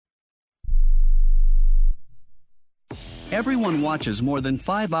Everyone watches more than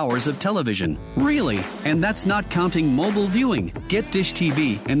 5 hours of television. Really? And that's not counting mobile viewing. Get Dish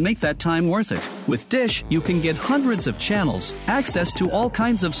TV and make that time worth it. With Dish, you can get hundreds of channels, access to all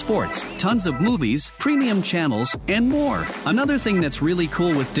kinds of sports, tons of movies, premium channels, and more. Another thing that's really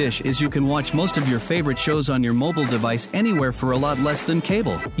cool with Dish is you can watch most of your favorite shows on your mobile device anywhere for a lot less than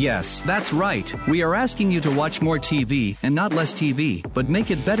cable. Yes, that's right. We are asking you to watch more TV and not less TV, but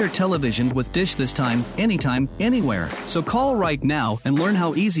make it better television with Dish this time, anytime, anywhere. So call right now and learn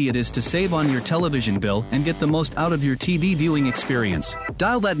how easy it is to save on your television bill and get the most out of your TV viewing experience.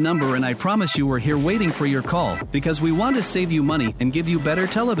 Dial that number and I promise you we're here waiting for your call because we want to save you money and give you better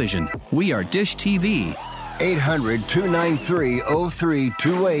television. We are Dish TV.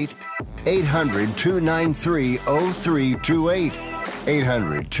 800-293-0328. 800-293-0328.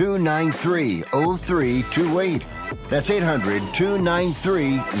 800-293-0328. That's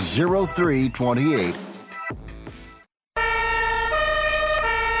 800-293-0328.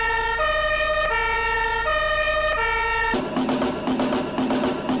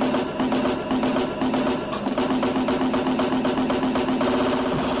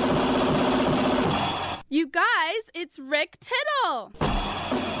 You guys, it's Rick Tittle.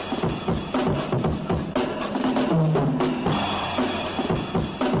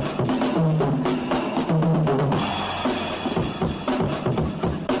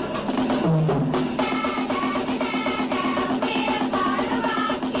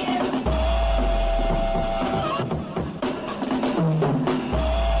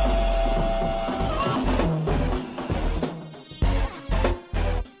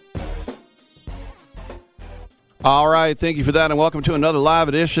 All right, thank you for that, and welcome to another live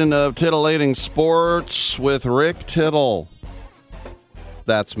edition of Titillating Sports with Rick Tittle.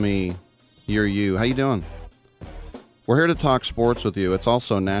 That's me. You're you. How you doing? We're here to talk sports with you. It's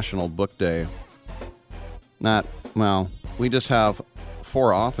also National Book Day. We just have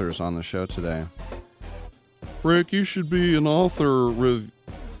 4 authors on the show today. Rick, you should be an author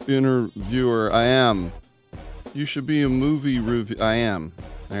interviewer. I am. You should be a movie review. I am.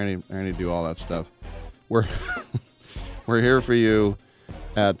 I already do all that stuff. We're here for you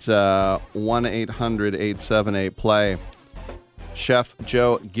at 1-800-878-PLAY. Chef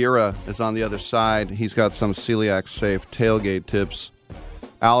Joe Gira is on the other side. He's got some celiac-safe tailgate tips.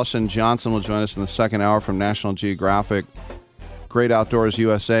 Allison Johnson will join us in the second hour from National Geographic. Great Outdoors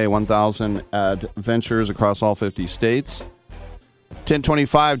USA, 1,000 adventures across all 50 states.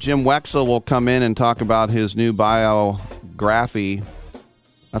 10:25, Jim Wexel will come in and talk about his new biography.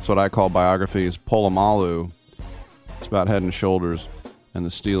 That's what I call biographies. Polamalu. It's about Head and Shoulders and the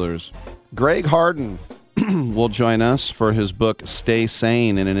Steelers. Greg Harden will join us for his book, Stay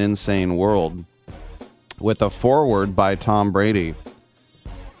Sane in an Insane World, with a foreword by Tom Brady.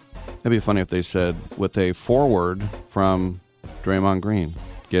 It'd be funny if they said, with a foreword from Draymond Green.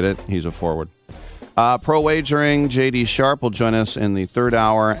 Get it? He's a forward. Pro Wagering, J.D. Sharp will join us in the third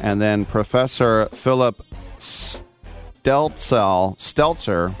hour, and then Professor Philip Stelzer.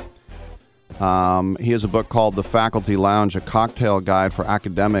 He has a book called The Faculty Lounge, a cocktail guide for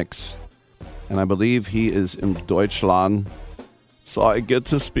academics. And I believe he is in Deutschland. So I get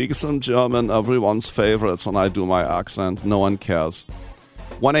to speak some German, everyone's favorites, when I do my accent. No one cares.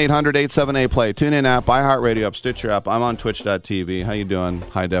 1-800-878-PLAY. TuneIn app, iHeartRadio app, Stitcher app. I'm on Twitch.tv. How you doing?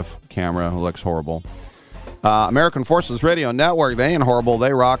 High-def camera who looks horrible. American Forces Radio Network. They ain't horrible.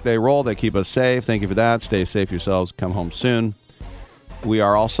 They rock. They roll. They keep us safe. Thank you for that. Stay safe yourselves. Come home soon. We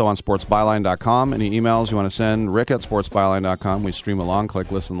are also on sportsbyline.com. Any emails you want to send, Rick at sportsbyline.com. We stream along. Click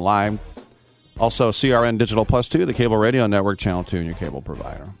listen live. Also, CRN Digital Plus 2, the cable radio network, channel 2, and your cable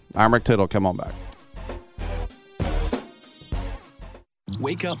provider. I'm Rick Tittle. Come on back.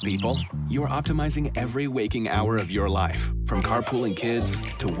 Wake up, people. You are optimizing every waking hour of your life. From carpooling kids,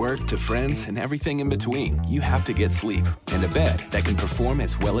 to work, to friends, and everything in between. You have to get sleep. And a bed that can perform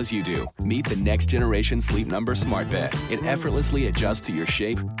as well as you do. Meet the next generation Sleep Number Smart Bed. It effortlessly adjusts to your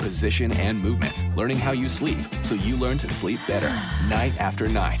shape, position, and movements. Learning how you sleep, so you learn to sleep better. Night after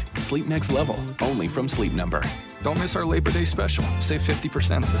night. Sleep next level. Only from Sleep Number. Don't miss our Labor Day special. Save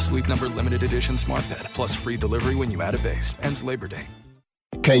 50% on the Sleep Number Limited Edition Smart Bed, plus free delivery when you add a base. Ends Labor Day.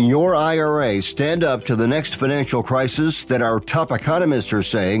 Can your IRA stand up to the next financial crisis that our top economists are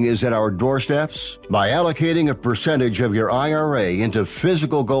saying is at our doorsteps? By allocating a percentage of your IRA into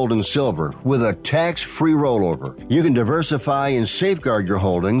physical gold and silver with a tax-free rollover, you can diversify and safeguard your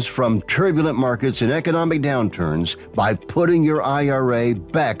holdings from turbulent markets and economic downturns by putting your IRA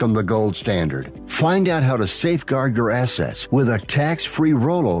back on the gold standard. Find out how to safeguard your assets with a tax-free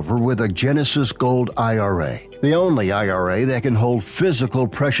rollover with a Genesis Gold IRA, the only IRA that can hold physical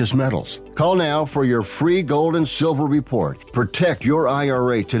precious metals. Call now for your free gold and silver report. Protect your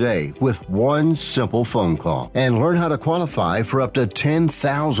IRA today with one simple phone call and learn how to qualify for up to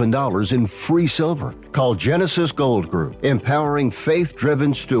 $10,000 in free silver. Call Genesis Gold Group, empowering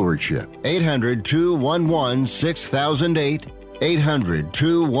faith-driven stewardship. 800-211-6008.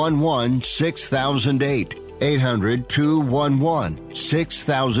 800-211-6008.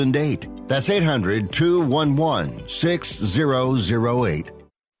 800-211-6008. That's 800-211-6008.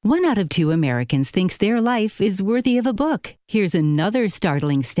 1 out of 2 Americans thinks their life is worthy of a book. Here's another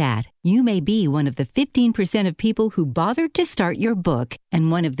startling stat. You may be one of the 15% of people who bothered to start your book and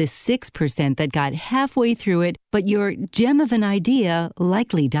one of the 6% that got halfway through it, but your gem of an idea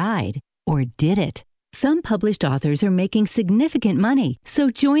likely died. Or did it? Some published authors are making significant money, so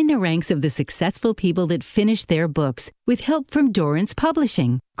join the ranks of the successful people that finish their books with help from Dorrance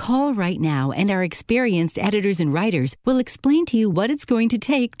Publishing. Call right now and our experienced editors and writers will explain to you what it's going to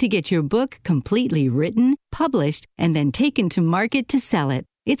take to get your book completely written, published, and then taken to market to sell it.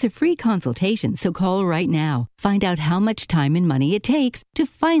 It's a free consultation, so call right now. Find out how much time and money it takes to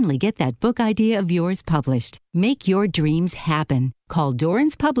finally get that book idea of yours published. Make your dreams happen. Call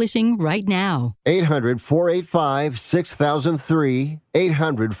Dorrance Publishing right now. 800-485-6003.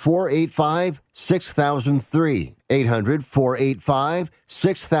 800-485-6003.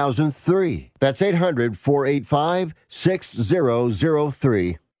 800-485-6003. That's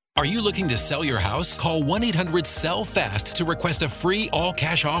 800-485-6003. Are you looking to sell your house? Call 1-800-SELL-FAST to request a free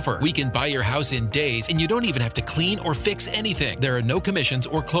all-cash offer. We can buy your house in days, and you don't even have to clean or fix anything. There are no commissions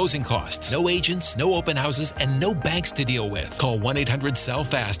or closing costs, no agents, no open houses, and no banks to deal with. Call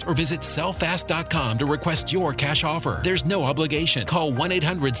 1-800-SELL-FAST or visit sellfast.com to request your cash offer. There's no obligation. Call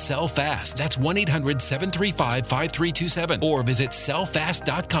 1-800-SELL-FAST. That's 1-800-735-5327 or visit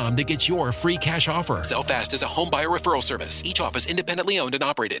sellfast.com to get your free cash offer. SellFast is a home buyer referral service. Each office independently owned and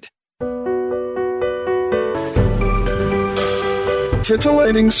operated.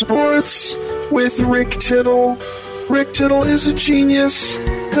 Titillating Sports with Rick Tittle. Rick Tittle is a genius,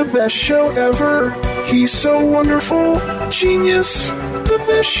 the best show ever. He's so wonderful, genius, the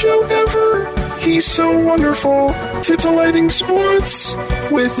best show ever. He's so wonderful. Titillating Sports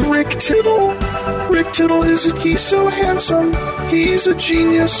with Rick Tittle. Rick Tittle he's so handsome, he's a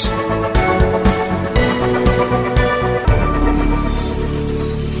genius.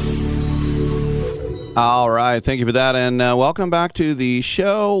 All right, thank you for that, and welcome back to the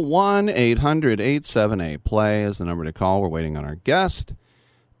show. 1-800-878-PLAY is the number to call. We're waiting on our guest,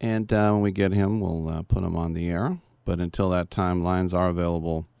 and when we get him, we'll put him on the air. But until that time, lines are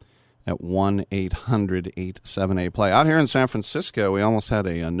available at 1-800-878-PLAY. Out here in San Francisco, we almost had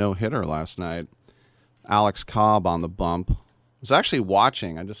a no-hitter last night. Alex Cobb on the bump. I was actually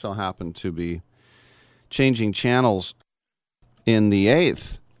watching. I just so happened to be changing channels in the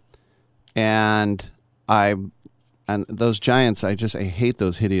 8th, and those Giants, I hate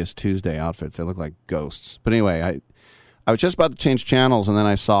those hideous Tuesday outfits. They look like ghosts. But anyway, I was just about to change channels, and then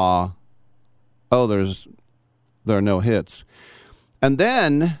I saw, there are no hits. And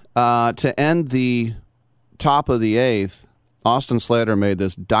then to end the top of the 8th, Austin Slater made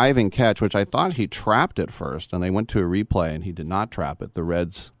this diving catch, which I thought he trapped it first, and they went to a replay, and he did not trap it. The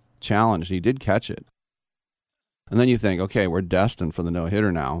Reds challenged. He did catch it. And then you think, okay, we're destined for the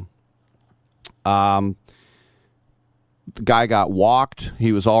no-hitter now. The guy got walked.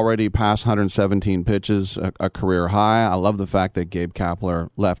 He was already past 117 pitches, a career high. I love the fact that Gabe Kapler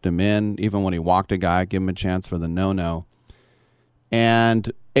left him in. Even when he walked a guy, give him a chance for the no-no.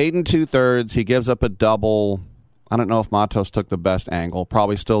 And 8 2/3, he gives up a double. I don't know if Matos took the best angle,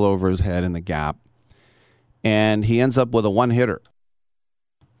 probably still over his head in the gap. And he ends up with a one-hitter.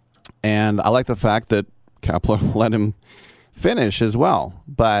 And I like the fact that Kapler let him finish as well.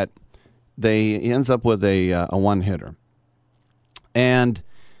 But he ends up with a one-hitter. And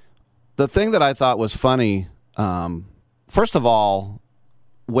the thing that I thought was funny, first of all,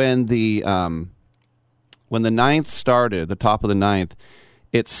 when the 9th started, the top of the 9th,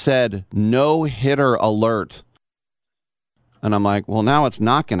 it said no hitter alert. And I'm like, well, now it's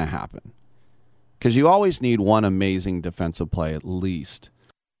not going to happen. Because you always need one amazing defensive play at least.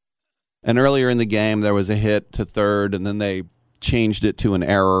 And earlier in the game, there was a hit to third, and then they changed it to an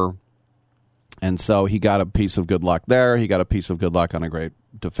error. And so he got a piece of good luck there. He got a piece of good luck on a great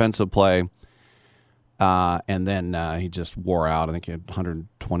defensive play. And then he just wore out. I think he had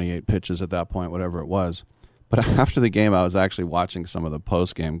 128 pitches at that point, whatever it was. But after the game, I was actually watching some of the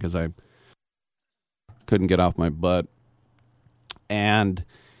post game because I couldn't get off my butt. And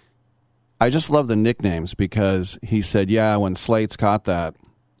I just love the nicknames because he said, yeah, when Slates caught that.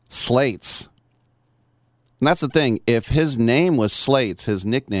 Slates. And that's the thing. If his name was Slates, his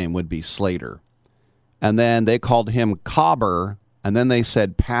nickname would be Slater. And then they called him Cobber, and then they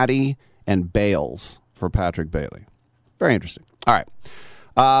said Patty and Bales for Patrick Bailey. Very interesting. All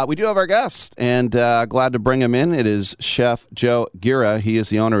right. We do have our guest, and glad to bring him in. It is Chef Joe Gira. He is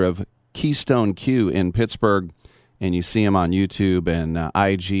the owner of Keystone Q in Pittsburgh, and you see him on YouTube and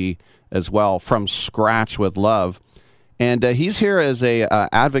IG as well, From Scratch with Love. And he's here as a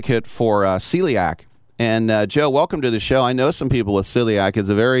advocate for celiac. And Joe, welcome to the show. I know some people with celiac. It's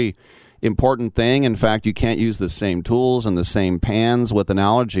a very important thing. In fact, you can't use the same tools and the same pans with an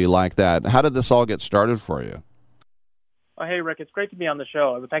allergy like that. How did this all get started for you? Oh, hey, Rick, it's great to be on the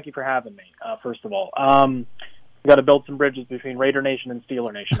show. Thank you for having me, first of all. We got to build some bridges between Raider Nation and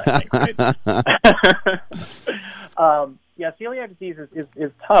Steeler Nation, I think, right? Yeah, celiac disease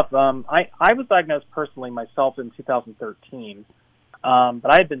is tough. I was diagnosed personally myself in 2013,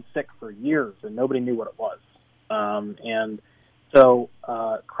 but I had been sick for years, and nobody knew what it was. So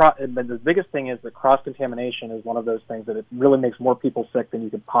the biggest thing is that cross-contamination is one of those things that it really makes more people sick than you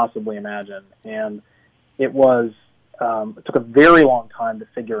could possibly imagine. And it took a very long time to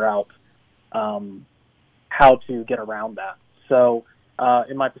figure out how to get around that. So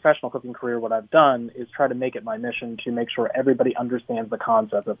in my professional cooking career, what I've done is try to make it my mission to make sure everybody understands the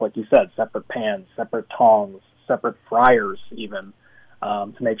concept of, like you said, separate pans, separate tongs, separate fryers even,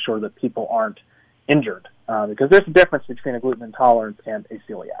 to make sure that people aren't injured. Because there's a difference between a gluten intolerance and a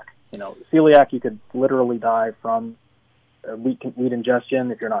celiac. Celiac, you could literally die from wheat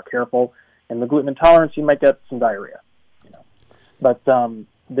ingestion if you're not careful. And the gluten intolerance, you might get some diarrhea. But the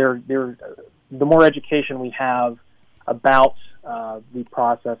more education we have about the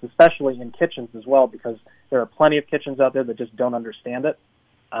process, especially in kitchens as well, because there are plenty of kitchens out there that just don't understand it.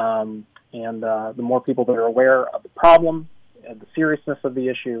 And the more people that are aware of the problem and the seriousness of the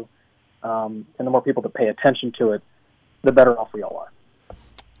issue, and the more people that pay attention to it, the better off we all are.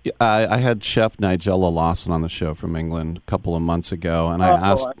 I had Chef Nigella Lawson on the show from England a couple of months ago, and I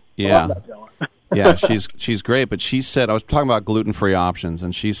asked, I love that, yeah, she's great, but she said, I was talking about gluten-free options,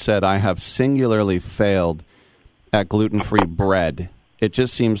 and she said, I have singularly failed at gluten-free bread. It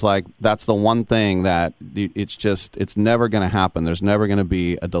just seems like that's the one thing that it's never going to happen. There's never going to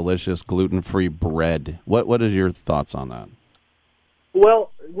be a delicious gluten-free bread. What is your thoughts on that?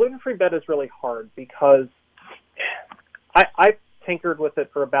 Well, gluten-free bread is really hard because I've tinkered with it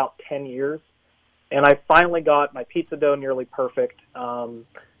for about 10 years, and I finally got my pizza dough nearly perfect. The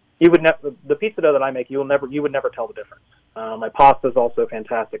pizza dough that I make, you would never tell the difference. My pasta is also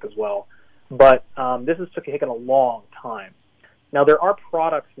fantastic as well, but this has taken a long time. Now there are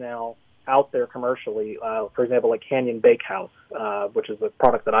products now out there commercially, for example, like Canyon Bakehouse, which is a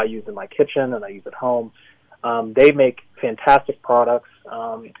product that I use in my kitchen and I use at home. They make fantastic products,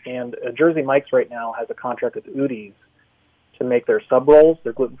 and Jersey Mike's right now has a contract with Udi's to make their sub rolls,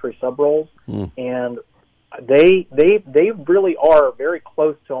 their gluten-free sub rolls, and they really are very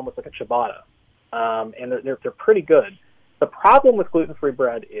close to almost like a ciabatta, and they're pretty good. The problem with gluten-free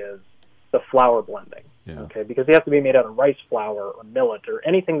bread is the flour blending, okay, because they have to be made out of rice flour or millet or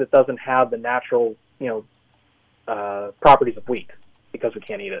anything that doesn't have the natural properties of wheat, because we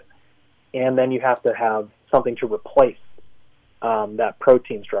can't eat it, and then you have to have something to replace that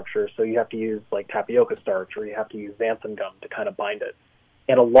protein structure. So you have to use like tapioca starch, or you have to use xanthan gum to kind of bind it.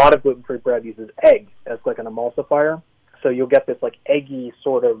 And a lot of gluten-free bread uses egg as like an emulsifier. So you'll get this like eggy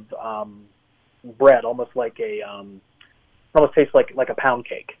sort of bread, almost like almost tastes like a pound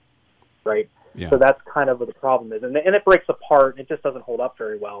cake, right? Yeah. So that's kind of what the problem is. And it breaks apart. It just doesn't hold up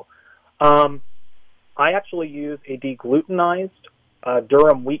very well. I actually use a deglutenized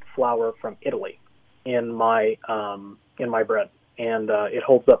durum wheat flour from Italy in my bread, and it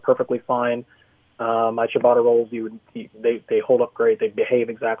holds up perfectly fine. My ciabatta rolls, they hold up great. They behave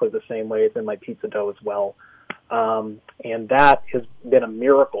exactly the same way as in my pizza dough as well, and that has been a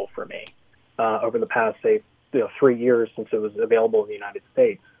miracle for me over the past 3 years since it was available in the United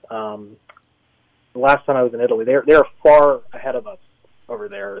States. The last time I was in Italy, they're far ahead of us over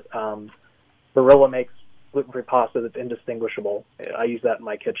there. Barilla makes gluten-free pasta that's indistinguishable. I use that in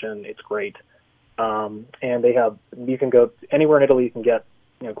my kitchen. It's great. And you can go anywhere in Italy, you can get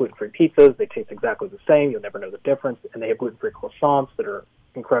gluten-free pizzas. They taste exactly the same. You'll never know the difference. And they have gluten-free croissants that are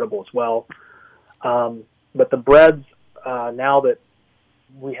incredible as well. But the breads, now that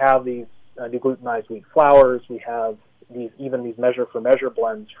we have these deglutenized wheat flours, we have these measure-for-measure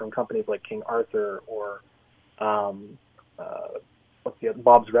blends from companies like King Arthur or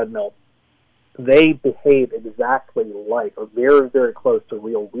Bob's Red Mill. They behave exactly like, or very, very close to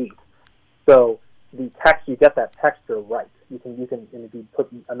real wheat. So the you get that texture right. You can, and if you put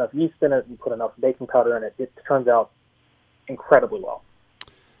enough yeast in it, you put enough baking powder in it, it turns out incredibly well.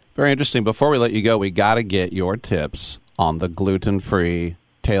 Very interesting. Before we let you go, we got to get your tips on the gluten-free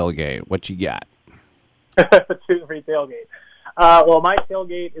tailgate. What you got? Gluten-free tailgate. Well, my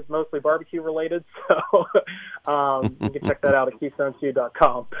tailgate is mostly barbecue related, so you can check that out at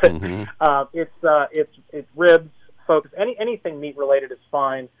KeystoneQ.com. But it's ribs focused. Anything meat related is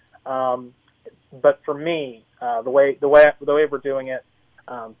fine. But for me, the way we're doing it,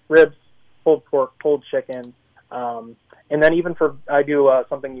 ribs, pulled pork, pulled chicken, and then even I do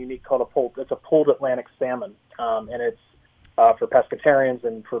something unique called it's a pulled Atlantic salmon, and it's for pescatarians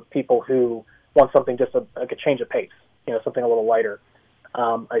and for people who want something just like a change of pace, something a little lighter.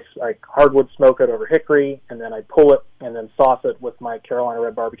 I hardwood smoke it over hickory, and then I pull it and then sauce it with my Carolina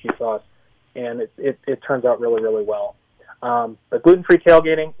Red barbecue sauce, and it turns out really, really well. But gluten-free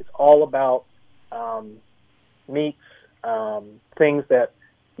tailgating, it's all about meats, things that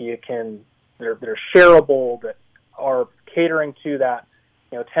they're shareable, that are catering to that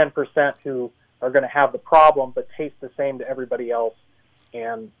 10% who are going to have the problem but taste the same to everybody else,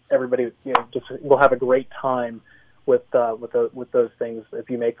 and everybody just will have a great time with those things if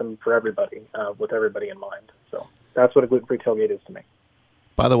you make them for everybody, with everybody in mind. So that's what a gluten-free tailgate is to me.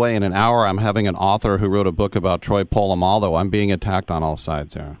 By the way, in an hour, I'm having an author who wrote a book about Troy Polamalu. I'm being attacked on all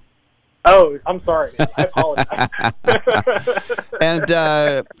sides here. Oh, I'm sorry. I apologize.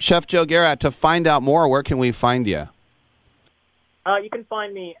 And Chef Joe Guerra, to find out more, where can we find you? You can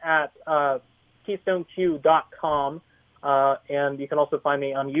find me at KeystoneQ.com, and you can also find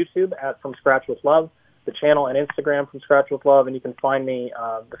me on YouTube at From Scratch with Love, the channel, and Instagram From Scratch with Love, and you can find me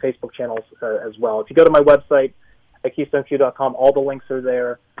the Facebook channels as well. If you go to my website at KeystoneQ.com, all the links are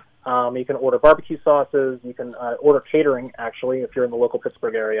there. You can order barbecue sauces. You can order catering, actually, if you're in the local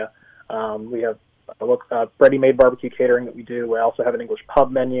Pittsburgh area. We have ready-made barbecue catering that we do. We also have an English pub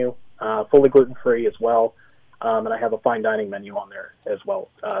menu, fully gluten-free as well, and I have a fine dining menu on there as well.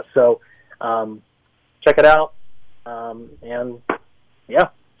 So check it out, and yeah,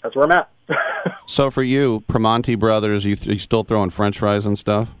 that's where I'm at. So for you, Primanti Brothers, you still throwing French fries and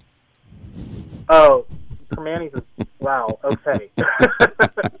stuff? Oh, Primanti's is, wow, okay.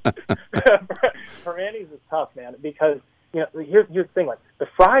 Primanti's is tough, man, because here's the thing. Like the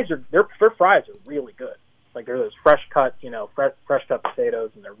fries their fries are really good. Like they're those fresh cut cut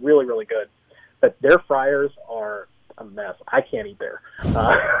potatoes, and they're really, really good. But their fryers are a mess. I can't eat there.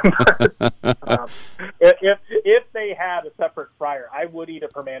 If they had a separate fryer, I would eat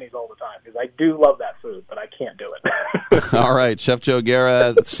at Primanti's all the time because I do love that food, but I can't do it. All right, Chef Joe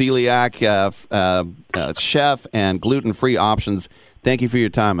Guerra, celiac chef, and gluten-free options. Thank you for your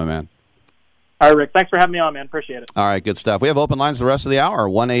time, my man. All right, Rick. Thanks for having me on, man. Appreciate it. All right, good stuff. We have open lines the rest of the hour.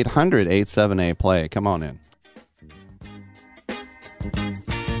 1-800-878-PLAY. Come on in.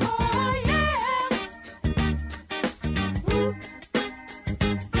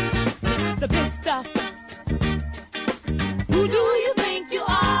 The big stuff. Who do you think you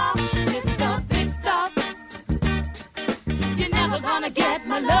are? Mr. Big Stuff. You're never gonna get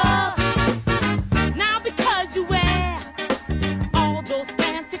my love. Now because you wear all those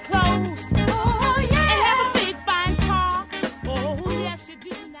fancy clothes. Oh, yeah. And have a big fine car. Oh, yes, you do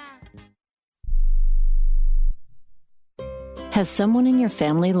now. Has someone in your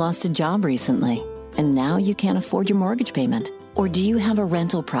family lost a job recently, and now you can't afford your mortgage payment? Or do you have a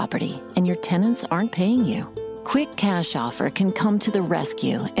rental property and your tenants aren't paying you? Quick Cash Offer can come to the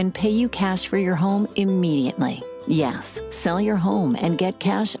rescue and pay you cash for your home immediately. Yes, sell your home and get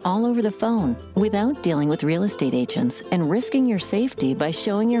cash all over the phone without dealing with real estate agents and risking your safety by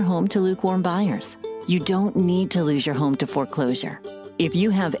showing your home to lukewarm buyers. You don't need to lose your home to foreclosure. If you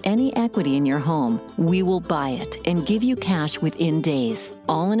have any equity in your home, we will buy it and give you cash within days,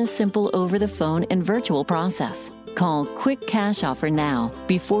 all in a simple over-the-phone and virtual process. Call Quick Cash Offer now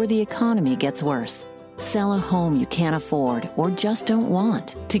before the economy gets worse. Sell a home you can't afford or just don't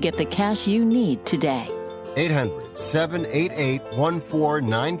want to get the cash you need today.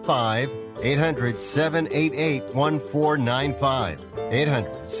 800-788-1495. 800-788-1495.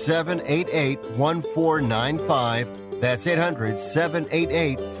 800-788-1495. That's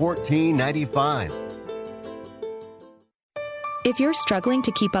 800-788-1495. If you're struggling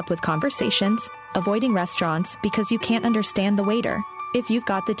to keep up with conversations, avoiding restaurants because you can't understand the waiter, if you've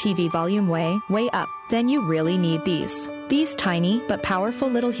got the TV volume way up, then you really need these. These tiny but powerful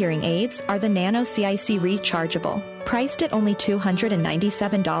little hearing aids are the Nano CIC Rechargeable, priced at only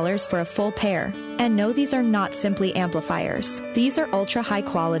 $297 for a full pair. And no, these are not simply amplifiers. These are ultra high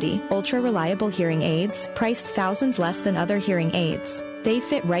quality, ultra reliable hearing aids, priced thousands less than other hearing aids. They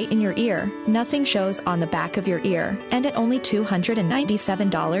fit right in your ear. Nothing shows on the back of your ear. And at only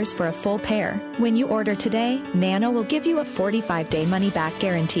 $297 for a full pair. When you order today, Nano will give you a 45-day money-back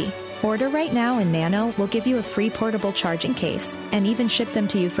guarantee. Order right now and Nano will give you a free portable charging case and even ship them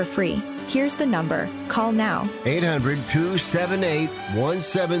to you for free. Here's the number. Call now.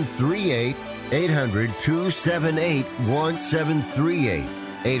 800-278-1738. 800-278-1738.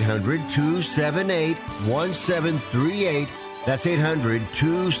 800-278-1738. That's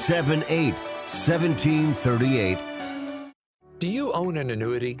 800-278-1738. Do you own an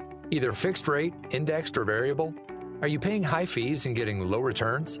annuity, either fixed rate, indexed, or variable? Are you paying high fees and getting low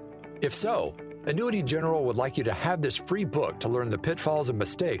returns? If so, Annuity General would like you to have this free book to learn the pitfalls and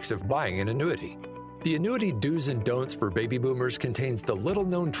mistakes of buying an annuity. The Annuity Do's and Don'ts for Baby Boomers contains the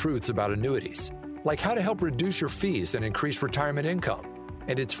little-known truths about annuities, like how to help reduce your fees and increase retirement income.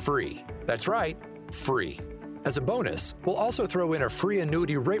 And it's free. That's right, free. As a bonus, we'll also throw in a free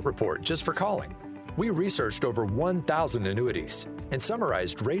annuity rate report just for calling. We researched over 1,000 annuities and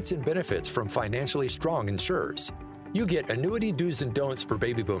summarized rates and benefits from financially strong insurers. You get Annuity Do's and Don'ts for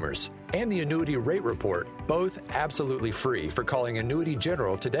Baby Boomers and the Annuity Rate Report, both absolutely free for calling Annuity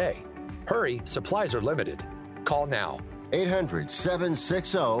General today. Hurry, supplies are limited. Call now.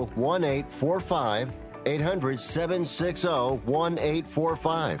 800-760-1845.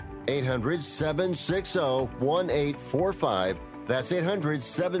 800-760-1845. 800-760-1845. That's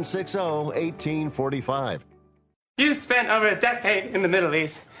 800-760-1845. You spent over a decade in the Middle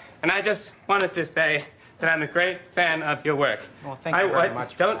East, and I just wanted to say that I'm a great fan of your work. Well, thank you very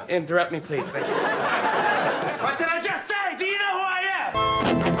much. Don't interrupt me, please. Thank you. What did I just say? Do you know who I am?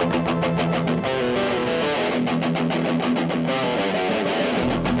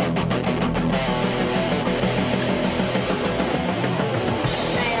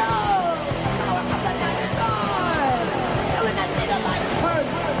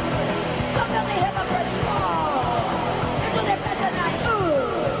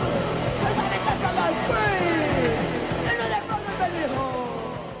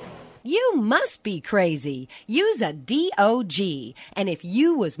 You must be crazy. Use a DOG. And if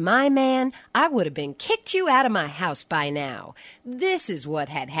you was my man, I would have been kicked you out of my house by now. This is what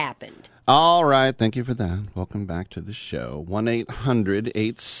had happened. All right. Thank you for that. Welcome back to the show.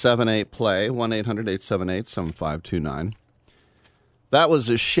 1-800-878-PLAY. 1-800-878-7529. That was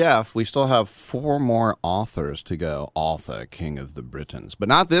a chef. We still have 4 more authors to go. Arthur, King of the Britons. But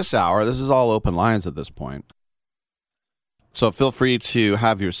not this hour. This is all open lines at this point. So feel free to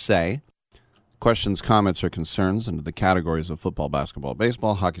have your say. Questions, comments, or concerns into the categories of football, basketball,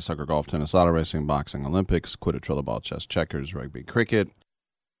 baseball, hockey, soccer, golf, tennis, auto racing, boxing, Olympics, quidditch, rollerball, chess, checkers, rugby, cricket.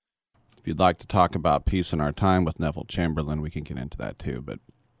 If you'd like to talk about peace in our time with Neville Chamberlain, we can get into that too. But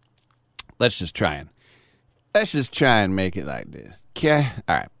let's just try and make it like this. Okay?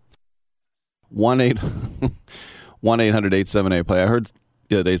 All right. 1-800-878-PLAY. I heard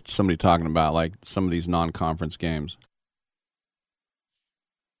the other day somebody talking about like some of these non-conference games.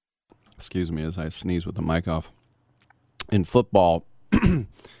 Excuse me as I sneeze with the mic off. In football,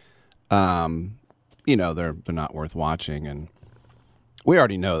 they're not worth watching, and we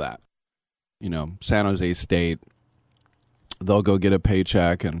already know that. San Jose State, they'll go get a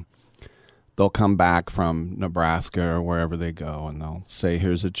paycheck, and they'll come back from Nebraska or wherever they go, and they'll say,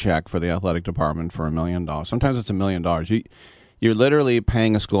 here's a check for the athletic department for $1 million. Sometimes it's $1 million. You're literally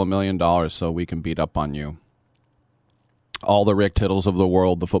paying a school $1 million so we can beat up on you. All the Rick Tittles of the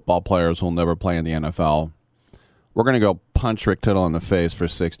world, the football players, will never play in the NFL. We're going to go punch Rick Tittle in the face for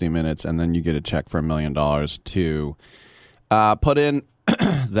 60 minutes, and then you get a check for $1 million to put in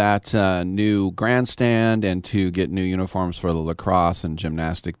that new grandstand and to get new uniforms for the lacrosse and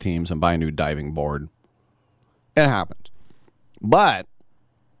gymnastic teams and buy a new diving board. It happened. But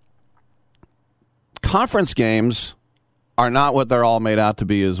conference games are not what they're all made out to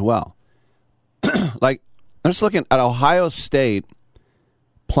be as well. Like, I'm just looking at Ohio State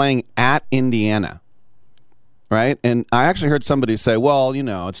playing at Indiana, right? And I actually heard somebody say, well,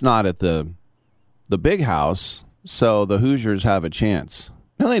 it's not at the big house, so the Hoosiers have a chance.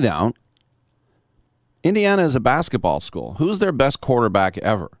 No, they don't. Indiana is a basketball school. Who's their best quarterback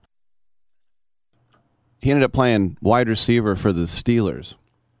ever? He ended up playing wide receiver for the Steelers,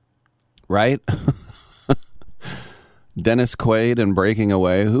 right? Dennis Quaid and breaking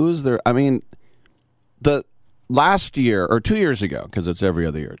away. Who's their... The last year, or 2 years ago, because it's every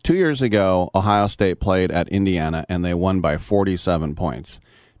other year, 2 years ago, Ohio State played at Indiana, and they won by 47 points.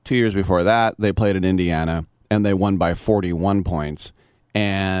 2 years before that, they played at Indiana, and they won by 41 points.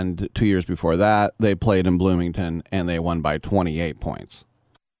 And 2 years before that, they played in Bloomington, and they won by 28 points.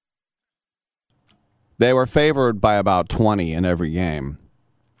 They were favored by about 20 in every game,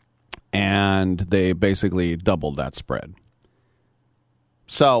 and they basically doubled that spread.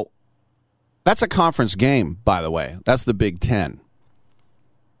 So that's a conference game, by the way. That's the Big Ten.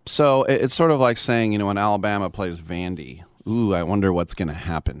 So it's sort of like saying, when Alabama plays Vandy, ooh, I wonder what's going to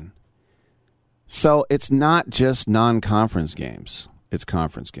happen. So it's not just non-conference games. It's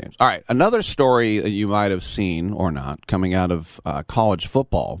conference games. All right, another story that you might have seen or not coming out of college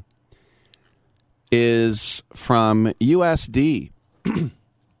football is from USD, the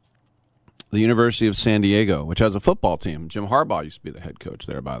University of San Diego, which has a football team. Jim Harbaugh used to be the head coach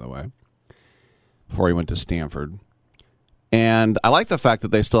there, by the way, before he went to Stanford. And I like the fact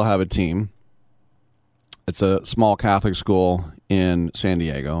that they still have a team. It's a small Catholic school in San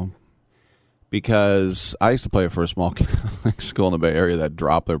Diego, because I used to play for a small Catholic school in the Bay Area that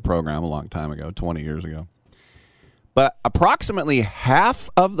dropped their program a long time ago, 20 years ago. But approximately half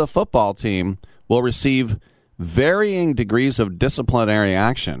of the football team will receive varying degrees of disciplinary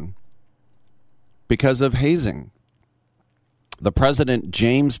action because of hazing. The President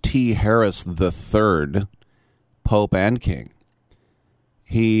James T. Harris III, Pope and King,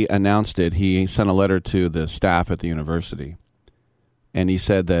 he announced it. He sent a letter to the staff at the university, and he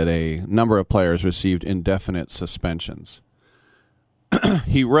said that a number of players received indefinite suspensions.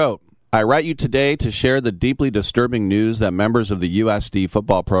 He wrote, I write you today to share the deeply disturbing news that members of the USD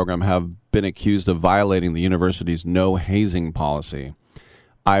football program have been accused of violating the university's no hazing policy.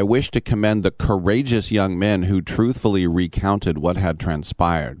 I wish to commend the courageous young men who truthfully recounted what had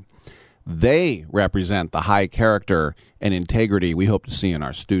transpired. They represent the high character and integrity we hope to see in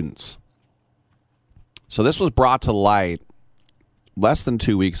our students. So this was brought to light less than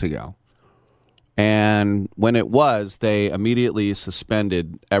 2 weeks ago. And when it was, they immediately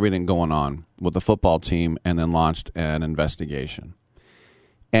suspended everything going on with the football team and then launched an investigation.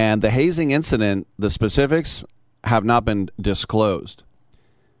 And the hazing incident, the specifics have not been disclosed,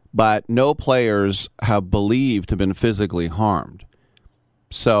 but no players have believed to have been physically harmed.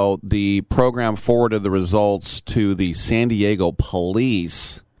 So the program forwarded the results to the San Diego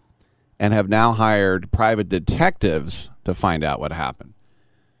police and have now hired private detectives to find out what happened.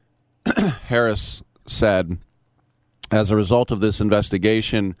 Harris said, as a result of this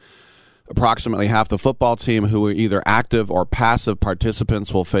investigation, approximately half the football team who were either active or passive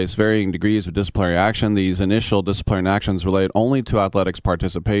participants will face varying degrees of disciplinary action. These initial disciplinary actions relate only to athletics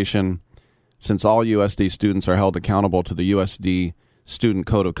participation. Since all USD students are held accountable to the USD Student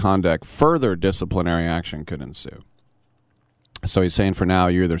Code of Conduct, further disciplinary action could ensue. So he's saying for now,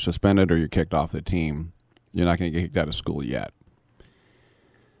 you're either suspended or you're kicked off the team. You're not going to get kicked out of school yet.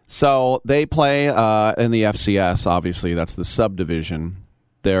 So they play in the FCS, obviously. That's the subdivision.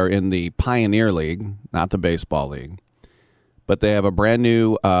 They're in the Pioneer League, not the baseball league. But they have a brand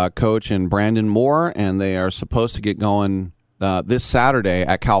new coach in Brandon Moore, and they are supposed to get going this Saturday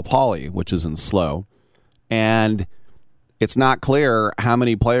at Cal Poly, which is in SLO. And it's not clear how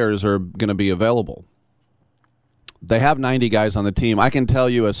many players are going to be available. They have 90 guys on the team. I can tell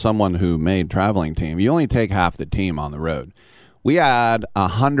you, as someone who made traveling team, you only take half the team on the road. We had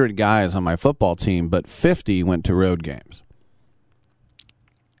 100 guys on my football team, but 50 went to road games.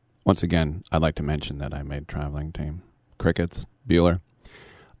 Once again, I'd like to mention that I made traveling team. Crickets, Bueller.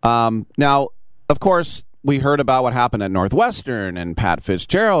 Now, of course, we heard about what happened at Northwestern, and Pat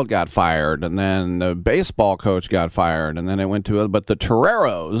Fitzgerald got fired, and then the baseball coach got fired, and then it went to, but the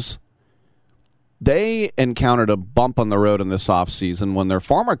Toreros, they encountered a bump on the road in this offseason when their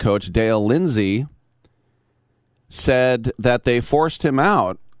former coach, Dale Lindsey, said that they forced him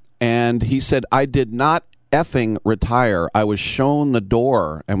out, and he said, I did not effing retire. I was shown the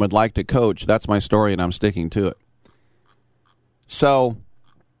door and would like to coach. That's my story, and I'm sticking to it. So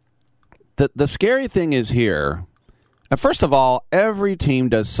the scary thing is here, first of all, every team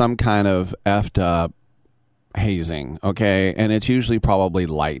does some kind of effed up hazing, okay? And it's usually probably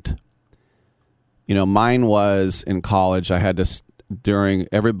light. Mine was in college. I had to, during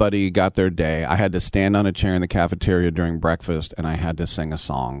everybody got their day, I had to stand on a chair in the cafeteria during breakfast, and I had to sing a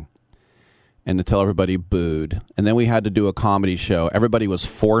song and until everybody booed. And then we had to do a comedy show. Everybody was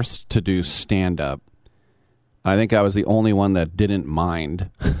forced to do stand-up. I think I was the only one that didn't mind.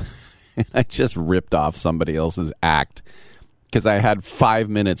 I just ripped off somebody else's act because I had 5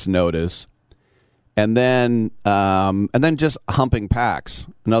 minutes notice. And then just humping packs.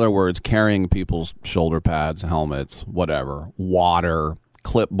 In other words, carrying people's shoulder pads, helmets, whatever, water,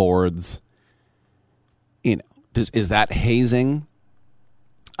 clipboards. Is that hazing?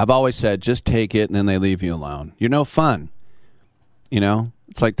 I've always said, just take it and then they leave you alone. You're no fun.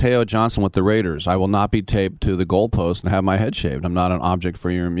 It's like Teo Johnson with the Raiders. I will not be taped to the goalpost and have my head shaved. I'm not an object for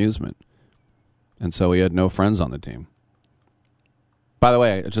your amusement. and so he had no friends on the team. By the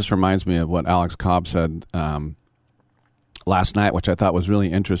way, it just reminds me of what Alex Cobb said last night, which I thought was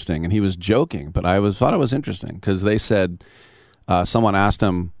really interesting. And he was joking, but I thought it was interesting because they said someone asked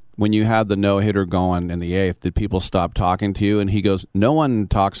him, when you had the no-hitter going in the 8th, did people stop talking to you? And he goes, no one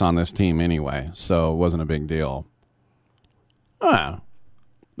talks on this team anyway, so it wasn't a big deal.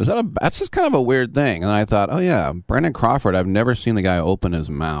 That's just kind of a weird thing. And I thought, oh, yeah, Brandon Crawford, I've never seen the guy open his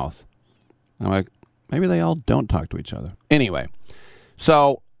mouth. I'm like, maybe they all don't talk to each other. Anyway,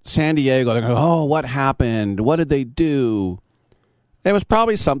 so San Diego, they're going, oh, what happened? What did they do? It was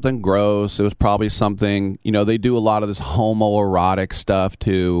probably something gross. It was probably something, they do a lot of this homoerotic stuff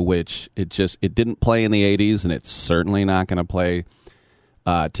too, which it didn't play in the 80s, and it's certainly not going to play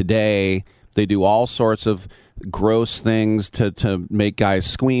today. They do all sorts of gross things to make guys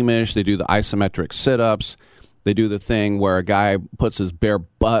squeamish. They do the isometric sit-ups. They do the thing where a guy puts his bare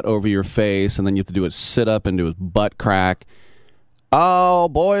butt over your face, and then you have to do a sit-up into his butt crack. Oh,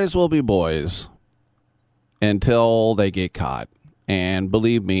 boys will be boys until they get caught. And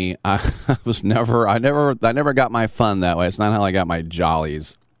believe me, I never got my fun that way. It's not how I got my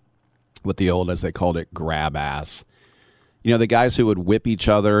jollies with the old, as they called it, grab ass. The guys who would whip each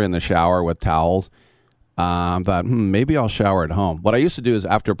other in the shower with towels. I thought, maybe I'll shower at home. What I used to do is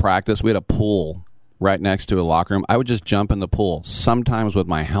after practice, we had a pool right next to a locker room. I would just jump in the pool, sometimes with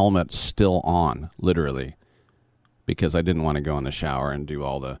my helmet still on, literally, because I didn't want to go in the shower and do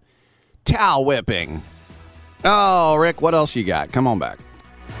all the towel whipping. Oh, Rick, what else you got? Come on back.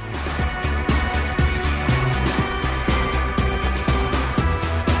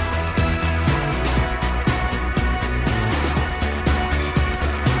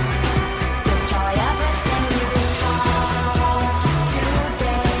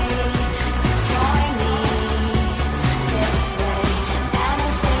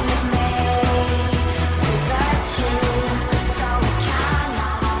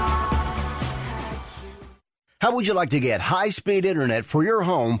 How would you like to get high-speed internet for your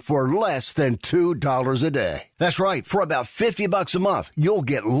home for less than $2 a day? That's right. For about $50 a month, you'll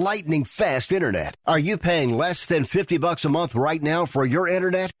get lightning-fast internet. Are you paying less than $50 a month right now for your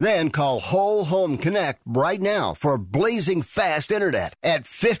internet? Then call Whole Home Connect right now for blazing fast internet at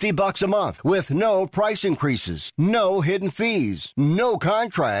 $50 a month with no price increases, no hidden fees, no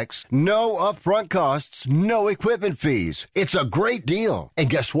contracts, no upfront costs, no equipment fees. It's a great deal. And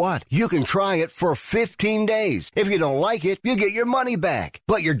guess what? You can try it for 15 days. If you don't like it, you get your money back.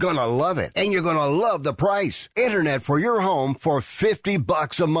 But you're going to love it, and you're going to love the price. Internet for your home for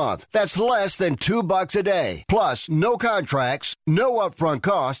 $50 a month. That's less than $2 a day. Plus, no contracts, no upfront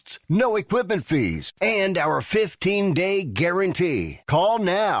costs, no equipment fees, and our 15-day guarantee. Call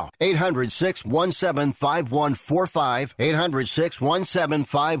now. 800-617-5145.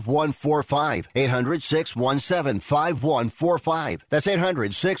 800-617-5145. 800-617-5145. That's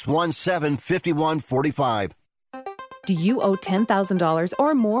 800-617-5145. Do you owe $10,000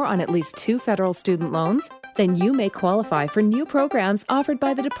 or more on at least 2 federal student loans? Then you may qualify for new programs offered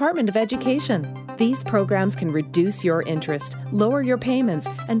by the Department of Education. These programs can reduce your interest, lower your payments,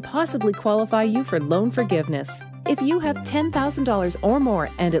 and possibly qualify you for loan forgiveness. If you have $10,000 or more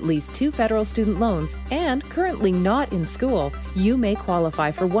and at least 2 federal student loans and currently not in school, you may qualify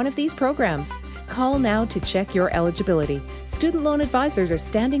for one of these programs. Call now to check your eligibility. Student loan advisors are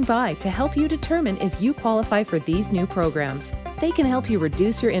standing by to help you determine if you qualify for these new programs. They can help you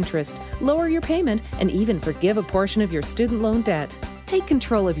reduce your interest, lower your payment, and even forgive a portion of your student loan debt. Take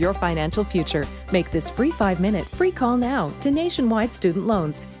control of your financial future. Make this free 5-minute free call now to Nationwide Student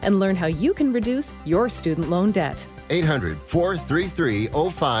Loans and learn how you can reduce your student loan debt.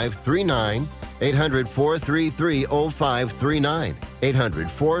 800-433-0539. 800-433-0539.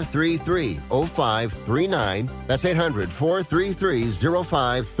 800-433-0539. That's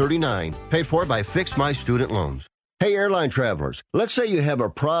 800-433-0539. Paid for by Fix My Student Loans. Hey, airline travelers, let's say you have a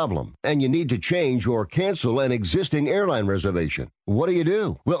problem and you need to change or cancel an existing airline reservation. What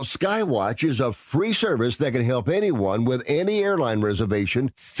do? Well, Skywatch is a free service that can help anyone with any airline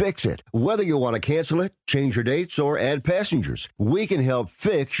reservation fix it. Whether you want to cancel it, change your dates, or add passengers, we can help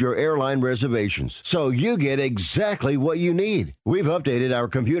fix your airline reservations so you get exactly what you need. We've updated our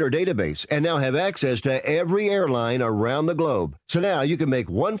computer database and now have access to every airline around the globe. So now you can make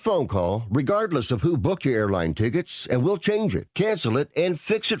one phone call regardless of who booked your airline tickets, and we'll change it, cancel it, and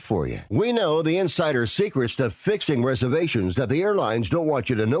fix it for you. We know the insider secrets to fixing reservations that the airlines don't want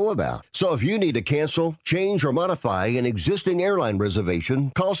you to know about. So if you need to cancel, change, or modify an existing airline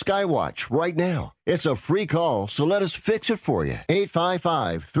reservation, call Skywatch right now. It's a free call, so let us fix it for you.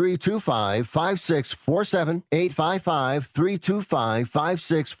 855-325-5647.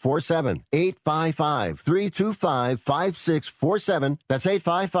 855-325-5647. 855-325-5647. That's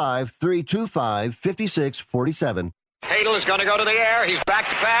 855-325-5647. Tittle is going to go to the air. He's back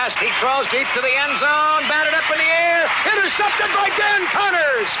to pass. He throws deep to the end zone. Batted up in the air. Intercepted by Dan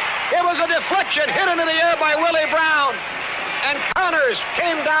Connors. It was a deflection hit into the air by Willie Brown. And Connors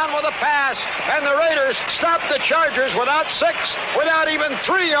came down with a pass. And the Raiders stopped the Chargers without 6, without even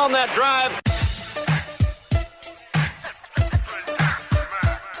 3 on that drive.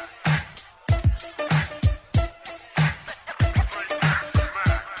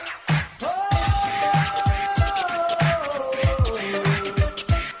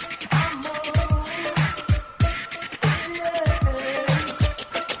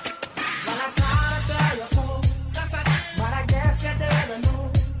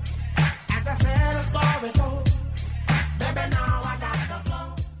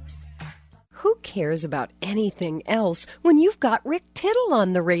 Cares about anything else when you've got Rick Tittle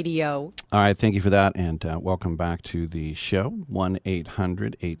on the radio. All right, thank you for that, and welcome back to the show.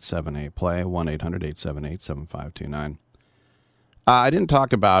 1-800-878-PLAY, 1-800-878-7529. I didn't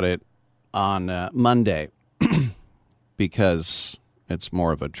talk about it on Monday because it's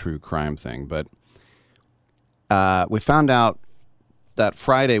more of a true crime thing, but we found out that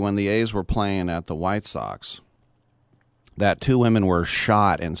Friday when the A's were playing at the White Sox, that 2 women were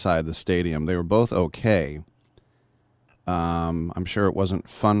shot inside the stadium. They were both okay. I'm sure it wasn't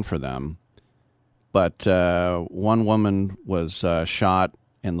fun for them. But one woman was shot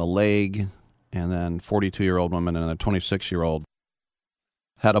in the leg, and then 42-year-old woman and a 26-year-old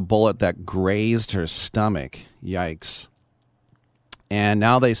had a bullet that grazed her stomach. Yikes. And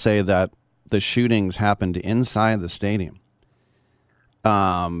now they say that the shootings happened inside the stadium.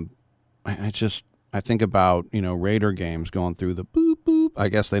 I think about, Raider games going through the boop, boop. I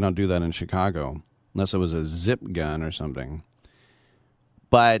guess they don't do that in Chicago, unless it was a zip gun or something.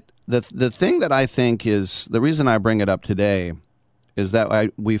 But the thing that I think is, the reason I bring it up today is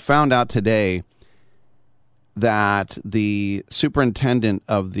that we found out today that the superintendent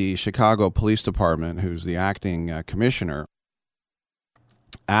of the Chicago Police Department, who's the acting commissioner,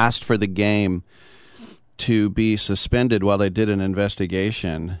 asked for the game to be suspended while they did an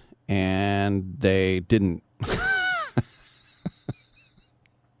investigation, and they didn't.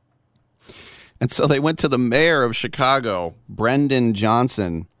 And so they went to the mayor of Chicago, Brendan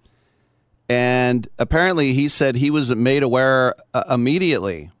Johnson, and apparently he said he was made aware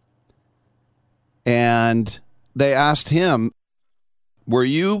immediately. And they asked him, were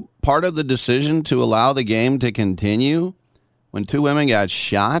you part of the decision to allow the game to continue when 2 women got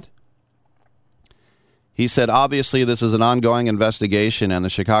shot? He said, obviously, this is an ongoing investigation, and the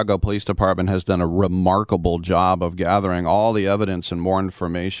Chicago Police Department has done a remarkable job of gathering all the evidence and more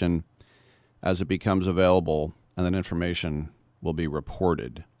information as it becomes available, and that information will be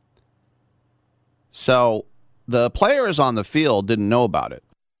reported. So the players on the field didn't know about it.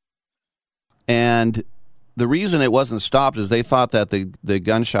 And the reason it wasn't stopped is they thought that the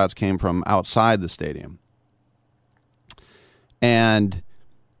gunshots came from outside the stadium. And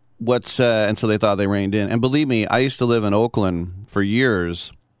so they thought they reined in. And believe me, I used to live in Oakland for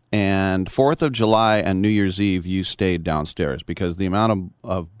years, and 4th of July and New Year's Eve, you stayed downstairs because the amount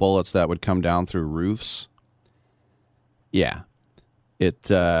of bullets that would come down through roofs, yeah, it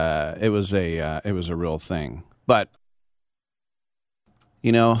was a real thing. But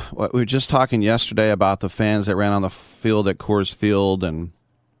we were just talking yesterday about the fans that ran on the field at Coors Field and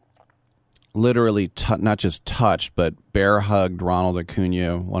literally not just touched, but bear hugged Ronald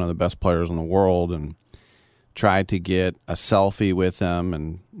Acuna, one of the best players in the world, and tried to get a selfie with him.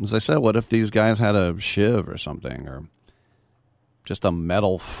 And as I said, what if these guys had a shiv or something, or just a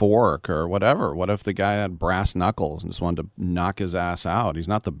metal fork or whatever? What if the guy had brass knuckles and just wanted to knock his ass out? He's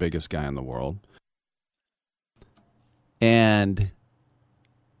not the biggest guy in the world. And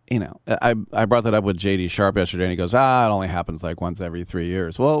I brought that up with J.D. Sharp yesterday, and he goes, it only happens like once every 3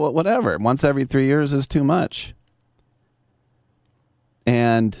 years. Well, whatever. Once every 3 years is too much.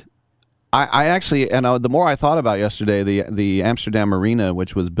 And I actually, the more I thought about yesterday, the Amsterdam Marina,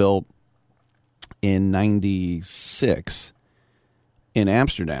 which was built in 96 in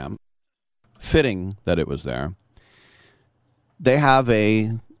Amsterdam, fitting that it was there, they have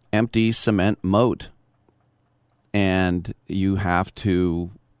a empty cement moat. And you have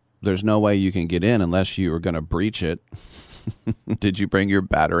to... There's no way you can get in unless you are going to breach it. Did you bring your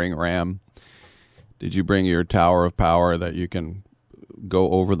battering ram? Did you bring your tower of power that you can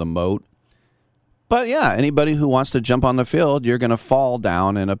go over the moat? But yeah, anybody who wants to jump on the field, you're going to fall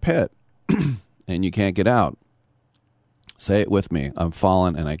down in a pit and you can't get out. Say it with me. I'm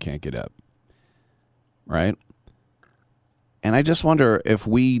falling and I can't get up. Right? And I just wonder if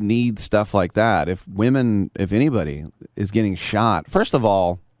we need stuff like that. If women, if anybody is getting shot. First of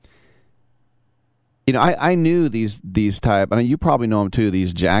all, you know, I knew these type, and you probably know them too,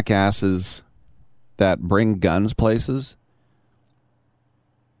 these jackasses that bring guns places.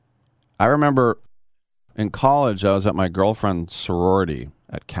 I remember in college, I was at my girlfriend's sorority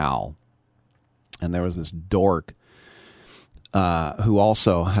at Cal, and there was this dork who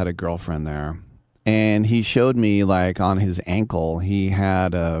also had a girlfriend there. And he showed me, like, on his ankle, he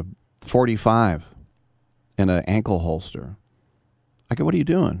had a .45 and an ankle holster. I go, what are you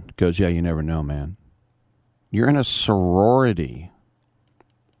doing? He goes, yeah, you never know, man. You're in a sorority.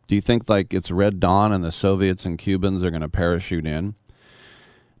 Do you think, like, it's Red Dawn and the Soviets and Cubans are going to parachute in?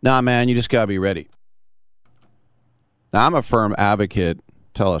 Nah, man, you just got to be ready. Now, I'm a firm advocate,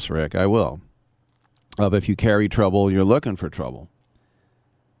 tell us, Rick, I will, of if you carry trouble, you're looking for trouble.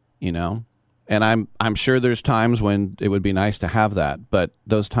 You know? And I'm sure there's times when it would be nice to have that, but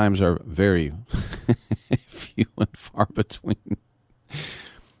those times are very few and far between.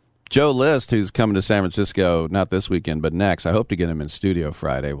 Joe List, who's coming to San Francisco, not this weekend, but next. I hope to get him in studio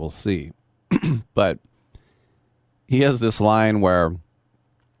Friday. We'll see. But he has this line where,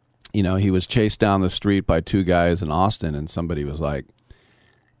 you know, he was chased down the street by two guys in Austin, and somebody was like,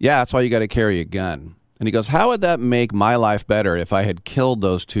 yeah, that's why you got to carry a gun. And he goes, how would that make my life better if I had killed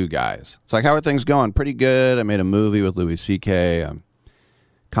those two guys? It's like, how are things going? Pretty good. I made a movie with Louis C.K., a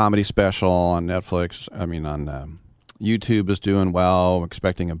comedy special on Netflix. I mean, on YouTube is doing well.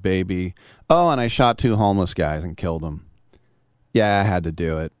 Expecting a baby. Oh, and I shot two homeless guys and killed them. Yeah, I had to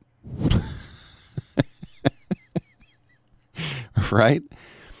do it. Right?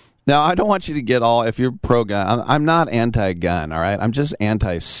 Now, I don't want you to get all, if you're pro-gun, I'm not anti-gun, all right? I'm just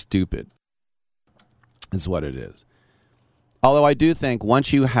anti-stupid. Is what it is. Although I do think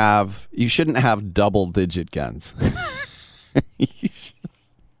once you shouldn't have double-digit guns.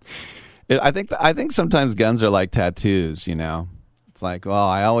 I think sometimes guns are like tattoos, you know. It's like, well,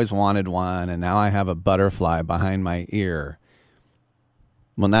 I always wanted one, and now I have a butterfly behind my ear.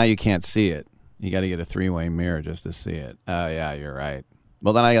 Well, now you can't see it. You got to get a three-way mirror just to see it. Oh, yeah, you're right.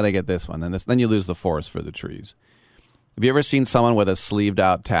 Well, then I got to get this one. Then you lose the forest for the trees. Have you ever seen someone with a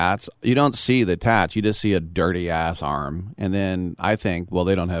sleeved-out tats? You don't see the tats. You just see a dirty-ass arm. And then I think, well,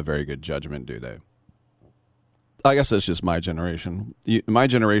 they don't have very good judgment, do they? I guess that's just my generation. My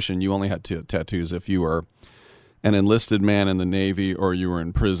generation, you only had tattoos if you were an enlisted man in the Navy or you were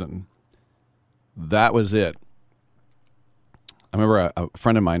in prison. That was it. I remember a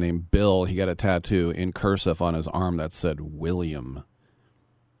friend of mine named Bill, he got a tattoo in cursive on his arm that said William.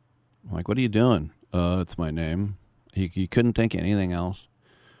 I'm like, what are you doing? It's my name. He couldn't think of anything else.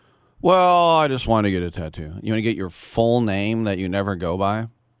 Well, I just want to get a tattoo. You want to get your full name that you never go by?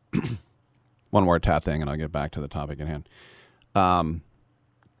 One more tat thing, and I'll get back to the topic at hand. A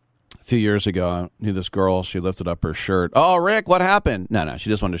few years ago, I knew this girl. She lifted up her shirt. Oh, Rick, what happened? No, she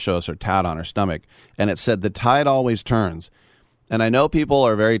just wanted to show us her tat on her stomach. And it said, the tide always turns. And I know people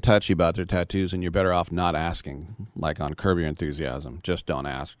are very touchy about their tattoos, and you're better off not asking, like on Curb Your Enthusiasm. Just don't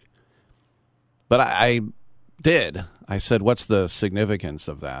ask. But I did. I said, what's the significance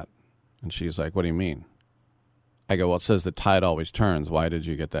of that? And she's like, what do you mean? I go, well, it says the tide always turns. Why did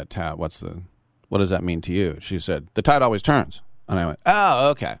you get that tat? What does that mean to you? She said, the tide always turns. And I went, oh,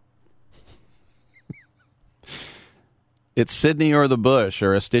 okay. It's Sydney or the bush,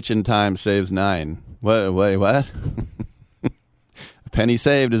 or a stitch in time saves 9. Wait, what? A penny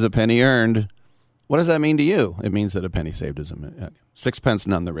saved is a penny earned. What does that mean to you? It means that a penny saved is sixpence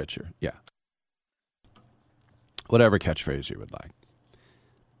none the richer. Yeah. Whatever catchphrase you would like.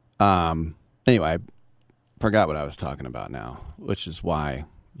 Anyway, I forgot what I was talking about now, which is why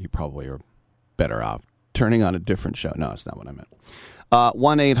you probably are better off turning on a different show. No, that's not what I meant.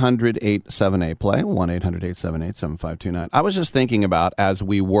 1-800-878-PLAY, 1-800-878-7529. I was just thinking about, as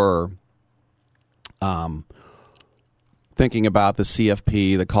we were thinking about the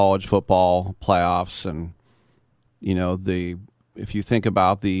CFP, the college football playoffs, and, you know, if you think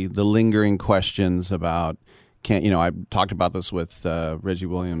about the lingering questions about, I talked about this with Reggie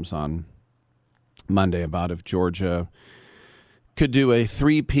Williams on Monday about if Georgia could do a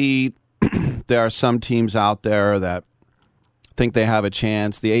three-peat. There are some teams out there that think they have a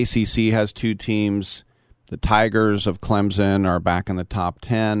chance. The ACC has 2 teams. The Tigers of Clemson are back in the top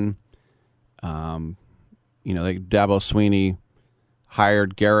 10. Dabo Swinney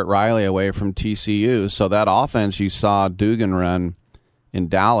hired Garrett Riley away from TCU. So that offense you saw Dugan run in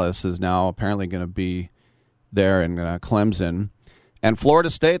Dallas is now apparently going to be there in Clemson. And Florida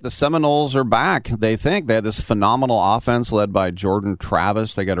State, the Seminoles are back. They think they had this phenomenal offense led by Jordan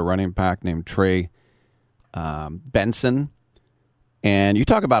Travis. They got a running back named Trey Benson. And you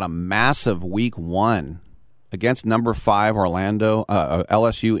talk about a massive week 1 against number 5 Orlando,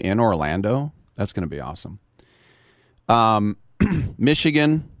 LSU in Orlando. That's going to be awesome.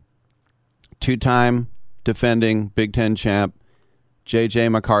 Michigan, 2-time defending Big Ten champ, J.J.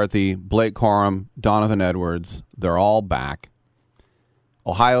 McCarthy, Blake Corum, Donovan Edwards. They're all back.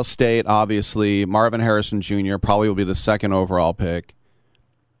 Ohio State, obviously, Marvin Harrison Jr. probably will be the 2nd overall pick.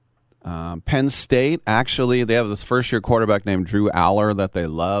 Penn State, actually, they have this first-year quarterback named Drew Aller that they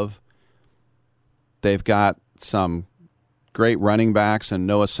love. They've got some great running backs in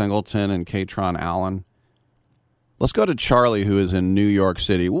Noah Singleton and Katron Allen. Let's go to Charlie, who is in New York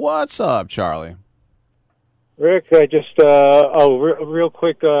City. What's up, Charlie? Rick, I just, real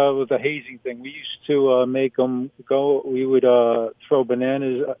quick with the hazing thing. We used to make them go, we would throw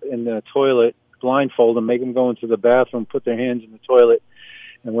bananas in the toilet, blindfold them, make them go into the bathroom, put their hands in the toilet,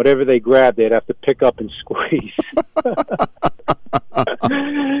 and whatever they grabbed, they'd have to pick up and squeeze.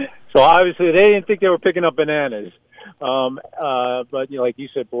 So obviously they didn't think they were picking up bananas. But like you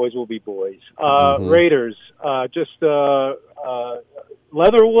said, boys will be boys. Raiders,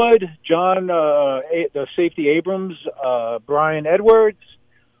 Leatherwood, John, the safety Abrams, Brian Edwards,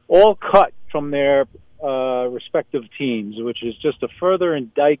 all cut from their respective teams, which is just a further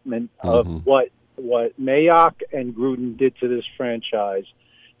indictment of what Mayock and Gruden did to this franchise,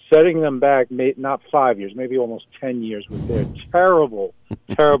 setting them back not 5 years, maybe almost 10 years with their terrible,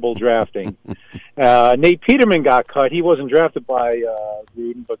 terrible drafting. Nate Peterman got cut. He wasn't drafted by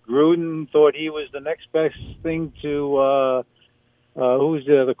Gruden, but Gruden thought he was the next best thing to who was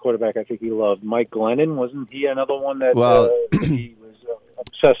the other quarterback I think he loved? Mike Glennon. Wasn't he another one that he was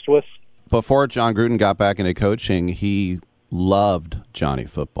obsessed with? Before John Gruden got back into coaching, he loved Johnny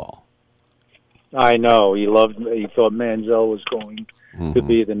Football. I know. He thought Manziel was going to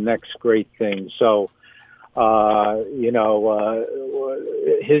be the next great thing. So,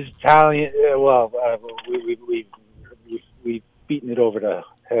 his talent, we've beaten it over the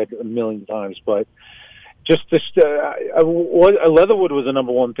head a million times, but Leatherwood was a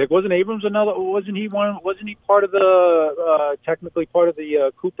number 1 pick. Wasn't Abrams another? Wasn't he part of the technically part of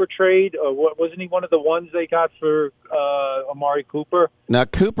the Cooper trade? Wasn't he one of the ones they got for Amari Cooper? Now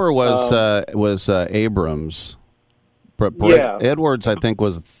Cooper was Abrams. Edwards, I think,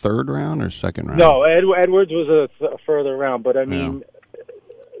 was 3rd round or 2nd round. No, Edwards was a further round. But I mean,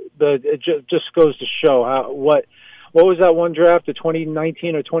 it just goes to show what was that one draft, the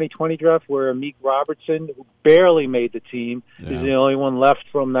 2019 or 2020 draft, where Meek Robertson, who barely made the team, is the only one left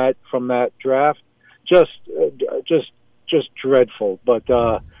from that draft. Just dreadful. But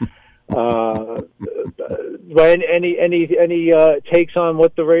any takes on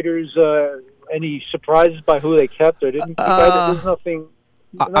what the Raiders? Any surprises by who they kept or didn't? There's nothing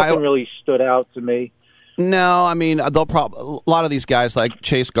really stood out to me. No, I mean, a lot of these guys, like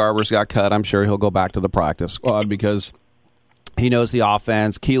Chase Garber's got cut. I'm sure he'll go back to the practice squad because he knows the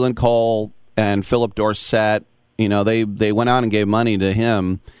offense. Keelan Cole and Philip Dorsett, they went out and gave money to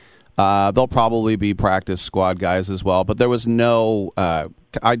him. They'll probably be practice squad guys as well. But there was no I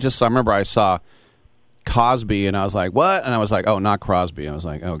remember I saw Cosby, and I was like, what? And I was like, oh, not Crosby. I was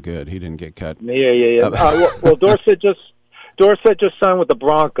like, oh, good. He didn't get cut. Yeah. Well, Dorsett just signed with the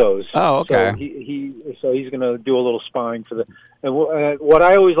Broncos. Oh, okay. So he's going to do a little spying for the. And what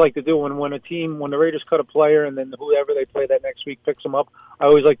I always like to do when the Raiders cut a player and then whoever they play that next week picks them up, I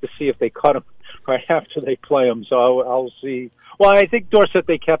always like to see if they cut him right after they play him. So I'll see. Well, I think Dorsett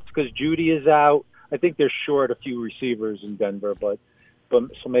they kept because Judy is out. I think they're short a few receivers in Denver, but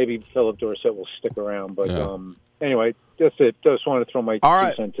so maybe Philip Dorsett will stick around. But anyway, that's it. Just wanted to throw my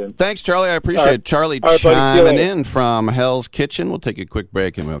 2 cents in. Thanks, Charlie. I appreciate it. Charlie chiming in from Hell's Kitchen. We'll take a quick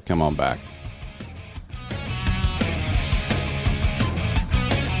break and we'll come on back.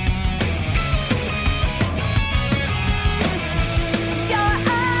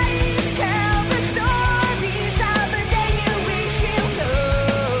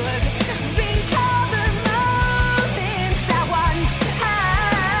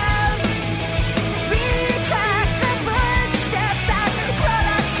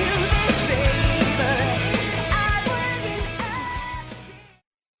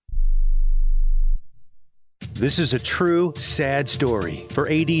 This is a true, sad story for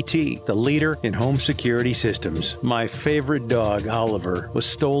ADT, the leader in home security systems. My favorite dog, Oliver, was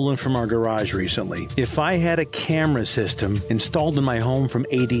stolen from our garage recently. If I had a camera system installed in my home from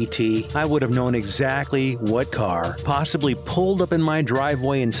ADT, I would have known exactly what car possibly pulled up in my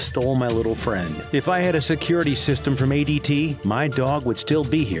driveway and stole my little friend. If I had a security system from ADT, my dog would still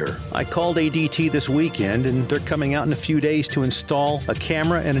be here. I called ADT this weekend, and they're coming out in a few days to install a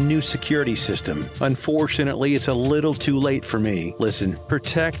camera and a new security system. Unfortunately, it's a little too late for me. Listen,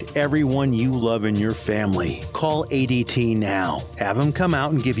 protect everyone you love in your family. Call ADT now. Have them come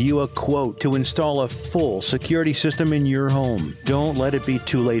out and give you a quote to install a full security system in your home. Don't let it be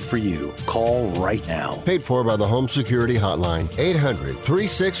too late for you. Call right now. Paid for by the Home Security Hotline.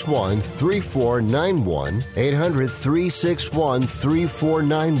 800-361-3491.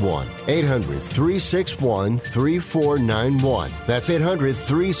 800-361-3491. 800-361-3491. That's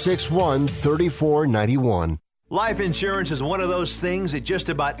 800-361-3491. Life insurance is one of those things that just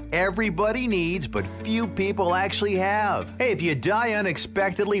about everybody needs, but few people actually have. Hey, if you die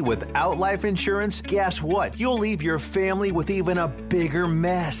unexpectedly without life insurance, guess what? You'll leave your family with even a bigger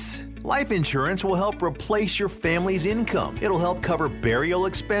mess. Life insurance will help replace your family's income. It'll help cover burial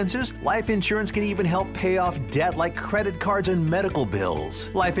expenses. Life insurance can even help pay off debt like credit cards and medical bills.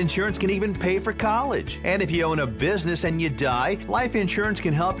 Life insurance can even pay for college. And if you own a business and you die, life insurance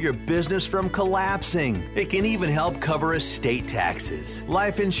can help your business from collapsing. It can even help cover estate taxes.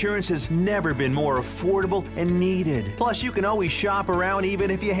 Life insurance has never been more affordable and needed. Plus, you can always shop around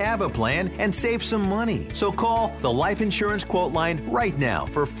even if you have a plan and save some money. So call the Life Insurance Quote Line right now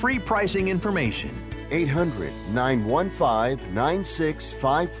for free pricing information.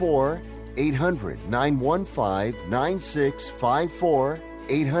 800-915-9654. 800-915-9654.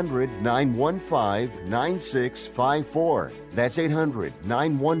 800-915-9654. That's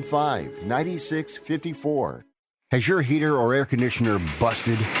 800-915-9654. Has your heater or air conditioner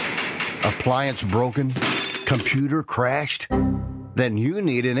busted? Appliance broken? Computer crashed? Then you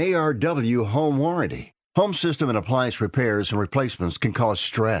need an ARW home warranty. Home system and appliance repairs and replacements can cause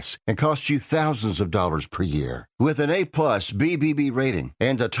stress and cost you thousands of dollars per year. With an A-plus BBB rating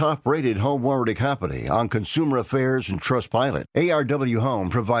and a top-rated home warranty company on Consumer Affairs and Trustpilot, ARW Home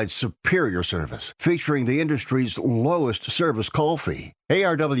provides superior service, featuring the industry's lowest service call fee.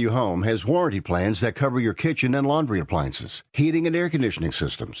 ARW Home has warranty plans that cover your kitchen and laundry appliances, heating and air conditioning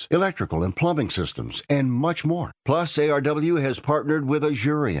systems, electrical and plumbing systems, and much more. Plus, ARW has partnered with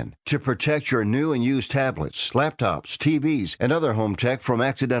Azurian to protect your new and used tablets, laptops, TVs, and other home tech from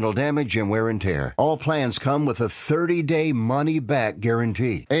accidental damage and wear and tear. All plans come with a 30-day money-back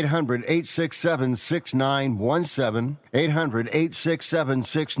guarantee. 800-867-6917.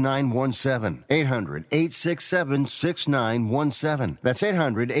 800-867-6917. 800-867-6917. That's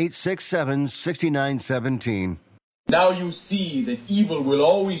 800-867-6917. Now you see that evil will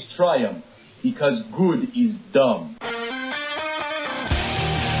always triumph because good is dumb.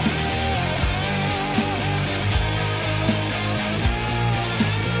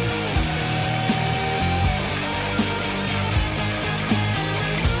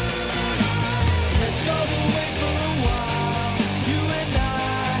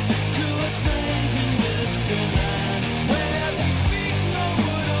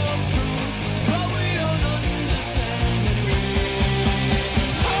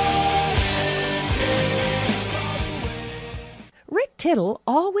 Tittle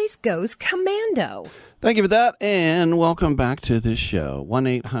always goes commando. Thank you for that, and welcome back to this show.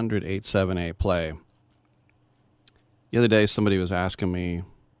 1-800-878-PLAY. The other day, somebody was asking me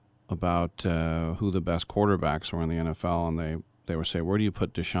about who the best quarterbacks were in the NFL, and they were saying, where do you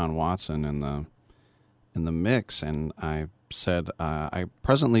put Deshaun Watson in the mix? And I said, I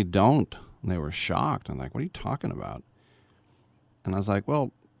presently don't. And they were shocked. I'm like, what are you talking about? And I was like,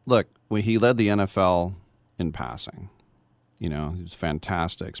 well, look, he led the NFL in passing. You know, he was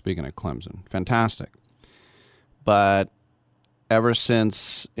fantastic. Speaking of Clemson, fantastic. But ever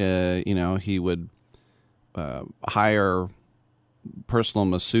since, he would hire personal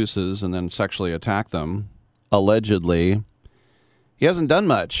masseuses and then sexually attack them, allegedly, he hasn't done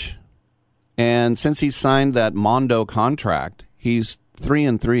much. And since he signed that Mondo contract, he's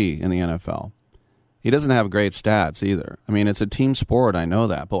 3-3 in the NFL. He doesn't have great stats either. I mean, it's a team sport. I know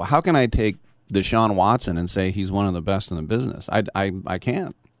that. But how can I take Deshaun Watson and say he's one of the best in the business? I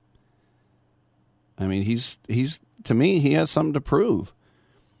can't. I mean, he's to me, he has something to prove.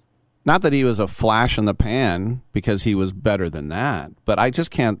 Not that he was a flash in the pan, because he was better than that, but I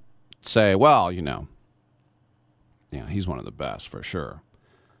just can't say, well, he's one of the best for sure.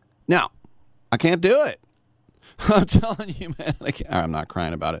 Now, I can't do it. I'm telling you, man. I'm not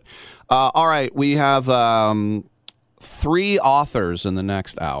crying about it. All right, we have 3 authors in the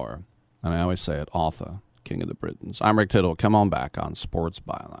next hour. And I always say it, author, King of the Britons. I'm Rick Tittle. Come on back on Sports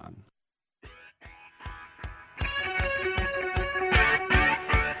Byline.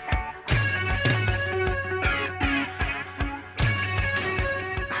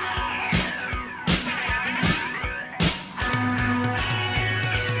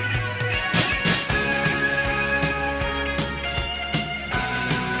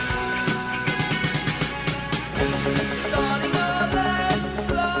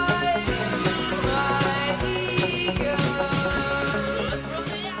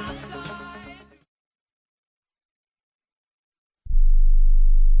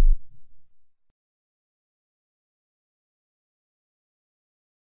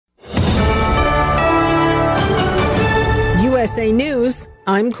 USA News,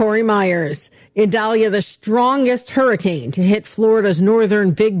 I'm Corey Myers. Idalia, the strongest hurricane to hit Florida's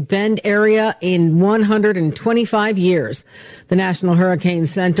northern Big Bend area in 125 years. The National Hurricane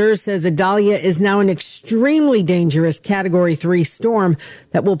Center says Idalia is now an extremely dangerous Category 3 storm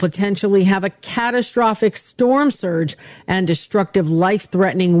that will potentially have a catastrophic storm surge and destructive,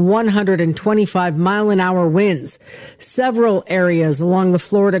 life-threatening 125-mile-an-hour winds. Several areas along the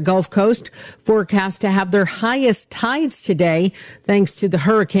Florida Gulf Coast forecast to have their highest tides today thanks to the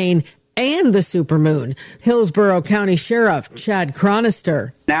hurricane and the supermoon. Hillsborough County Sheriff Chad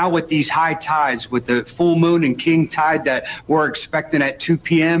Cronister. Now with these high tides, with the full moon and king tide that we're expecting at 2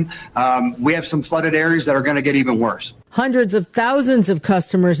 p.m., we have some flooded areas that are going to get even worse. Hundreds of thousands of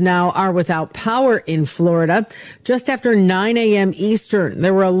customers now are without power in Florida. Just after 9 a.m. Eastern,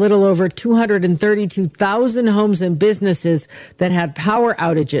 there were a little over 232,000 homes and businesses that had power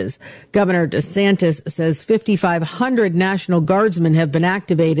outages. Governor DeSantis says 5,500 National Guardsmen have been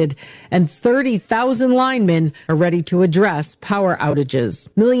activated and 30,000 linemen are ready to address power outages.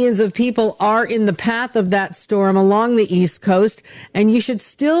 Millions of people are in the path of that storm along the East Coast, and you should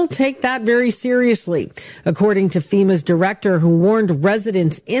still take that very seriously. According to FEMA's director, who warned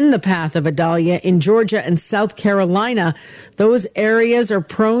residents in the path of Idalia in Georgia and South Carolina, those areas are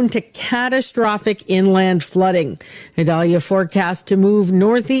prone to catastrophic inland flooding. Idalia forecast to move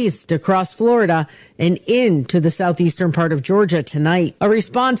northeast across Florida and into the southeastern part of Georgia tonight. A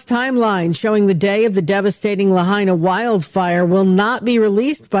response timeline showing the day of the devastating Lahaina wildfire will not be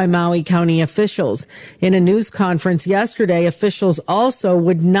released by Maui County officials. In a news conference yesterday, officials also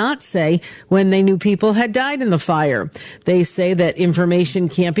would not say when they knew people had died in the fire. They say that information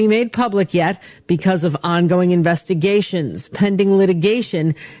can't be made public yet because of ongoing investigations, pending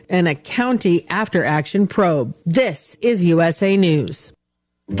litigation, and a county after-action probe. This is USA News.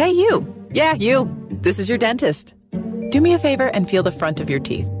 Hey, you. Yeah, you. This is your dentist. Do me a favor and feel the front of your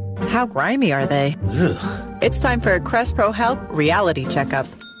teeth. How grimy are they? Ugh. It's time for a Crest Pro Health reality checkup.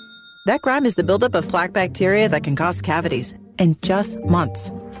 That grime is the buildup of plaque bacteria that can cause cavities in just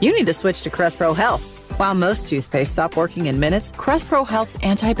months. You need to switch to Crest Pro Health. While most toothpaste stop working in minutes, Crest Pro Health's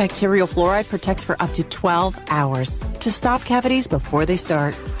antibacterial fluoride protects for up to 12 hours to stop cavities before they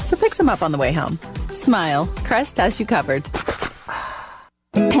start. So pick some up on the way home. Smile. Crest has you covered.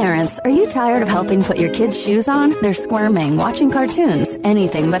 Parents, are you tired of helping put your kids' shoes on? They're squirming, watching cartoons,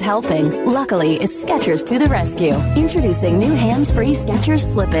 anything but helping. Luckily, it's Skechers to the rescue. Introducing new hands-free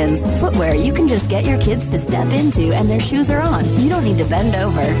Skechers slip-ins. Footwear you can just get your kids to step into and their shoes are on. You don't need to bend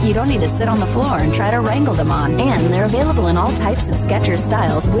over. You don't need to sit on the floor and try to wrangle them on. And they're available in all types of Skechers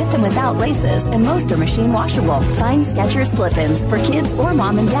styles with and without laces, and most are machine washable. Find Skechers slip-ins for kids or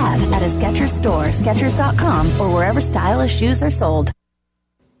mom and dad at a Skechers store, Skechers.com, or wherever stylish shoes are sold.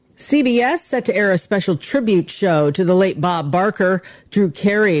 CBS set to air a special tribute show to the late Bob Barker. Drew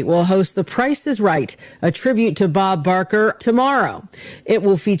Carey will host The Price is Right, a tribute to Bob Barker, tomorrow. It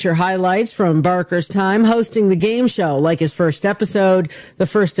will feature highlights from Barker's time hosting the game show, like his first episode, the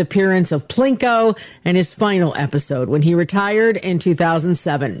first appearance of Plinko, and his final episode when he retired in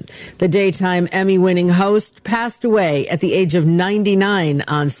 2007. The daytime Emmy-winning host passed away at the age of 99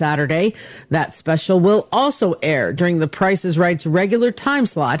 on Saturday. That special will also air during The Price is Right's regular time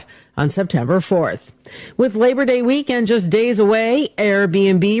slot on September 4th. With Labor Day weekend just days away,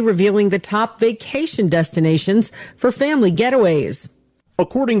 Airbnb revealing the top vacation destinations for family getaways.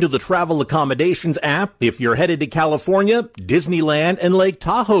 According to the Travel Accommodations app, if you're headed to California, Disneyland and Lake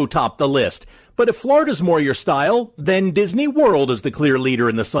Tahoe top the list. But if Florida's more your style, then Disney World is the clear leader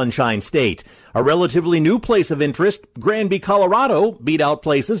in the Sunshine State. A relatively new place of interest, Granby, Colorado, beat out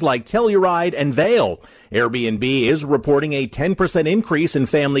places like Telluride and Vail. Airbnb is reporting a 10% increase in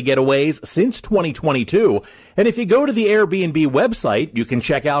family getaways since 2022. And if you go to the Airbnb website, you can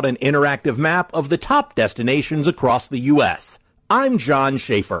check out an interactive map of the top destinations across the U.S. I'm John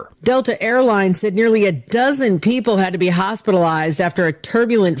Schaefer. Delta Airlines said nearly a dozen people had to be hospitalized after a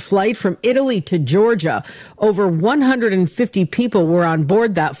turbulent flight from Italy to Georgia. Over 150 people were on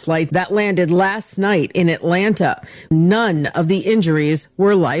board that flight that landed last night in Atlanta. None of the injuries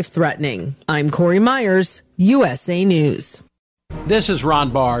were life-threatening. I'm Corey Myers, USA News. This is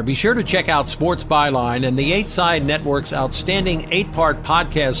Ron Barr. Be sure to check out Sports Byline and the 8 Side Network's outstanding 8-part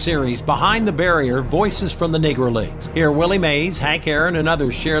podcast series, Behind the Barrier, Voices from the Negro Leagues. Hear Willie Mays, Hank Aaron, and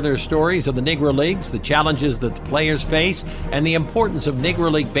others share their stories of the Negro Leagues, the challenges that the players face, and the importance of Negro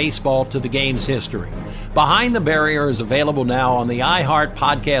League baseball to the game's history. Behind the Barrier is available now on the iHeart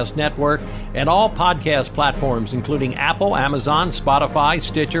Podcast Network and all podcast platforms, including Apple, Amazon, Spotify,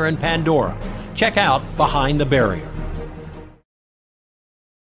 Stitcher, and Pandora. Check out Behind the Barrier.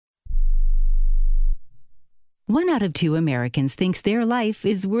 1 out of 2 Americans thinks their life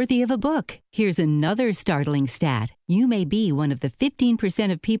is worthy of a book. Here's another startling stat. You may be one of the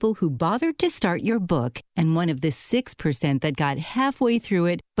 15% of people who bothered to start your book and one of the 6% that got halfway through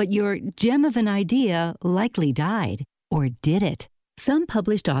it, but your gem of an idea likely died. Or did it? Some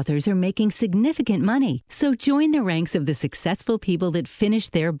published authors are making significant money, so join the ranks of the successful people that finish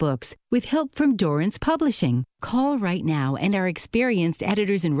their books with help from Dorrance Publishing. Call right now and our experienced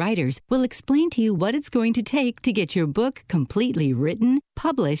editors and writers will explain to you what it's going to take to get your book completely written,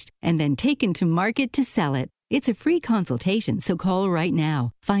 published, and then taken to market to sell it. It's a free consultation, so call right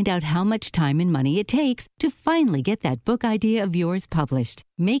now. Find out how much time and money it takes to finally get that book idea of yours published.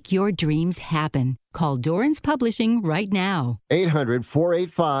 Make your dreams happen. Call Dorrance Publishing right now.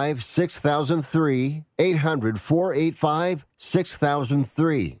 800-485-6003.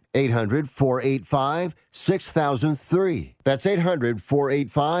 800-485-6003. 800-485-6003. That's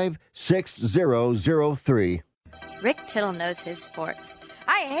 800-485-6003. Rick Tittle knows his sports.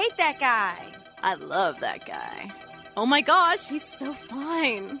 I hate that guy. I love that guy. Oh my gosh, he's so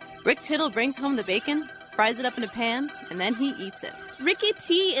fine. Rick Tittle brings home the bacon, fries it up in a pan, and then he eats it. Ricky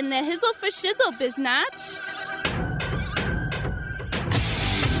T in the hizzle for shizzle, biznatch.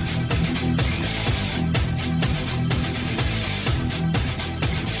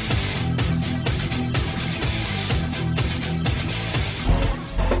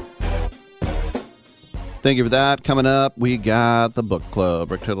 Thank you for that. Coming up, we got the book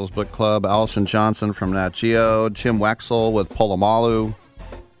club. Rick Tittle's book club. Allison Johnson from Nat Geo. Jim Wexel with Polomalu.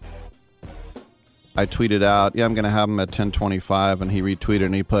 I tweeted out, I'm going to have him at 10:25, and he retweeted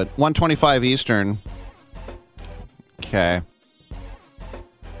and he put 1:25 Eastern. Okay.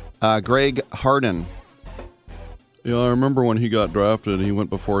 Greg Harden. Yeah, I remember when he got drafted, he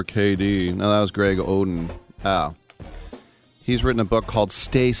went before KD. No, that was Greg Oden. Oh. He's written a book called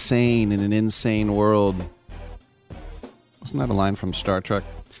Stay Sane in an Insane World. Wasn't that a line from Star Trek?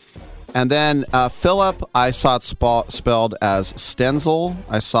 And then Philip, I saw it spelled as Stenzel.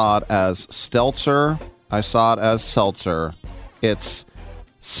 I saw it as Stelzer. I saw it as Seltzer. It's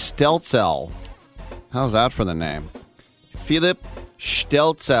Stelzel. How's that for the name? Philip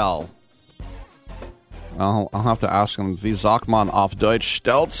Stelzel. I'll have to ask him, wie sagt man auf Deutsch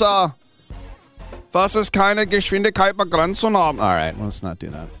Stelzer? Was ist keine Geschwindigkeitsbegrenzung haben? All right, let's not do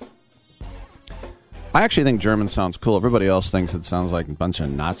that. I actually think German sounds cool. Everybody else thinks it sounds like a bunch of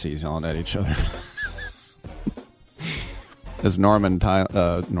Nazis yelling at each other. As Norm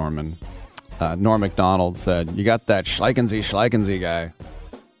Macdonald said, you got that Schleichensee guy.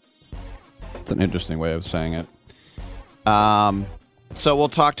 It's an interesting way of saying it. So we'll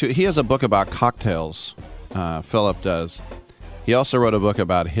talk to... He has a book about cocktails. Philip does. He also wrote a book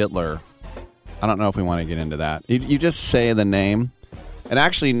about Hitler. I don't know if we want to get into that. You just say the name. And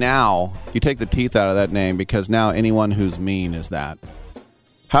actually now, you take the teeth out of that name because now anyone who's mean is that.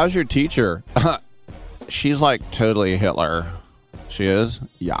 How's your teacher? She's like totally Hitler. She is?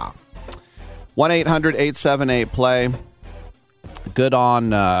 Yeah. 1-800-878-PLAY. Good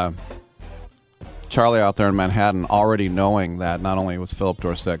on Charlie out there in Manhattan already knowing that not only was Philip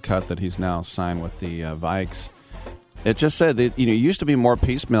Dorsett cut, that he's now signed with the Vikes. It just said that, it used to be more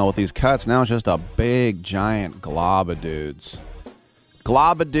piecemeal with these cuts. Now it's just a big, giant glob of dudes.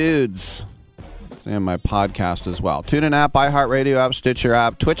 Glob of dudes. It's in my podcast as well. TuneIn app, iHeartRadio app, Stitcher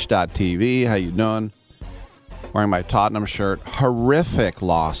app, Twitch.tv. How you doing? wearing my Tottenham shirt. Horrific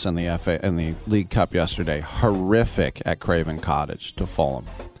loss in the League Cup yesterday. Horrific at Craven Cottage to Fulham.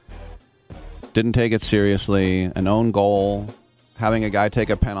 Didn't take it seriously. An own goal. Having a guy take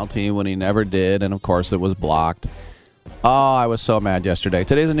a penalty when he never did, and of course it was blocked. Oh, I was so mad yesterday.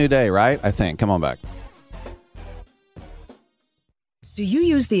 Today's a new day, right? I think. Come on back. Do you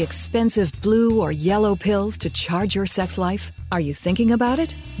use the expensive blue or yellow pills to charge your sex life? Are you thinking about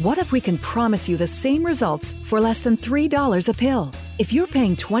it? What if we can promise you the same results for less than $3 a pill? If you're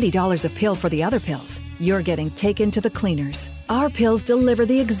paying $20 a pill for the other pills, you're getting taken to the cleaners. Our pills deliver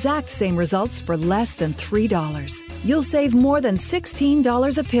the exact same results for less than $3. You'll save more than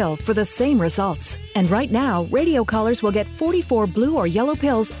 $16 a pill for the same results. And right now, radio callers will get 44 blue or yellow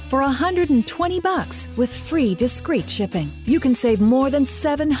pills for $120 with free discreet shipping. You can save more than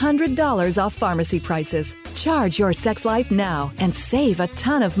 $700 off pharmacy prices. Charge your sex life now and save a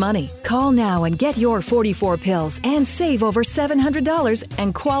ton of money. Call now and get your 44 pills and save over $700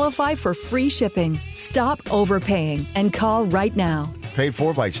 and qualify for free shipping. Stop overpaying and call right now. Paid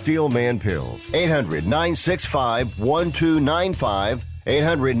for by Steelman Pills. 800-965-1295.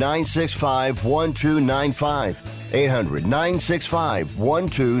 800-965-1295.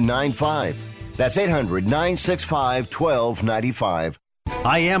 800-965-1295. That's 800-965-1295.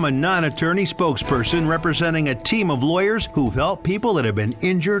 I am a non-attorney spokesperson representing a team of lawyers who've helped people that have been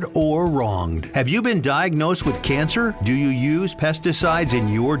injured or wronged. Have you been diagnosed with cancer? Do you use pesticides in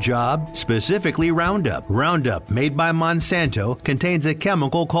your job? Specifically Roundup. Roundup, made by Monsanto, contains a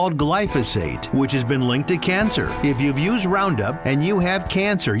chemical called glyphosate, which has been linked to cancer. If you've used Roundup and you have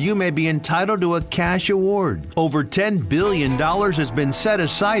cancer, you may be entitled to a cash award. Over $10 billion has been set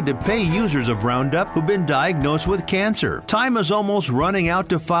aside to pay users of Roundup who've been diagnosed with cancer. Time is almost running out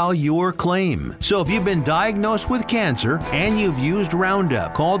to file your claim. So if you've been diagnosed with cancer and you've used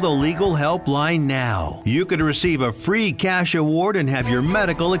Roundup, call the legal helpline now. You could receive a free cash award and have your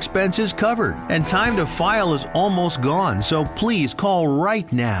medical expenses covered. And time to file is almost gone, so please call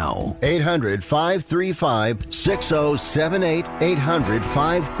right now. 800-535-6078.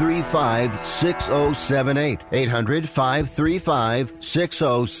 800-535-6078.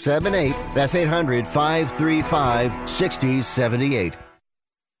 800-535-6078. That's 800-535-6078.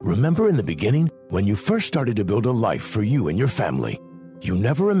 Remember in the beginning, when you first started to build a life for you and your family, you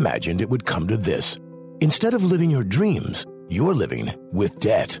never imagined it would come to this. Instead of living your dreams, you're living with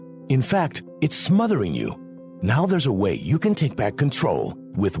debt. In fact, it's smothering you. Now there's a way you can take back control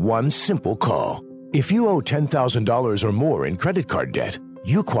with one simple call. If you owe $10,000 or more in credit card debt,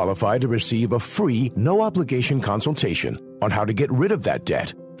 you qualify to receive a free, no-obligation consultation on how to get rid of that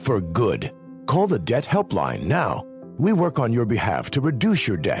debt for good. Call the Debt Helpline now. We work on your behalf to reduce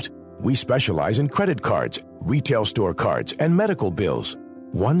your debt. We specialize in credit cards, retail store cards, and medical bills.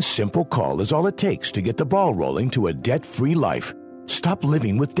 One simple call is all it takes to get the ball rolling to a debt-free life. Stop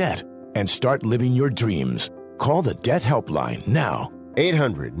living with debt and start living your dreams. Call the Debt Helpline now.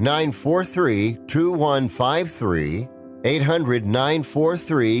 800-943-2153.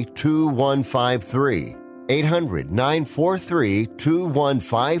 800-943-2153.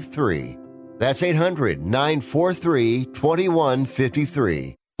 800-943-2153. That's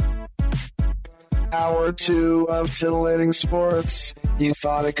 800-943-2153. Hour 2 of Titillating Sports. You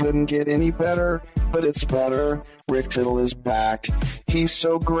thought it couldn't get any better, but it's better. Rick Tittle is back. He's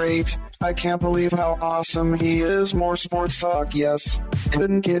so great. I can't believe how awesome he is. More sports talk, yes.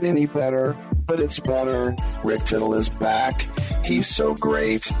 Couldn't get any better, but it's better. Rick Tittle is back. He's so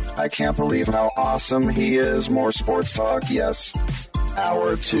great. I can't believe how awesome he is. More sports talk, yes.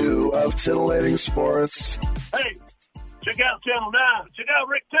 Hour 2 of Titillating Sports. Hey, check out Channel 9. Check out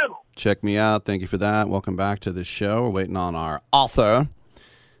Rick Tittle. Check me out. Thank you for that. Welcome back to the show. We're waiting on our author.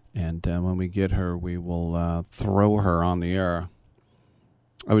 And when we get her, we will throw her on the air.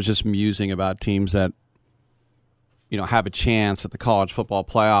 I was just musing about teams that, have a chance at the college football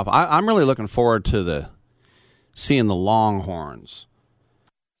playoff. I'm really looking forward to seeing the Longhorns.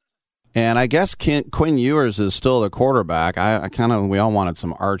 And I guess Quinn Ewers is still the quarterback. We all wanted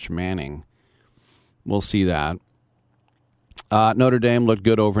some Arch Manning. We'll see that. Notre Dame looked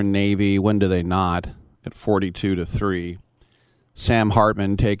good over Navy. When do they not? At 42-3. Sam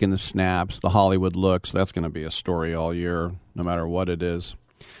Hartman taking the snaps, the Hollywood looks. That's going to be a story all year, no matter what it is.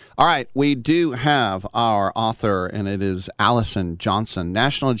 All right, we do have our author, and it is Allison Johnson.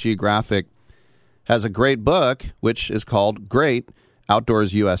 National Geographic has a great book, which is called Great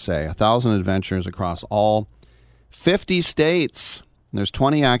Outdoors USA, 1,000 adventures across all 50 states. There's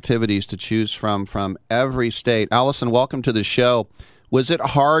 20 activities to choose from every state. Allison, welcome to the show. Was it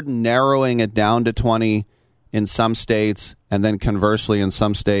hard narrowing it down to 20 in some states, and then conversely, in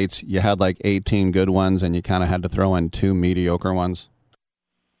some states, you had like 18 good ones and you kind of had to throw in 2 mediocre ones?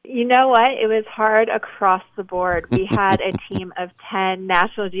 You know what? It was hard across the board. We had a team of 10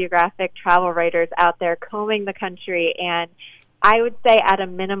 National Geographic travel writers out there combing the country, and I would say at a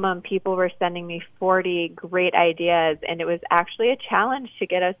minimum, people were sending me 40 great ideas, and it was actually a challenge to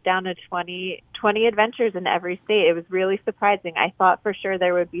get us down to 20 adventures in every state. It was really surprising. I thought for sure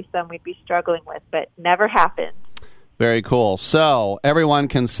there would be some we'd be struggling with, but never happened. Very cool. So everyone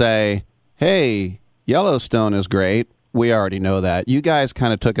can say, hey, Yellowstone is great. We already know that. You guys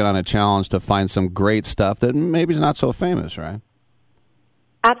kind of took it on a challenge to find some great stuff that maybe is not so famous, right?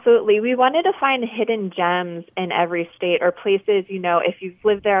 Absolutely. We wanted to find hidden gems in every state, or places, if you've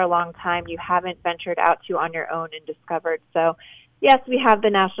lived there a long time, you haven't ventured out to on your own and discovered. So, yes, we have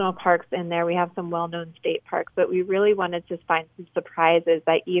the national parks in there. We have some well-known state parks, but we really wanted to find some surprises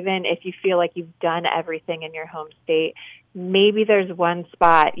that even if you feel like you've done everything in your home state, maybe there's one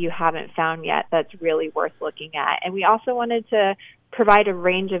spot you haven't found yet that's really worth looking at. And we also wanted to provide a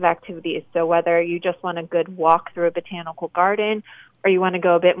range of activities. So whether you just want a good walk through a botanical garden, or you want to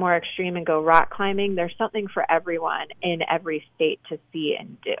go a bit more extreme and go rock climbing, there's something for everyone in every state to see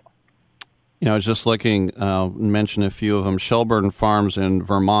and do. I was just looking, mention a few of them. Shelburne Farms in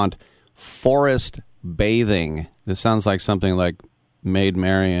Vermont, forest bathing. This sounds like something like Maid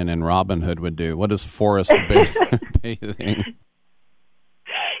Marian and Robin Hood would do. What is forest bathing?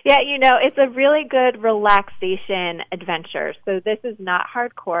 Yeah, it's a really good relaxation adventure. So this is not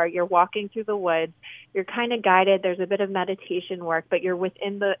hardcore. You're walking through the woods. You're kind of guided. There's a bit of meditation work, but you're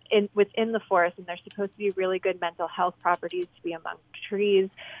within the forest, and there's supposed to be really good mental health properties to be among trees,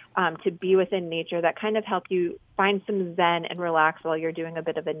 to be within nature that kind of help you find some zen and relax while you're doing a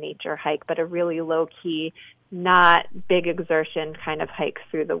bit of a nature hike, but a really low-key, not big exertion kind of hike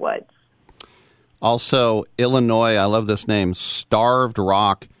through the woods. Also, Illinois, I love this name, Starved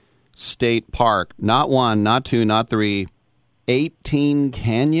Rock State Park. Not 1, not 2, not 3, 18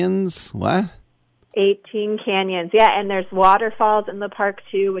 canyons? What? 18 canyons, yeah, and there's waterfalls in the park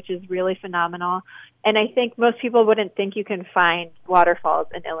too, which is really phenomenal. And I think most people wouldn't think you can find waterfalls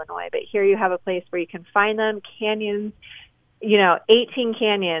in Illinois, but here you have a place where you can find them. Canyons, 18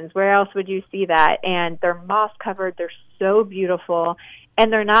 canyons, where else would you see that? And they're moss covered, they're so beautiful,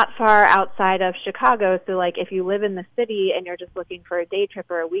 and they're not far outside of Chicago. So like if you live in the city and you're just looking for a day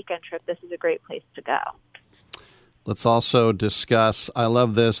trip or a weekend trip, this is a great place to go. Let's also discuss, I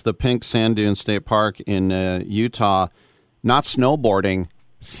love this, the Pink Sand Dune State Park in Utah. Not snowboarding,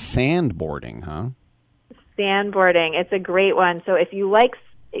 sandboarding, huh? Sandboarding. It's a great one. So if you like,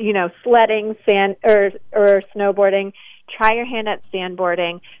 sledding, sand or snowboarding, try your hand at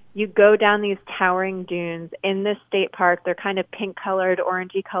sandboarding. You go down these towering dunes in this state park. They're kind of pink-colored,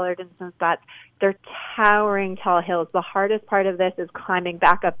 orangey-colored in some spots. They're towering tall hills. The hardest part of this is climbing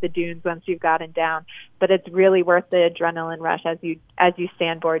back up the dunes once you've gotten down, but it's really worth the adrenaline rush as you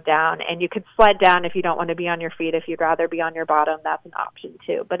sandboard down. And you could sled down if you don't want to be on your feet. If you'd rather be on your bottom, that's an option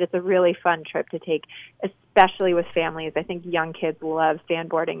too. But it's a really fun trip to take, especially with families. I think young kids love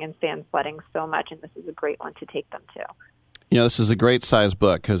sandboarding and sand sledding so much, and this is a great one to take them to. This is a great size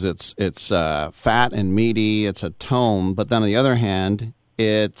book because it's fat and meaty. It's a tome, but then on the other hand,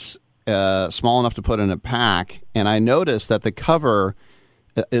 it's small enough to put in a pack. And I noticed that the cover,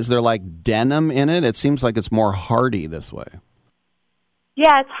 is there like denim in it? It seems like it's more hardy this way.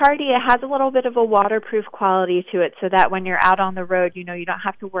 Yeah, it's hardy. It has a little bit of a waterproof quality to it, so that when you're out on the road, you don't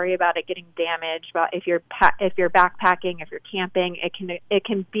have to worry about it getting damaged. But if you're backpacking, if you're camping, it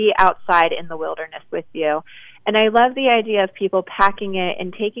can be outside in the wilderness with you. And I love the idea of people packing it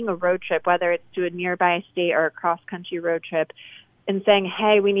and taking a road trip, whether it's to a nearby state or a cross-country road trip, and saying,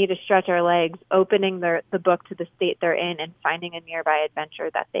 hey, we need to stretch our legs, opening the book to the state they're in and finding a nearby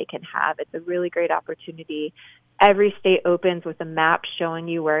adventure that they can have. It's a really great opportunity. Every state opens with a map showing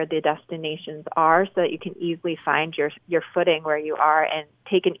you where the destinations are so that you can easily find your footing where you are and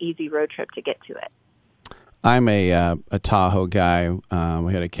take an easy road trip to get to it. I'm a Tahoe guy.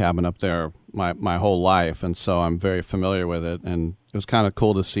 We had a cabin up there my whole life, and so I'm very familiar with it. And it was kind of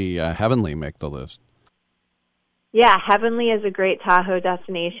cool to see Heavenly make the list. Yeah, Heavenly is a great Tahoe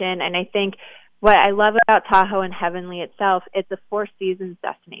destination, and I think what I love about Tahoe and Heavenly itself, it's a 4 seasons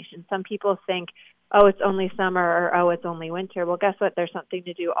destination. Some people think, oh, it's only summer, or oh, it's only winter. Well, guess what? There's something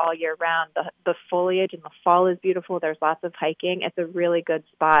to do all year round. The foliage in the fall is beautiful. There's lots of hiking. It's a really good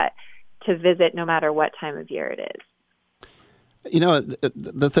spot to visit no matter what time of year it is.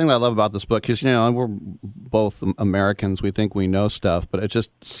 The thing that I love about this book is, we're both Americans. We think we know stuff, but it's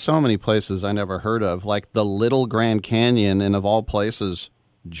just so many places I never heard of, like the Little Grand Canyon in, of all places,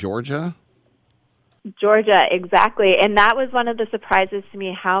 Georgia. Georgia, exactly. And that was one of the surprises to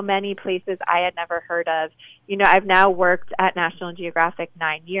me, how many places I had never heard of. You know, I've now worked at National Geographic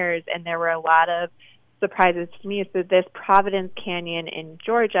 9 years, and there were a lot of surprises to me. So this Providence Canyon in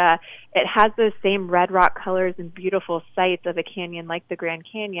Georgia, it has those same red rock colors and beautiful sights of a canyon like the Grand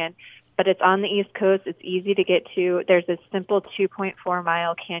Canyon, but it's on the East Coast. It's easy to get to. There's a simple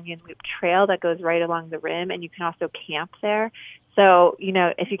 2.4-mile canyon loop trail that goes right along the rim, and you can also camp there. So, you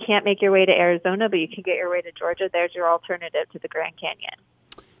know, if you can't make your way to Arizona, but you can get your way to Georgia, there's your alternative to the Grand Canyon.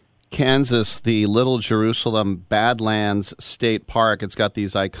 Kansas, the Little Jerusalem Badlands State Park, it's got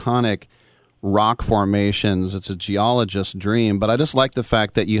these iconic rock formations. It's a geologist's dream, but I just like the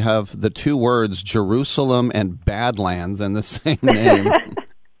fact that you have the two words Jerusalem and Badlands in the same name.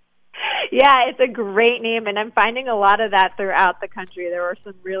 Yeah, it's a great name, and I'm finding a lot of that throughout the country. There were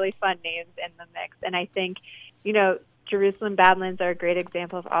some really fun names in the mix, and I think, you know, Jerusalem Badlands are a great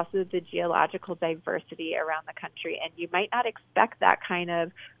example of also the geological diversity around the country, and you might not expect that kind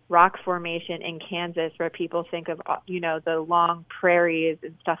of rock formation in Kansas where people think of, you know, the long prairies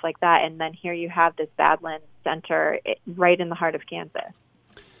and stuff like that, and then here you have this Badlands center right in the heart of Kansas.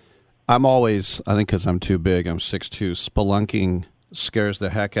 I'm always, I think because I'm too big, I'm 6'2", spelunking scares the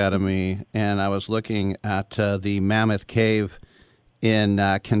heck out of me, and I was looking at the Mammoth Cave in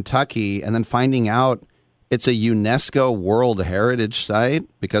Kentucky, and then finding out it's a UNESCO World Heritage Site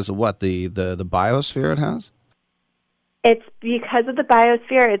because of what, the biosphere it has? It's because of the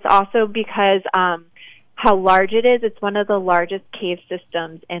biosphere. It's also because how large it is. It's one of the largest cave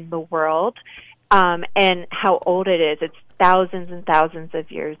systems in the world, and how old it is. It's thousands and thousands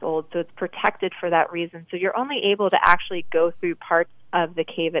of years old, so it's protected for that reason. So you're only able to actually go through parts of the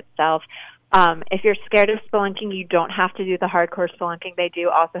cave itself. If you're scared of spelunking, you don't have to do the hardcore spelunking. They do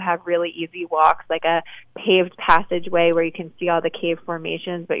also have really easy walks, like a paved passageway where you can see all the cave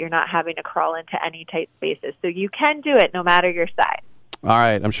formations, but you're not having to crawl into any tight spaces. So you can do it no matter your size. All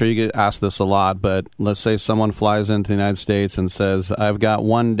right, I'm sure you get asked this a lot, but let's say someone flies into the United States and says, I've got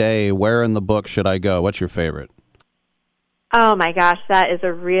one day, where in the book should I go? What's your favorite? Oh my gosh, that is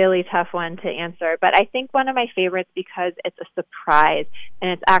a really tough one to answer. But I think one of my favorites, because it's a surprise,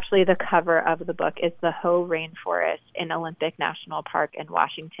 and it's actually the cover of the book, is the Hoh Rainforest in Olympic National Park in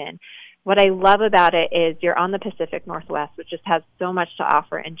Washington. What I love about it is you're on the Pacific Northwest, which just has so much to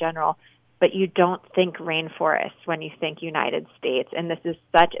offer in general, but you don't think rainforest when you think United States. And this is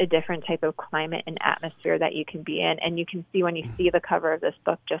such a different type of climate and atmosphere that you can be in. And you can see when you see the cover of this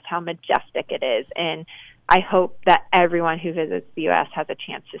book just how majestic it is. And I hope that everyone who visits the U.S. has a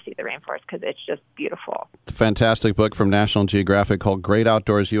chance to see the rainforest because it's just beautiful. Fantastic book from National Geographic called Great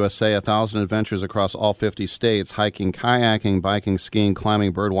Outdoors USA, 1,000 adventures across all 50 states, hiking, kayaking, biking, skiing,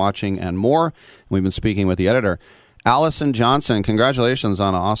 climbing, bird watching, and more. We've been speaking with the editor, Allison Johnson. Congratulations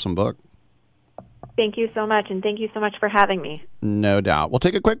on an awesome book. Thank you so much, and thank you so much for having me. No doubt. We'll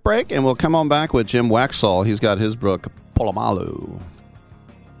take a quick break, and we'll come on back with Jim Wexell. He's got his book, Polomalu.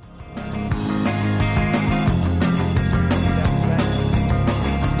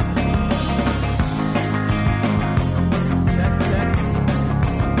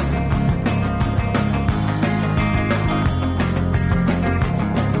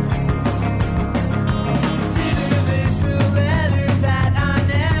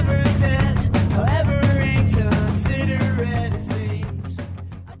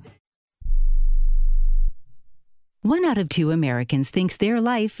 One out of two Americans thinks their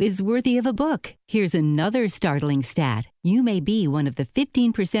life is worthy of a book. Here's another startling stat. You may be one of the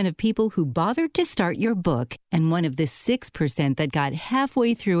 15% of people who bothered to start your book and one of the 6% that got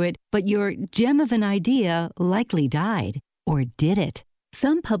halfway through it, but your gem of an idea likely died. Or did it?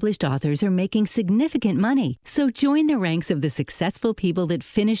 Some published authors are making significant money, so join the ranks of the successful people that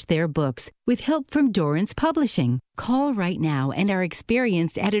finish their books with help from Dorrance Publishing. Call right now and our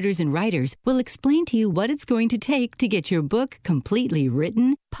experienced editors and writers will explain to you what it's going to take to get your book completely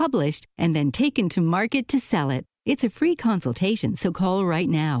written, published, and then taken to market to sell it. It's a free consultation, so call right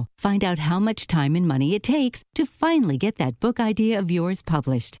now. Find out how much time and money it takes to finally get that book idea of yours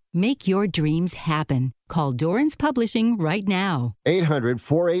published. Make your dreams happen. Call Dorrance Publishing right now.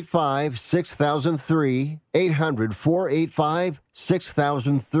 800-485-6003.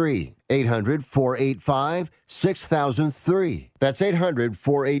 800-485-6003. 800-485-6003. That's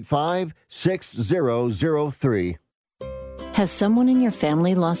 800-485-6003. Has someone in your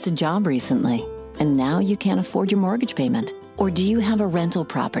family lost a job recently, and now you can't afford your mortgage payment? Or do you have a rental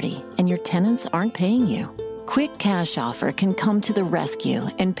property and your tenants aren't paying you? Quick Cash Offer can come to the rescue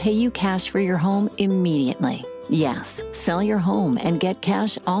and pay you cash for your home immediately. Yes, sell your home and get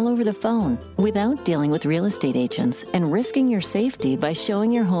cash all over the phone without dealing with real estate agents and risking your safety by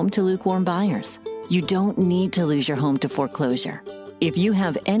showing your home to lukewarm buyers. You don't need to lose your home to foreclosure. If you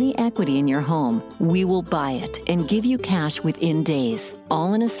have any equity in your home, we will buy it and give you cash within days,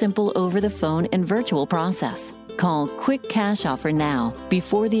 all in a simple over-the-phone and virtual process. Call Quick Cash Offer now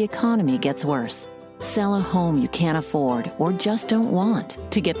before the economy gets worse. Sell a home you can't afford or just don't want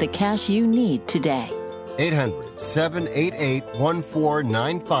to get the cash you need today.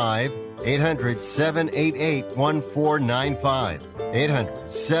 800-788-1495. 800-788-1495.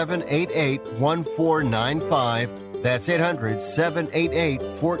 800-788-1495. That's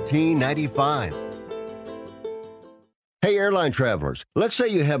 800-788-1495. Hey, airline travelers, let's say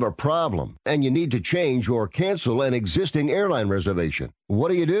you have a problem and you need to change or cancel an existing airline reservation.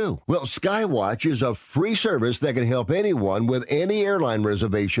 What do? Well, Skywatch is a free service that can help anyone with any airline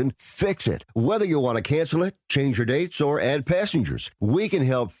reservation fix it. Whether you want to cancel it, change your dates, or add passengers, we can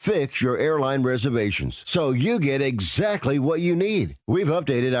help fix your airline reservations so you get exactly what you need. We've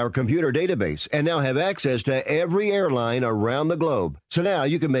updated our computer database and now have access to every airline around the globe. So now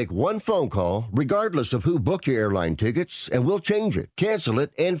you can make one phone call regardless of who booked your airline tickets, and we'll change it, cancel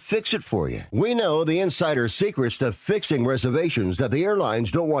it, and fix it for you. We know the insider secrets to fixing reservations that the airlines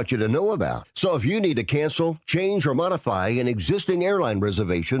don't want you to know about. So if you need to cancel, change, or modify an existing airline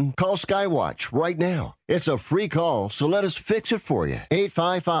reservation, call Skywatch right now. It's a free call, so let us fix it for you.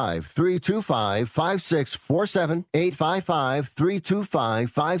 855-325-5647.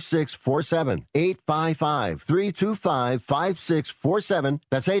 855-325-5647. 855-325-5647.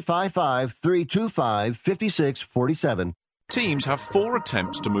 That's 855-325-5647. Teams have 4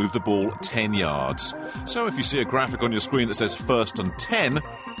 attempts to move the ball 10 yards. So if you see a graphic on your screen that says first and 10,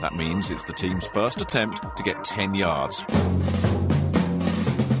 that means it's the team's first attempt to get 10 yards.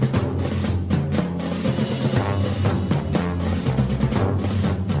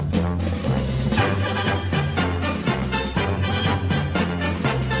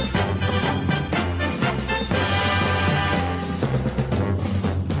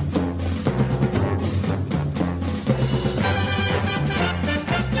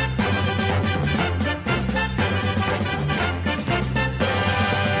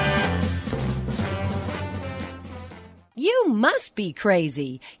 You must be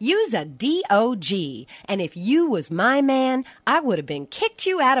crazy. Use a DOG. And if you was my man, I would have been kicked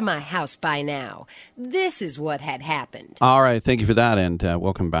you out of my house by now. This is what had happened. All right, thank you for that, and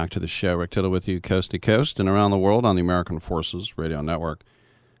welcome back to the show. Rick Tittle with you coast to coast and around the world on the American Forces Radio Network.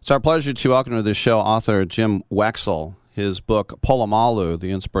 It's our pleasure to welcome to the show author Jim Wexell. His book, Polamalu,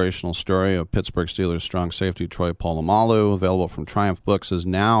 The Inspirational Story of Pittsburgh Steelers Strong Safety Troy Polamalu, available from Triumph Books, is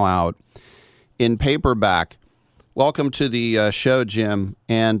now out in paperback. Welcome to the show, Jim.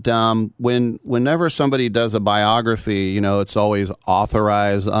 And whenever somebody does a biography, it's always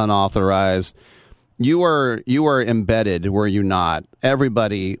authorized, unauthorized. You were embedded, were you not?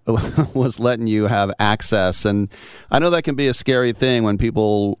 Everybody was letting you have access, and I know that can be a scary thing when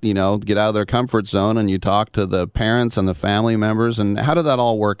people, get out of their comfort zone and you talk to the parents and the family members. And how did that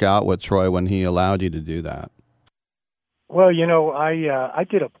all work out with Troy when he allowed you to do that? Well, I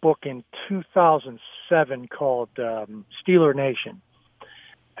did a book in 2007 called Steeler Nation,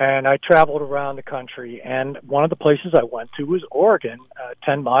 and I traveled around the country, and one of the places I went to was Oregon,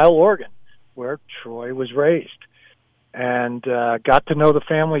 10 Mile, Oregon, where Troy was raised, and got to know the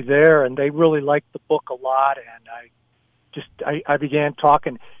family there, and they really liked the book a lot, and I began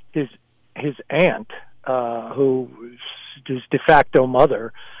talking. His aunt, who is his de facto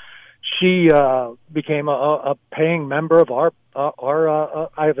mother, she became a paying member of our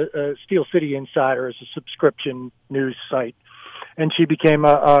I have a Steel City Insider as a subscription news site, and she became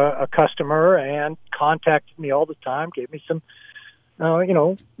a customer and contacted me all the time, gave me some,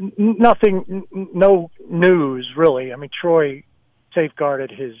 nothing, no news really. I mean, Troy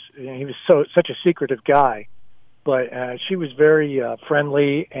safeguarded he was such a secretive guy, but she was very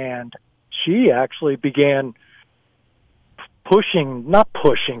friendly, and she actually began pushing's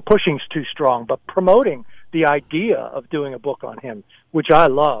too strong, but promoting the idea of doing a book on him, which I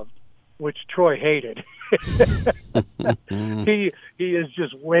loved, which Troy hated. He is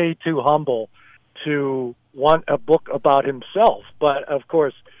just way too humble to want a book about himself, but of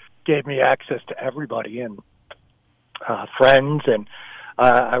course gave me access to everybody and friends, and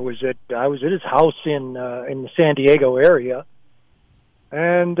I was at his house in the San Diego area,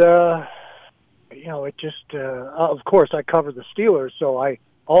 and it just of course I covered the Steelers, so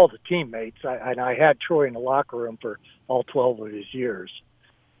all the teammates, I had Troy in the locker room for all 12 of his years.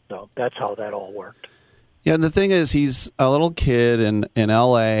 So that's how that all worked. Yeah, and the thing is, he's a little kid in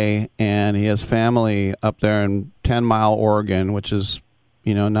L.A., and he has family up there in 10 Mile, Oregon, which is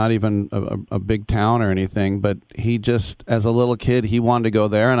not even a big town or anything, but he just, as a little kid, he wanted to go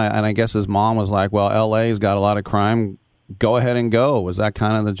there, and I guess his mom was like, well, L.A.'s got a lot of crime, go ahead and go. Was that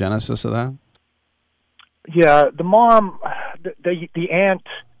kind of the genesis of that? Yeah, the mom, the aunt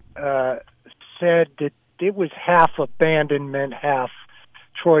said that it was half abandonment, half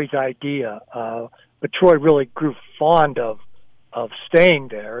Troy's idea, but Troy really grew fond of staying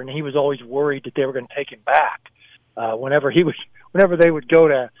there, and he was always worried that they were going to take him back. Whenever they would go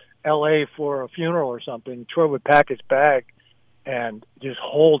to L.A. for a funeral or something, Troy would pack his bag and just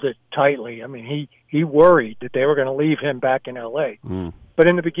hold it tightly. I mean, he worried that they were going to leave him back in L.A. But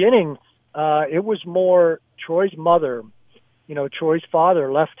in the beginning, it was more Troy's mother. Troy's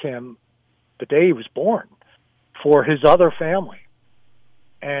father left him the day he was born for his other family.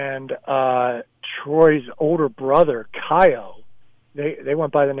 And Troy's older brother, Kaio, they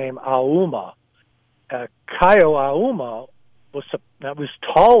went by the name Auma. Kaio Auma was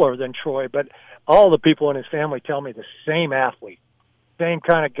taller than Troy, but all the people in his family tell me the same athlete, same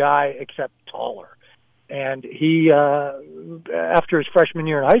kind of guy, except taller. And he, after his freshman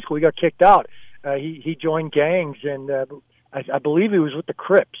year in high school, he got kicked out. He joined gangs, and I believe he was with the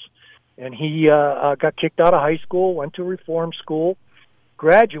Crips. And he got kicked out of high school, went to reform school,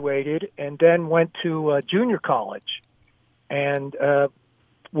 graduated, and then went to junior college, and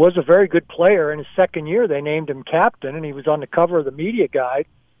was a very good player. In his second year, they named him captain, and he was on the cover of the media guide.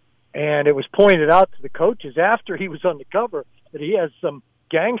 And it was pointed out to the coaches after he was on the cover that he has some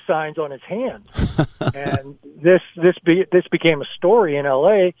gang signs on his hands. And this became a story in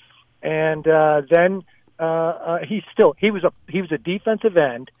L.A. And then he was a defensive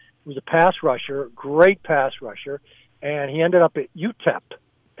end. He was a pass rusher, great pass rusher, and he ended up at UTEP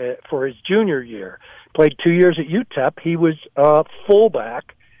for his junior year. Played 2 years at UTEP. He was a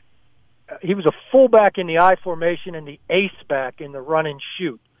fullback. He was a fullback in the I formation and the ace back in the run and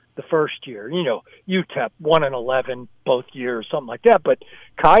shoot the first year. UTEP 1-11 both years, something like that. But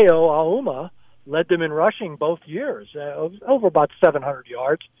Kaio Auma led them in rushing both years, over about 700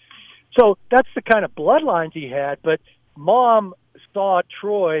 yards. So that's the kind of bloodlines he had. But Mom saw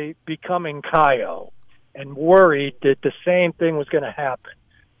Troy becoming Kaio and worried that the same thing was going to happen.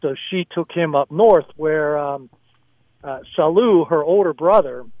 So she took him up north where Salou, her older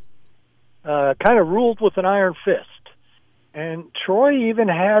brother, kind of ruled with an iron fist. And Troy even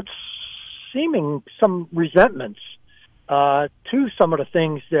had some resentments to some of the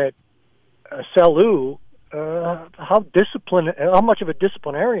things that Salou, how much of a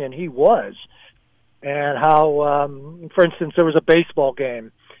disciplinarian he was. And how, for instance, there was a baseball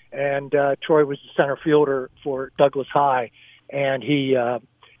game, and Troy was the center fielder for Douglas High, and he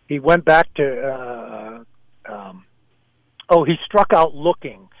went back to he struck out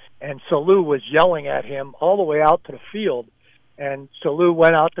looking, and Salou was yelling at him all the way out to the field, and Salou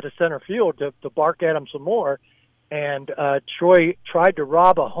went out to the center field to bark at him some more, and Troy tried to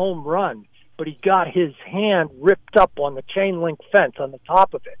rob a home run, but he got his hand ripped up on the chain link fence on the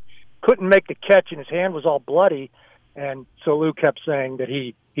top of it. Couldn't make the catch, and his hand was all bloody, and Salou kept saying that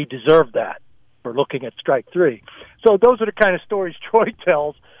he deserved that for looking at strike three. So those are the kind of stories Troy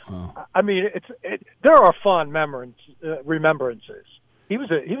tells. I mean, there are fond remembrances. He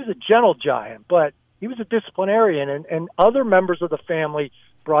was a gentle giant, but he was a disciplinarian, and other members of the family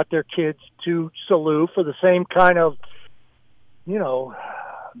brought their kids to Salou for the same kind of,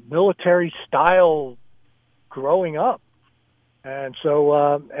 military style growing up. And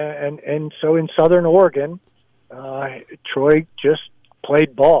so, so in Southern Oregon, Troy just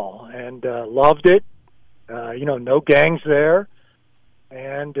played ball and loved it. No gangs there,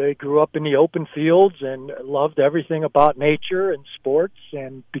 and grew up in the open fields and loved everything about nature and sports,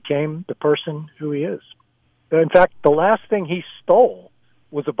 and became the person who he is. In fact, the last thing he stole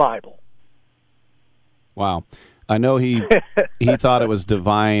was a Bible. Wow, I know he thought it was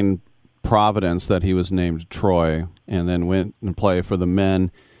divine providence that he was named Troy, and then went and played for the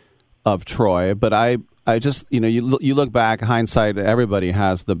men of Troy. But I just, you look back, hindsight, everybody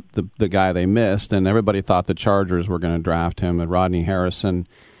has the guy they missed, and everybody thought the Chargers were going to draft him, and Rodney Harrison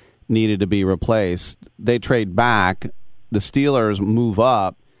needed to be replaced. They trade back, the Steelers move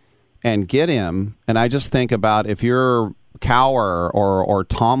up and get him, and I just think about if you're Cowher or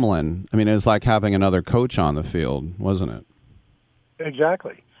Tomlin, I mean, it was like having another coach on the field, wasn't it?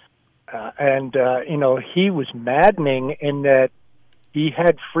 Exactly. He was maddening in that he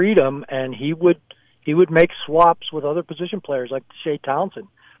had freedom, and he would make swaps with other position players like Shea Townsend.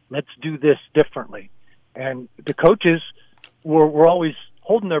 Let's do this differently. And the coaches were always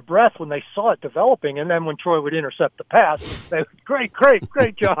holding their breath when they saw it developing, and then when Troy would intercept the pass, they would,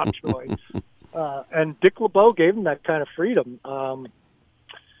 great job, Troy. And Dick LeBeau gave him that kind of freedom.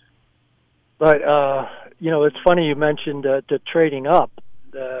 But, it's funny you mentioned the trading up.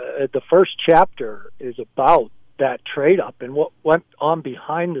 The first chapter is about that trade up and what went on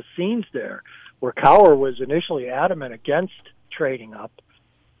behind the scenes there, where Cowher was initially adamant against trading up.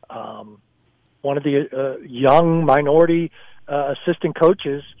 One of the young minority assistant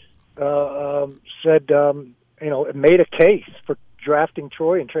coaches said, it made a case for drafting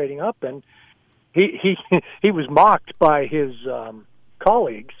Troy and trading up, and he was mocked by his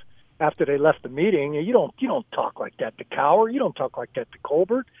colleagues after they left the meeting. You don't talk like that to Cowher. You don't talk like that to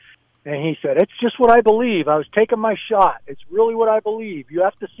Colbert. And he said, it's just what I believe. I was taking my shot. It's really what I believe. You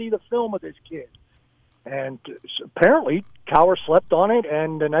have to see the film of this kid. And apparently Cowher slept on it,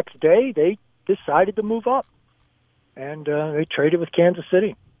 and the next day they decided to move up. And they traded with Kansas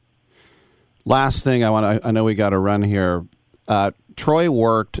City. Last thing I know we got to run here. Troy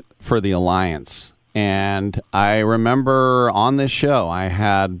worked for the Alliance. And I remember on this show, I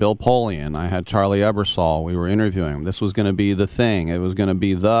had Bill Polian, I had Charlie Ebersol. We were interviewing him. This was going to be the thing. It was going to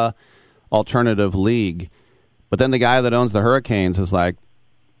be the alternative league. But then the guy that owns the Hurricanes is like,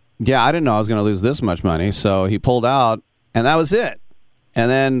 yeah, I didn't know I was going to lose this much money. So he pulled out, and that was it. And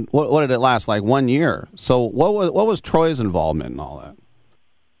then what did it last, like 1 year? So what was Troy's involvement in all that?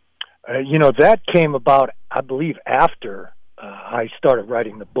 That came about, I believe, after I started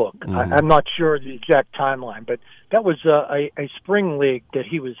writing the book. Mm-hmm. I'm not sure the exact timeline, but that was a spring league that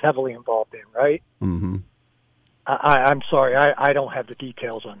he was heavily involved in, right? Mm-hmm. I'm sorry, I don't have the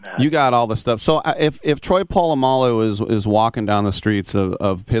details on that. You got all the stuff. So if Troy Polamalu is walking down the streets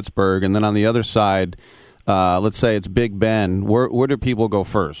of Pittsburgh, and then on the other side, let's say it's Big Ben, where do people go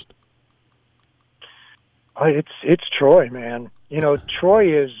first? It's Troy, man.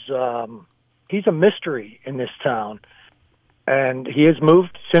 Troy is he's a mystery in this town. And he has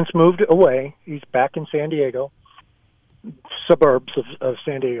since moved away. He's back in San Diego, suburbs of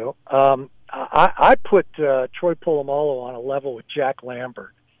San Diego. I put Troy Polamalu on a level with Jack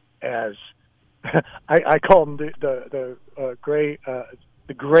Lambert, as I call him the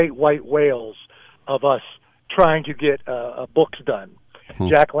great white whales of us trying to get books done.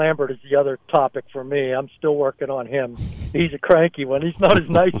 Jack Lambert is the other topic for me. I'm still working on him. He's a cranky one. He's not as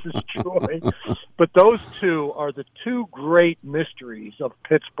nice as Troy. But those two are the two great mysteries of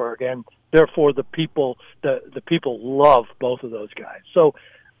Pittsburgh, and therefore the people love both of those guys. So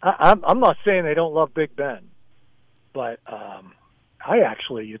I'm not saying they don't love Big Ben, but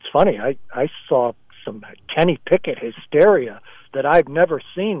it's funny. I saw some Kenny Pickett hysteria that I've never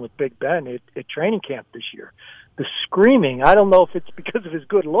seen with Big Ben at training camp this year. The screaming, I don't know if it's because of his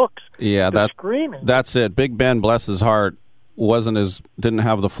good looks. Yeah, screaming. That's it. Big Ben, bless his heart, didn't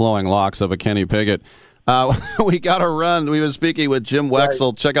have the flowing locks of a Kenny Pickett. We got to run. We've been speaking with Jim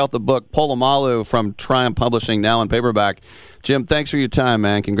Wexell. Right. Check out the book, Polamalu, from Triumph Publishing, now in paperback. Jim, thanks for your time,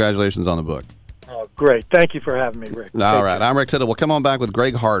 man. Congratulations on the book. Oh, great. Thank you for having me, Rick. All right. I'm Rick Tittle. We'll come on back with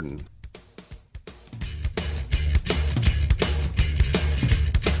Greg Harden.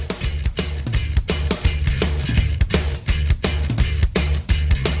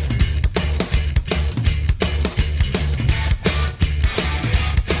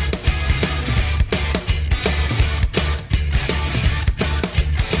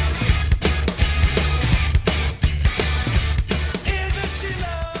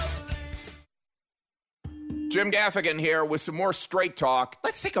 Jim Gaffigan here with some more Straight Talk.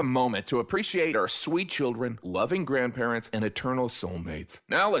 Let's take a moment to appreciate our sweet children, loving grandparents, and eternal soulmates.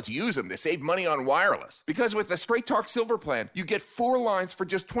 Now let's use them to save money on wireless. Because with the Straight Talk Silver Plan, you get 4 lines for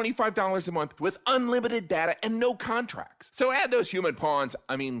just $25 a month with unlimited data and no contracts. So add those human pawns,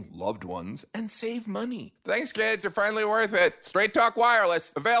 loved ones, and save money. Thanks, kids. They're finally worth it. Straight Talk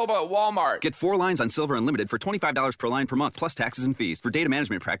Wireless, available at Walmart. Get 4 lines on Silver Unlimited for $25 per line per month, plus taxes and fees. For data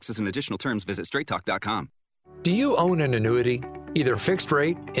management practices and additional terms, visit straighttalk.com. Do you own an annuity, either fixed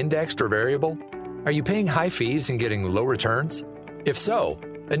rate, indexed, or variable? Are you paying high fees and getting low returns? If so,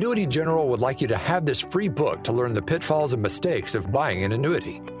 Annuity General would like you to have this free book to learn the pitfalls and mistakes of buying an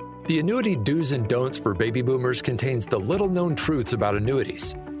annuity. The Annuity Do's and Don'ts for Baby Boomers contains the little-known truths about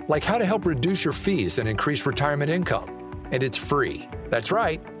annuities, like how to help reduce your fees and increase retirement income. And it's free. That's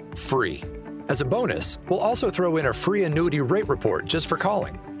right, free. As a bonus, we'll also throw in a free annuity rate report just for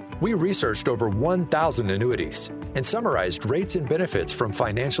calling. We researched over 1,000 annuities and summarized rates and benefits from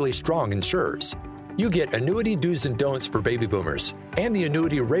financially strong insurers. You get Annuity Do's and Don'ts for Baby Boomers and the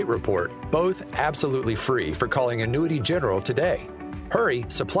Annuity Rate Report, both absolutely free for calling Annuity General today. Hurry,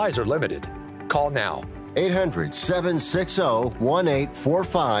 supplies are limited. Call now.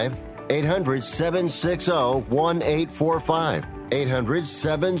 800-760-1845. 800-760-1845.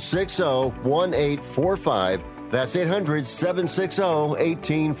 800-760-1845. That's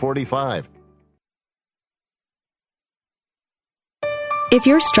 800-760-1845. If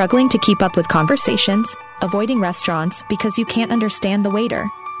you're struggling to keep up with conversations, avoiding restaurants because you can't understand the waiter,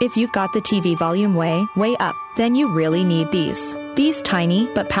 if you've got the TV volume way up, then you really need these. These tiny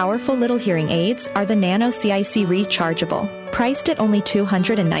but powerful little hearing aids are the Nano CIC Rechargeable, priced at only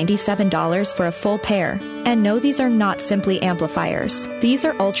 $297 for a full pair. And no, these are not simply amplifiers. These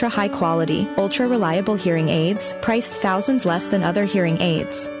are ultra high quality, ultra reliable hearing aids, priced thousands less than other hearing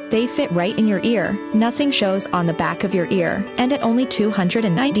aids. They fit right in your ear. Nothing shows on the back of your ear. And at only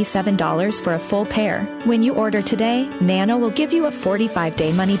 $297 for a full pair. When you order today, Nano will give you a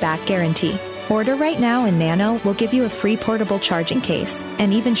 45-day money-back guarantee. Order right now and Nano will give you a free portable charging case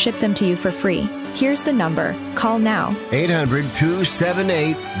and even ship them to you for free. Here's the number. Call now.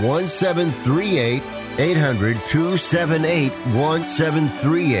 800-278-1738.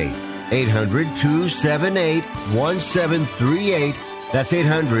 800-278-1738. 800-278-1738. That's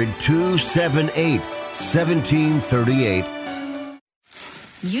 800-278-1738.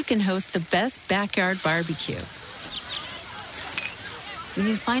 You can host the best backyard barbecue when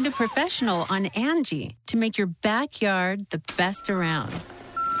you find a professional on Angie to make your backyard the best around.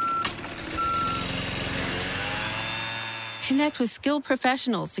 Connect with skilled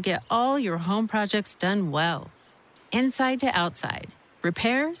professionals to get all your home projects done well. Inside to outside,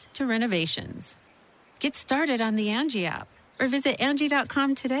 repairs to renovations. Get started on the Angie app or visit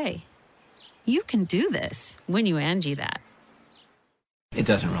Angie.com today. You can do this when you Angie that. It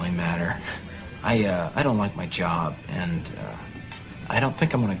doesn't really matter. I don't like my job, and I don't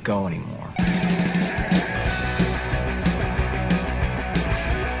think I'm going to go anymore.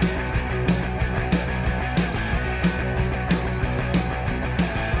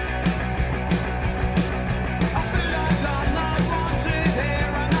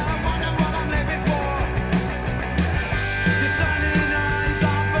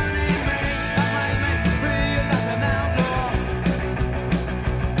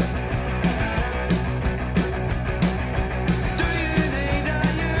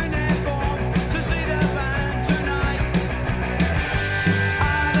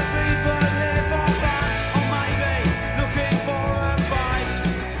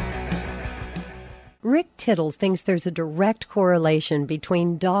 Rick Tittle thinks there's a direct correlation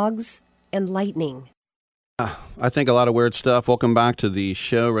between dogs and lightning. I think a lot of weird stuff. Welcome back to the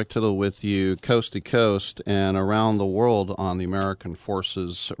show. Rick Tittle with you coast to coast and around the world on the American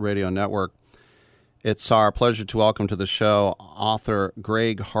Forces Radio Network. It's our pleasure to welcome to the show author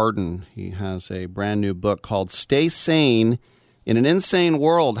Greg Harden. He has a brand new book called Stay Sane in an Insane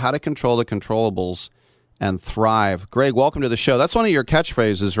World, How to Control the Controllables and Thrive. Greg, welcome to the show. That's one of your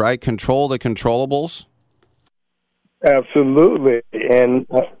catchphrases, right? Control the controllables? Absolutely. And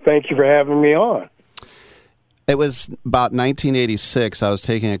thank you for having me on. It was about 1986. I was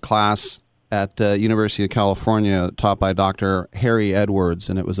taking a class at the University of California taught by Dr. Harry Edwards,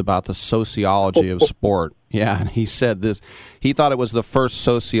 and it was about the sociology of sport. Yeah, and he said this. He thought it was the first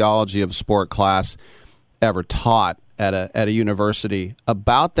sociology of sport class ever taught at a university.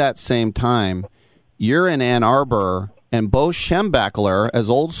 About that same time, you're in Ann Arbor, and Bo Schembechler, as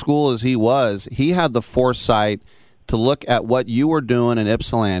old school as he was, he had the foresight to look at what you were doing in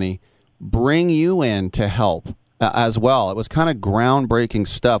Ypsilanti, bring you in to help as well. It was kind of groundbreaking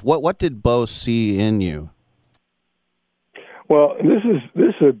stuff. What did Bo see in you? Well, this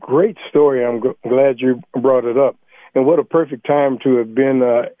is a great story. I'm glad you brought it up. And what a perfect time to have been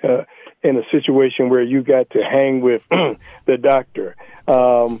in a situation where you got to hang with the doctor.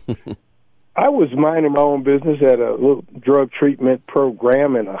 I was minding my own business at a little drug treatment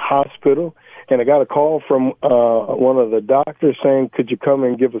program in a hospital, and I got a call from one of the doctors saying, could you come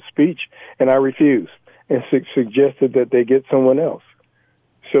and give a speech? And I refused and suggested that they get someone else.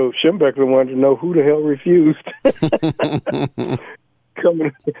 So Schembechler wanted to know who the hell refused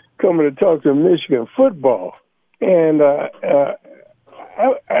coming to talk to Michigan football. And I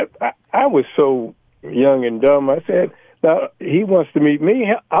was so young and dumb. I said, now, he wants to meet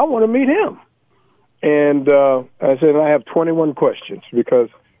me. I want to meet him. And I said, I have 21 questions, because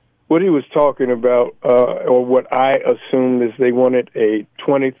what he was talking about, or what I assumed, is they wanted a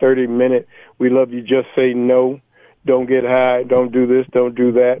 20, 30-minute, we love you, just say no, don't get high, don't do this, don't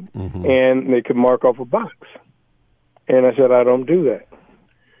do that, and they could mark off a box. And I said, I don't do that.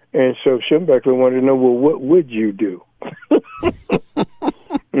 And so Schembechler wanted to know, well, what would you do?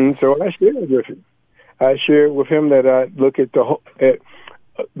 And so I shared with him. I shared with him that I look at the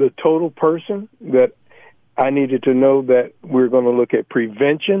total person, that I needed to know that we're going to look at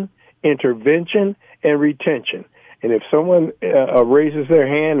prevention, intervention, and retention. And if someone raises their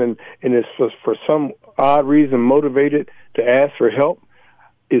hand and is for some odd reason motivated to ask for help,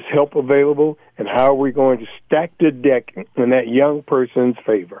 is help available, and how are we going to stack the deck in that young person's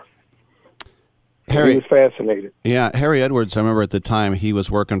favor? He was fascinated. Yeah, Harry Edwards, I remember at the time he was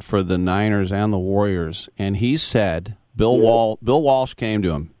working for the Niners and the Warriors, and he said, Bill Walsh came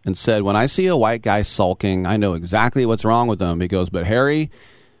to him and said, when I see a white guy sulking, I know exactly what's wrong with him. He goes, but Harry,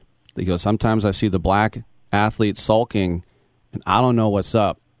 he goes, sometimes I see the black athlete sulking, and I don't know what's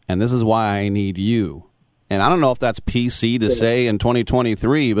up, and this is why I need you. And I don't know if that's PC to say in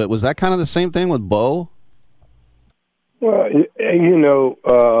 2023, but was that kind of the same thing with Bo? Well, you know,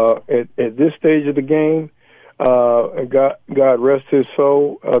 at this stage of the game, God rest his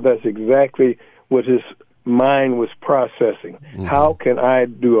soul, that's exactly what his mind was processing. Mm-hmm. How can I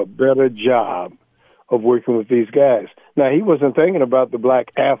do a better job of working with these guys? Now, he wasn't thinking about the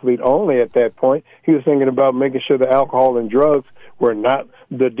black athlete only at that point. He was thinking about making sure the alcohol and drugs were not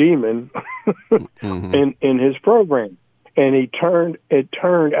the demon in his program. And it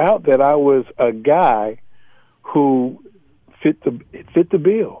turned out that I was a guy who fit the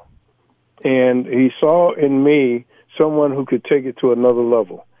bill. And he saw in me someone who could take it to another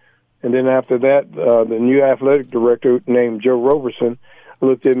level. And then after that, the new athletic director named Joe Roberson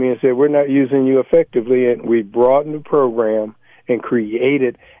looked at me and said, we're not using you effectively. And we broadened the program and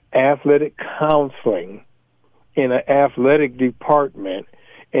created athletic counseling in an athletic department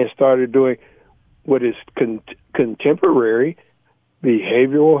and started doing what is contemporary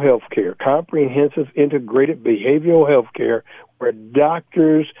behavioral health care, comprehensive integrated behavioral health care, where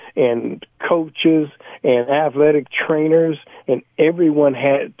doctors and coaches and athletic trainers and everyone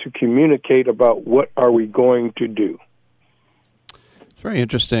had to communicate about what are we going to do. It's very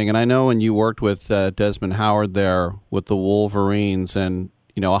interesting. And I know when you worked with Desmond Howard there with the Wolverines, and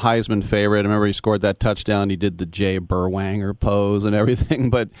you know, a Heisman favorite. I remember he scored that touchdown. He did the Jay Berwanger pose and everything.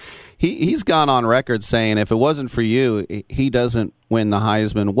 But he's gone on record saying if it wasn't for you, he doesn't win the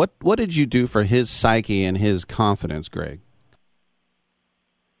Heisman. What did you do for his psyche and his confidence, Greg?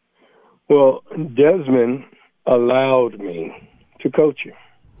 Well, Desmond allowed me to coach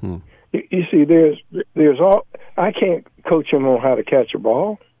him. You see, there's all. I can't coach him on how to catch a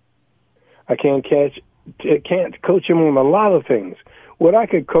ball. I can't coach him on a lot of things. What I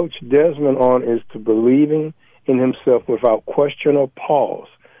could coach Desmond on is to believing in himself without question or pause,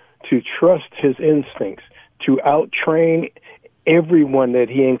 to trust his instincts, to out-train everyone that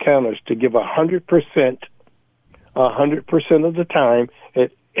he encounters, to give 100% of the time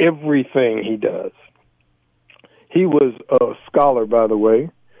at everything he does. He was a scholar, by the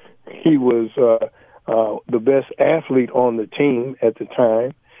way. He was the best athlete on the team at the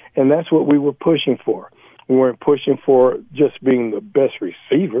time, and that's what we were pushing for. We weren't pushing for just being the best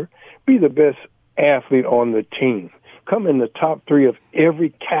receiver. Be the best athlete on the team. Come in the top 3 of every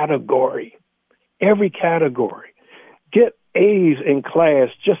category. Every category. Get A's in class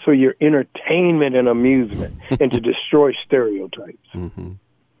just for your entertainment and amusement and to destroy stereotypes. Mm-hmm.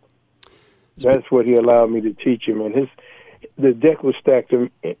 That's what he allowed me to teach him. And the deck was stacked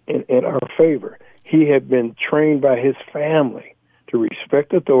in our favor. He had been trained by his family to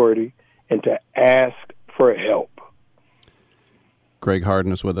respect authority and to ask for help. Greg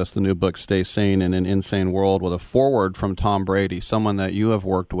Harden is with us. The new book, Stay Sane in an Insane World, with a foreword from Tom Brady, someone that you have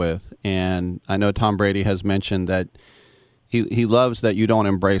worked with. And I know Tom Brady has mentioned that he loves that you don't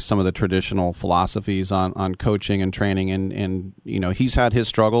embrace some of the traditional philosophies on coaching and training. And you know, he's had his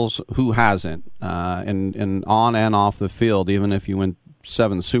struggles. Who hasn't? And on and off the field, even if you win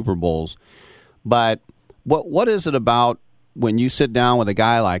 7 Super Bowls. But what is it about when you sit down with a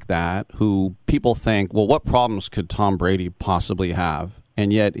guy like that who people think, well, what problems could Tom Brady possibly have?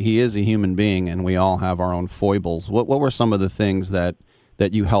 And yet he is a human being, and we all have our own foibles. What were some of the things that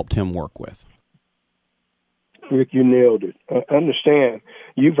you helped him work with? Rick, you nailed it. Understand,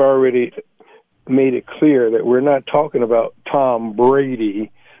 you've already made it clear that we're not talking about Tom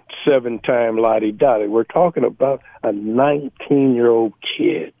Brady, 7-time Lottie-Dottie. We're talking about a 19-year-old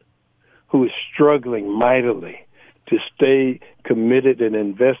kid who is struggling mightily to stay committed and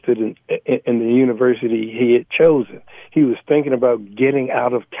invested in the university he had chosen. He was thinking about getting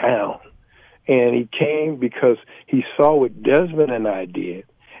out of town. And he came because he saw what Desmond and I did.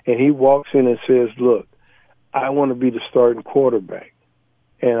 And he walks in and says, look, I want to be the starting quarterback.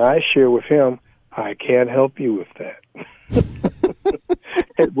 And I share with him, I can't help you with that.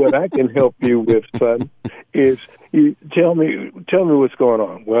 And what I can help you with, son, is you tell me what's going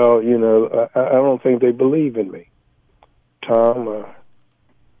on. Well, you know, I don't think they believe in me. Tom,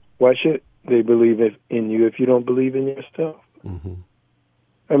 why should they believe in you if you don't believe in yourself? Mm-hmm.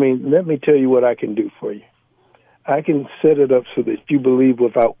 I mean, let me tell you what I can do for you. I can set it up so that you believe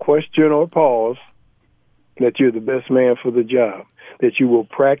without question or pause that you're the best man for the job, that you will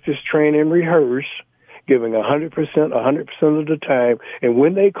practice, train, and rehearse, giving 100% of the time. And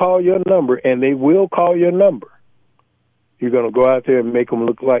when they call your number, and they will call your number, you're going to go out there and make them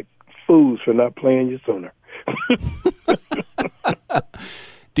look like fools for not playing you sooner.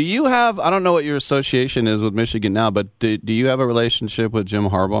 Do you have, I don't know what your association is with Michigan now, but do you have a relationship with Jim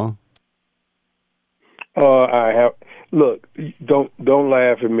Harbaugh? I have. Look, don't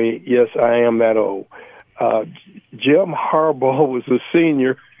laugh at me. Yes, I am that old. Jim Harbaugh was a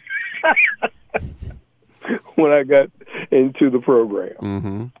senior when I got into the program.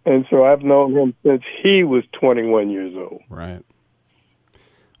 Mm-hmm. And so I've known him since he was 21 years old. Right.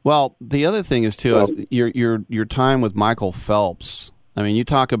 Well, the other thing is, too, is your time with Michael Phelps. I mean, you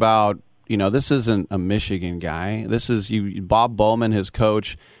talk about, this isn't a Michigan guy. This is Bob Bowman, his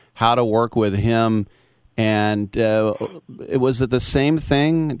coach, how to work with him. And was it the same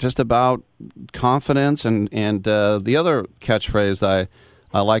thing, just about confidence? And the other catchphrase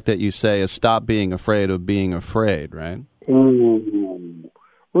I like that you say is stop being afraid of being afraid, right? Ooh,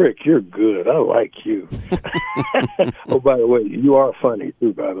 Rick, you're good. I like you. Oh, by the way, you are funny,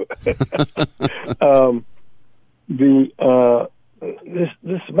 too, by the way.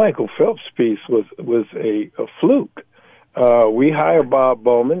 This Michael Phelps piece was a fluke. We hired Bob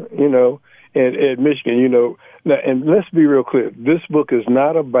Bowman, at Michigan, and let's be real clear. This book is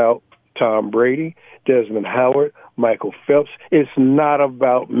not about Tom Brady, Desmond Howard, Michael Phelps. It's not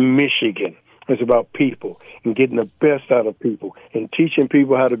about Michigan. It's about people and getting the best out of people and teaching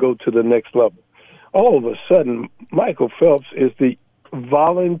people how to go to the next level. All of a sudden, Michael Phelps is the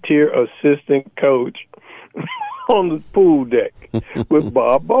volunteer assistant coach on the pool deck with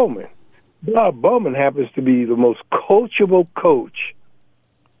Bob Bowman. Bob Bowman happens to be the most coachable coach,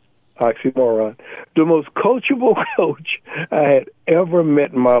 oxymoron, the most coachable coach I had ever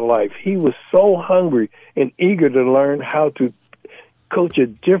met in my life. He was so hungry and eager to learn how to coach a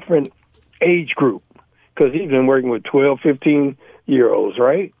different age group because he's been working with 12, 15-year-olds,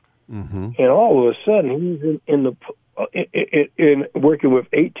 right? Mm-hmm. And all of a sudden, he's in working with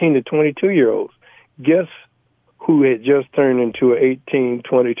 18 to 22-year-olds. Guess who had just turned into an 18,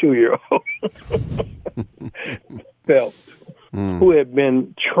 22-year-old? Phelps, who had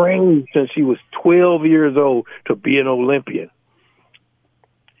been trained since he was 12 years old to be an Olympian.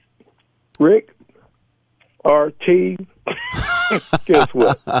 Rick, RT, guess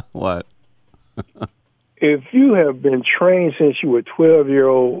what? What? If you have been trained since you were a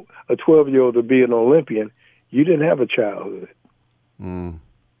 12-year-old to be an Olympian, you didn't have a childhood. Mm.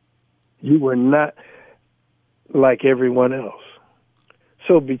 You were not like everyone else.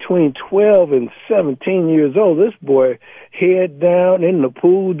 So between 12 and 17 years old, this boy head down in the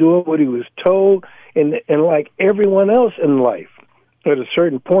pool doing what he was told, and like everyone else in life, at a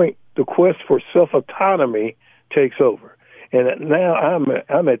certain point, the quest for self-autonomy takes over. And now I'm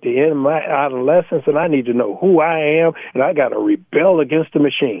at the end of my adolescence, and I need to know who I am, and I got to rebel against the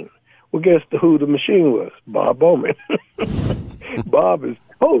machine. Well, guess who the machine was? Bob Bowman. Bob is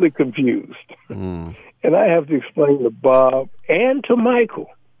totally confused. Mm. And I have to explain to Bob and to Michael,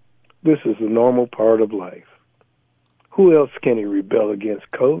 this is a normal part of life. Who else can he rebel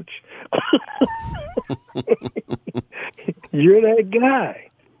against, Coach? You're that guy.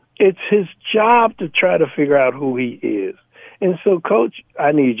 It's his job to try to figure out who he is. And so, Coach,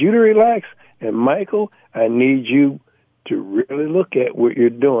 I need you to relax. And, Michael, I need you to really look at what you're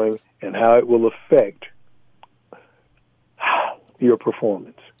doing and how it will affect your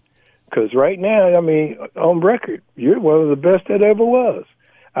performance. Because right now, I mean, on record, you're one of the best that ever was.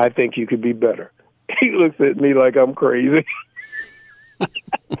 I think you could be better. He looks at me like I'm crazy. I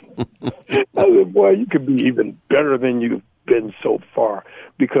said, boy, you could be even better than you've been so far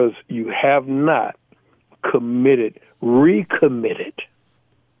because you have not recommitted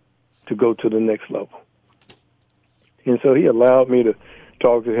to go to the next level. And so he allowed me to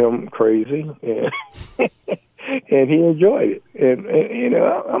talk to him crazy, and he enjoyed it. And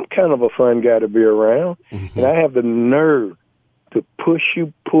I'm kind of a fun guy to be around, and I have the nerve to push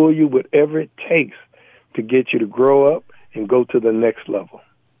you, pull you, whatever it takes to get you to grow up and go to the next level.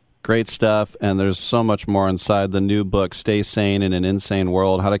 Great stuff, and there's so much more inside the new book, Stay Sane in an Insane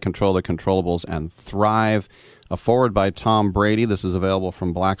World, How to Control the Controllables and Thrive, a foreword by Tom Brady. This is available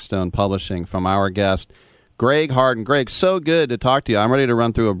from Blackstone Publishing from our guest, Greg Harden. Greg, so good to talk to you. I'm ready to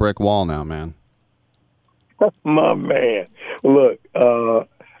run through a brick wall now, man. My man. Look,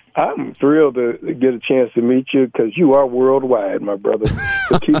 I'm thrilled to get a chance to meet you because you are worldwide, my brother.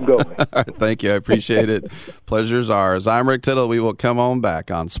 So keep going. All right, thank you. I appreciate it. Pleasure's ours. I'm Rick Tittle. We will come on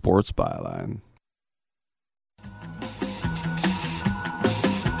back on Sports Byline.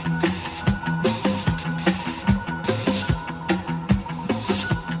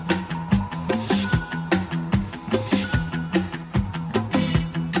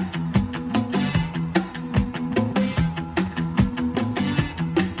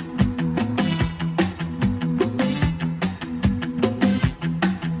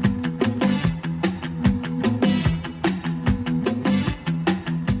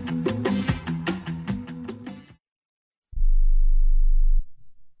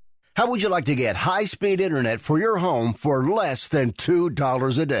 How would you like to get high-speed internet for your home for less than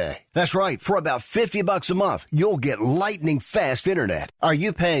 $2 a day? That's right. For about $50 a month, you'll get lightning-fast internet. Are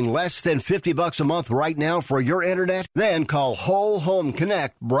you paying less than $50 a month right now for your internet? Then call Whole Home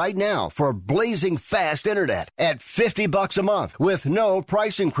Connect right now for blazing fast internet at $50 a month with no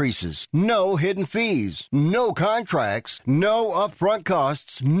price increases, no hidden fees, no contracts, no upfront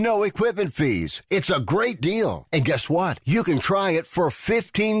costs, no equipment fees. It's a great deal. And guess what? You can try it for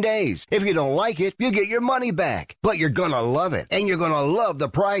 15 days. If you don't like it, you get your money back. But you're going to love it, and you're going to love the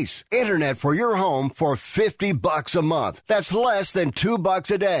price. Internet for your home for $50 a month. That's less than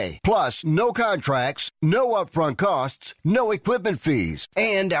 $2 a day. Plus, no contracts, no upfront costs, no equipment fees,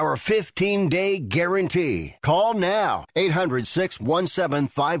 and our 15-day guarantee. Call now.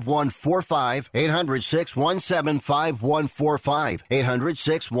 800-617-5145. 800-617-5145.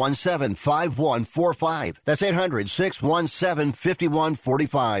 800-617-5145. That's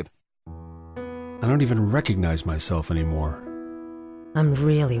 800-617-5145. I don't even recognize myself anymore. I'm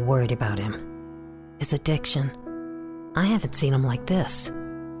really worried about him. His addiction. I haven't seen him like this.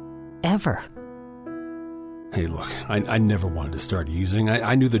 Ever. Hey, look, I never wanted to start using.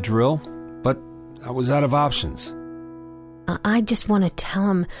 I knew the drill, but I was out of options. I just want to tell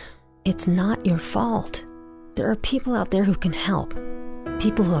him it's not your fault. There are people out there who can help.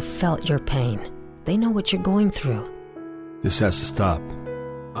 People who have felt your pain. They know what you're going through. This has to stop.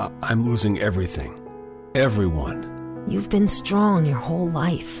 I'm losing everything. Everyone. You've been strong your whole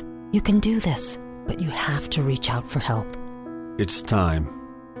life. You can do this, but you have to reach out for help. It's time.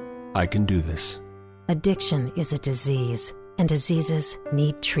 I can do this. Addiction is a disease, and diseases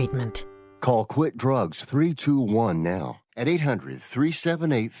need treatment. Call Quit Drugs 321 now at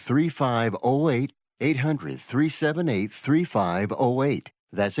 800-378-3508. 800-378-3508.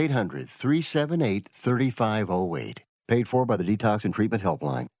 That's 800-378-3508. Paid for by the Detox and Treatment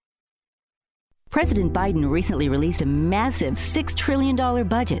Helpline. President Biden recently released a massive $6 trillion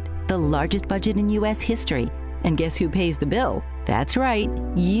budget, the largest budget in U.S. history. And guess who pays the bill? That's right,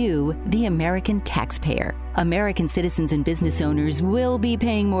 you, the American taxpayer. American citizens and business owners will be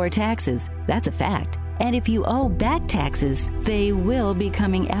paying more taxes. That's a fact. And if you owe back taxes, they will be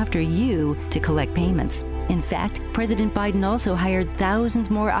coming after you to collect payments. In fact, President Biden also hired thousands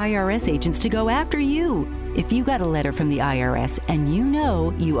more IRS agents to go after you. If you got a letter from the IRS and you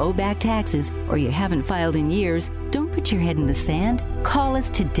know you owe back taxes or you haven't filed in years, don't put your head in the sand. Call us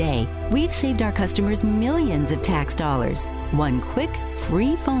today. We've saved our customers millions of tax dollars. One quick,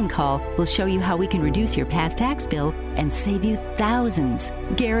 free phone call will show you how we can reduce your past tax bill and save you thousands.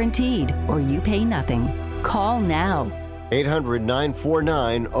 Guaranteed, or you pay nothing. Call now.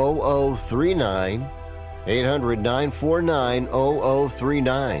 800-949-0039.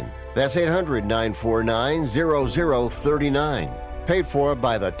 800-949-0039. That's 800-949-0039. Paid for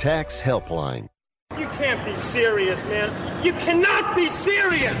by the Tax Helpline. You can't be serious, man. You cannot be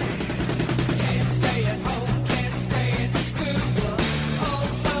serious! Can't stay at home, can't stay at school. Old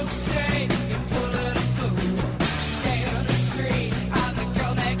folks say you're pulling a fool. Stay on the streets, I'm the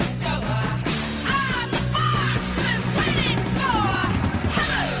girl next door. I'm the fox I'm waiting for.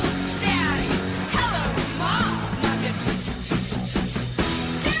 Hello, Daddy. Hello, Mom.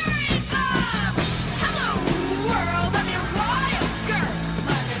 Jerry Bob. Hello, world. I'm your wild girl.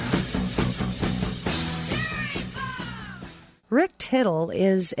 Rick Tittle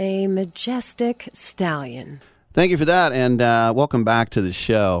is a majestic stallion. Thank you for that, and welcome back to the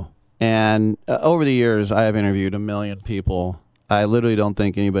show. And over the years, I have interviewed a million people. I literally don't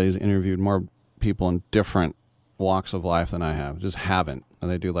think anybody's interviewed more people in different walks of life than I have. Just haven't.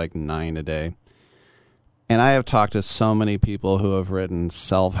 And they do like 9 a day. And I have talked to so many people who have written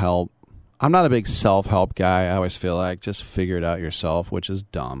self-help. I'm not a big self-help guy. I always feel like just figure it out yourself, which is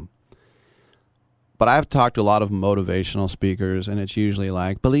dumb. But I've talked to a lot of motivational speakers, and it's usually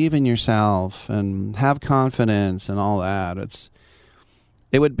like, believe in yourself and have confidence and all that.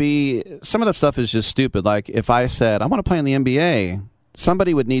 It would be, some of that stuff is just stupid. Like if I said, I want to play in the NBA,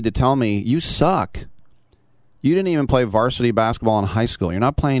 somebody would need to tell me, you suck. You didn't even play varsity basketball in high school. You're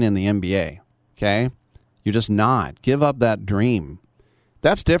not playing in the NBA, okay? You're just not. Give up that dream.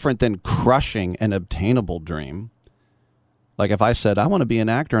 That's different than crushing an obtainable dream. Like if I said, I want to be an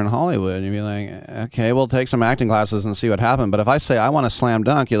actor in Hollywood, you'd be like, okay, we'll take some acting classes and see what happens. But if I say, I want to slam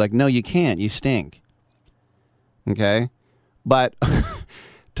dunk, you're like, no, you can't. You stink. Okay? But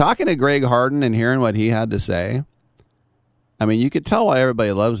talking to Greg Harden and hearing what he had to say, I mean, you could tell why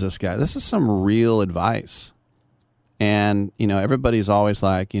everybody loves this guy. This is some real advice. And, you know, everybody's always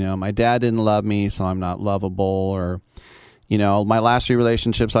like, you know, my dad didn't love me, so I'm not lovable. Or, you know, my last 3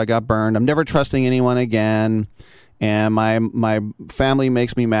 relationships, I got burned. I'm never trusting anyone again. and my family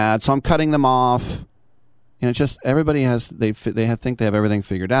makes me mad, so I'm cutting them off. And it's just everybody think they have everything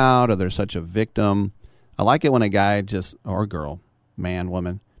figured out, or they're such a victim. I like it when a guy or girl, man,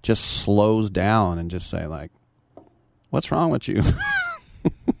 woman, just slows down and just say like, "What's wrong with you?"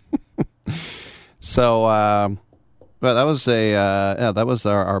 So, but that was that was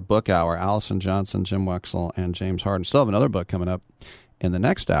our book hour. Allison Johnson, Jim Wexell, and James Harden. Still have another book coming up in the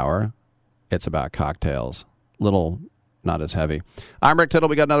next hour. It's about cocktails. Little, not as heavy. I'm Rick Tittle.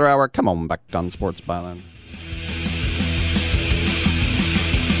 We got another hour. Come on back on Sports Byline.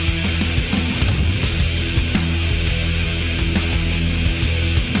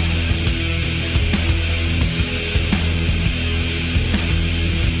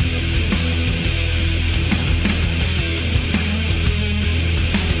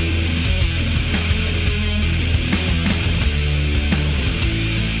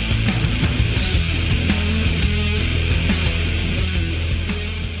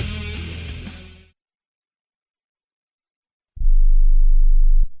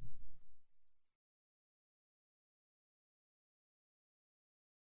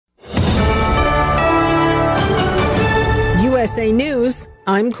 USA News,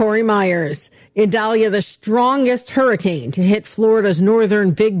 I'm Corey Myers. Idalia, the strongest hurricane to hit Florida's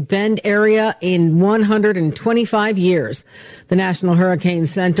northern Big Bend area in 125 years. The National Hurricane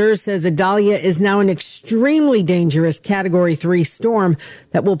Center says Idalia is now an extremely dangerous Category 3 storm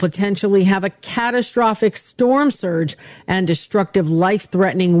that will potentially have a catastrophic storm surge and destructive,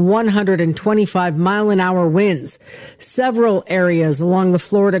 life-threatening 125-mile-an-hour winds. Several areas along the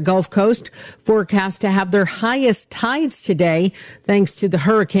Florida Gulf Coast forecast to have their highest tides today thanks to the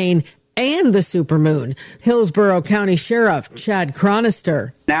hurricane and the supermoon. Hillsborough County Sheriff Chad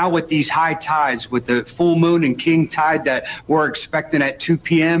Cronister. Now with these high tides, with the full moon and king tide that we're expecting at 2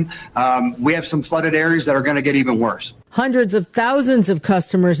 p.m., we have some flooded areas that are going to get even worse. Hundreds of thousands of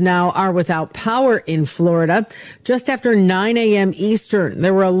customers now are without power in Florida. Just after 9 a.m. Eastern,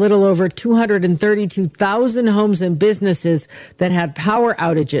 there were a little over 232,000 homes and businesses that had power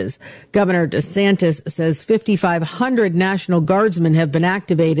outages. Governor DeSantis says 5,500 National Guardsmen have been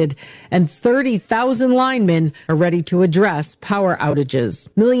activated and 30,000 linemen are ready to address power outages.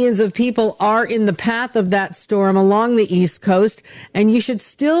 Millions of people are in the path of that storm along the East Coast, and you should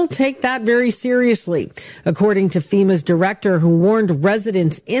still take that very seriously. According to FEMA's director, who warned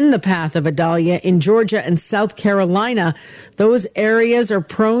residents in the path of Idalia in Georgia and South Carolina, those areas are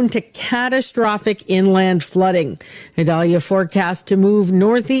prone to catastrophic inland flooding. Idalia forecast to move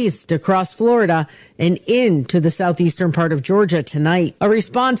northeast across Florida and into the southeastern part of Georgia tonight. A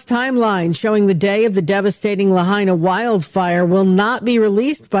response timeline showing the day of the devastating Lahaina wildfire will not be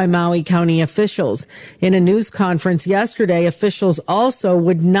released by Maui County officials. In a news conference yesterday, officials also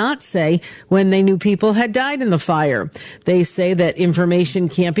would not say when they knew people had died in the fire. They say that information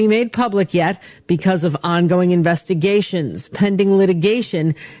can't be made public yet because of ongoing investigations, pending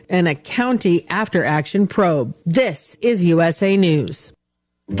litigation, and a county after-action probe. This is USA News.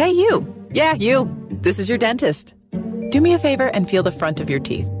 Hey, you. Yeah, you. This is your dentist. Do me a favor and feel the front of your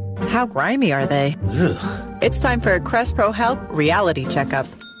teeth. How grimy are they? Ugh. It's time for a Crest Pro Health reality checkup.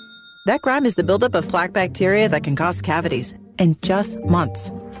 That grime is the buildup of plaque bacteria that can cause cavities in just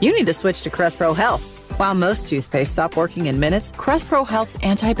months. You need to switch to Crest Pro Health. While most toothpaste stop working in minutes, Crest Pro Health's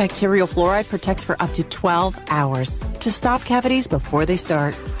antibacterial fluoride protects for up to 12 hours to stop cavities before they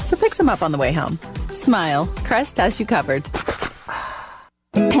start. So pick some up on the way home. Smile. Crest has you covered.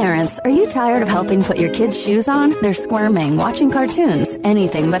 Parents, are you tired of helping put your kids' shoes on? They're squirming, watching cartoons,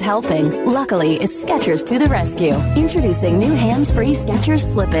 anything but helping. Luckily, it's Skechers to the rescue. Introducing new hands-free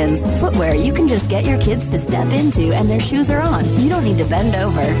Skechers slip-ins. Footwear you can just get your kids to step into and their shoes are on. You don't need to bend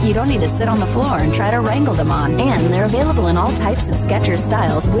over. You don't need to sit on the floor and try to wrangle them on. And they're available in all types of Skechers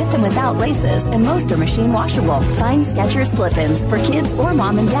styles with and without laces, and most are machine washable. Find Skechers slip-ins for kids or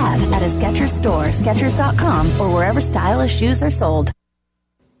mom and dad at a Skechers store, Skechers.com, or wherever stylish shoes are sold.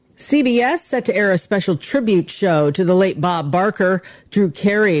 CBS set to air a special tribute show to the late Bob Barker. Drew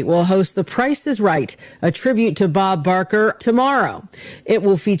Carey will host The Price is Right, a tribute to Bob Barker, tomorrow. It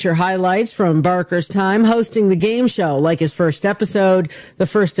will feature highlights from Barker's time hosting the game show, like his first episode, the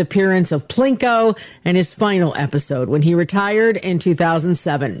first appearance of Plinko, and his final episode when he retired in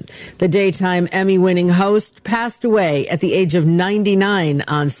 2007. The daytime Emmy-winning host passed away at the age of 99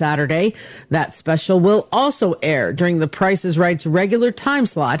 on Saturday. That special will also air during The Price is Right's regular time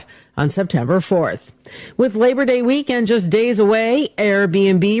slot on September 4th. With Labor Day weekend just days away,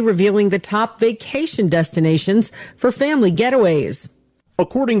 Airbnb revealing the top vacation destinations for family getaways.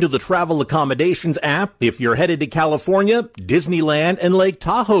 According to the Travel Accommodations app, if you're headed to California, Disneyland and Lake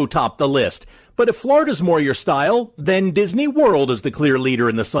Tahoe top the list. But if Florida's more your style, then Disney World is the clear leader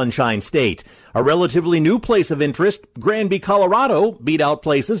in the Sunshine State. A relatively new place of interest, Granby, Colorado, beat out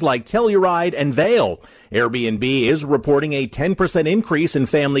places like Telluride and Vail. Airbnb is reporting a 10% increase in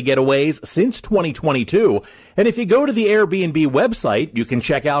family getaways since 2022. And if you go to the Airbnb website, you can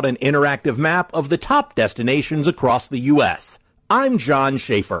check out an interactive map of the top destinations across the U.S. I'm John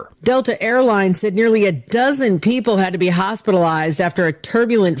Schaefer. Delta Airlines said nearly a dozen people had to be hospitalized after a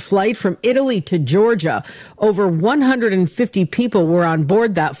turbulent flight from Italy to Georgia. Over 150 people were on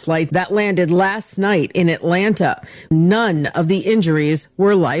board that flight that landed last night in Atlanta. None of the injuries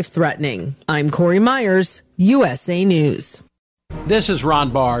were life-threatening. I'm Corey Myers, USA News. This is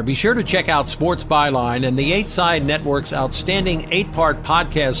Ron Barr. Be sure to check out Sports Byline and the 8 Side Network's outstanding 8-part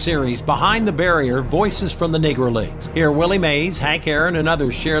podcast series, Behind the Barrier, Voices from the Negro Leagues. Hear Willie Mays, Hank Aaron, and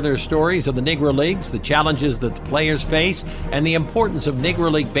others share their stories of the Negro Leagues, the challenges that the players face, and the importance of Negro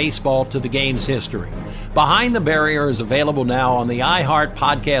League baseball to the game's history. Behind the Barrier is available now on the iHeart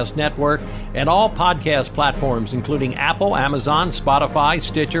Podcast Network and all podcast platforms, including Apple, Amazon, Spotify,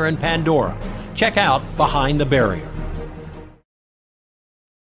 Stitcher, and Pandora. Check out Behind the Barrier.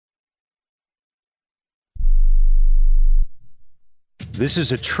 This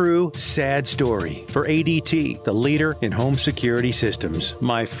is a true, sad story for ADT, the leader in home security systems.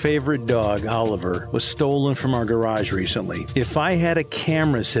 My favorite dog, Oliver, was stolen from our garage recently. If I had a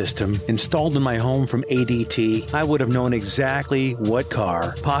camera system installed in my home from ADT, I would have known exactly what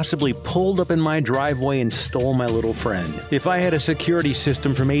car possibly pulled up in my driveway and stole my little friend. If I had a security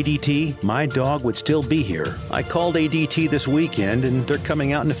system from ADT, my dog would still be here. I called ADT this weekend, and they're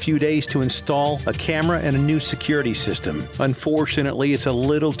coming out in a few days to install a camera and a new security system. Unfortunately, it's a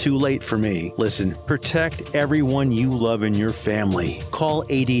little too late for me. Listen, protect everyone you love in your family. Call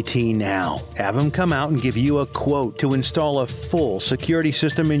ADT now. Have them come out and give you a quote to install a full security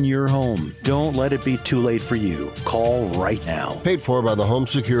system in your home. Don't let it be too late for you. Call right now. Paid for by the Home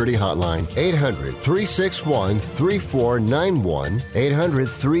Security Hotline. 800-361-3491.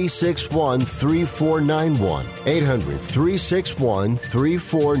 800-361-3491.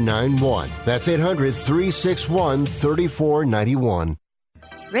 800-361-3491. That's 800-361-3491.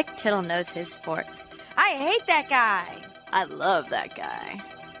 Rick Tittle knows his sports. I hate that guy. I love that guy.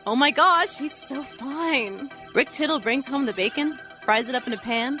 Oh my gosh, he's so fine. Rick Tittle brings home the bacon, fries it up in a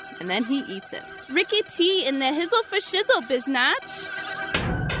pan, and then he eats it. Ricky T in the hizzle for shizzle, biznatch.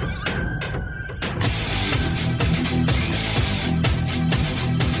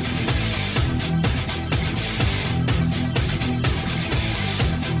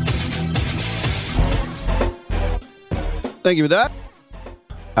 Thank you for that.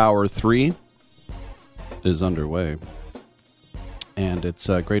 Hour 3 is underway, and it's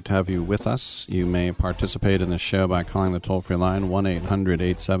great to have you with us. You may participate in the show by calling the toll-free line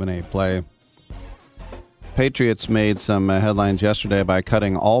 1-800-878-PLAY. Patriots made some headlines yesterday by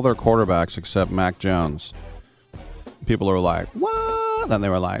cutting all their quarterbacks except Mac Jones. People were like, what? Then they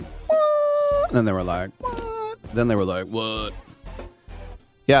were like, what? Then they were like, what? Then they were like, what?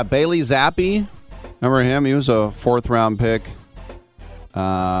 Yeah, Bailey Zappi. Remember him? He was a 4th-round pick.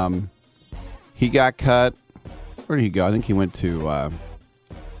 He got cut. Where did he go? I think he went to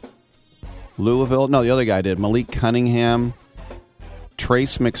Louisville. No, the other guy did. Malik Cunningham,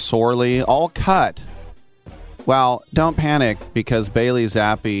 Trace McSorley, all cut. Well, don't panic, because Bailey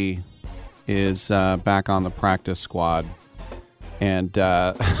Zappi is back on the practice squad, and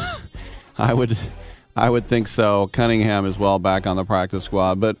I would think so. Cunningham as well, back on the practice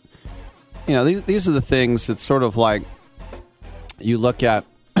squad. But you know, these are the things. It's sort of like you look at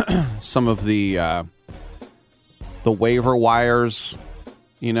some of the waiver wires,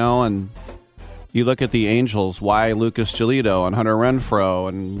 you know, and you look at the Angels. Why Lucas Giolito and Hunter Renfroe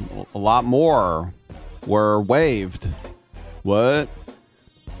and a lot more were waived. What?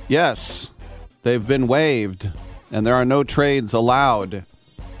 Yes, they've been waived, and there are no trades allowed.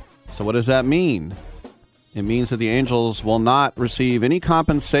 So what does that mean? It means that the Angels will not receive any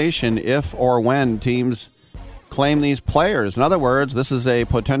compensation if or when teams claim these players. In other words, this is a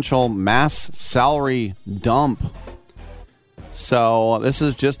potential mass salary dump. So this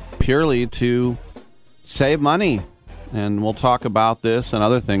is just purely to save money. And we'll talk about this and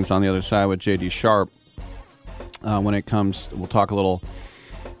other things on the other side with J.D. Sharp. When it comes, we'll talk a little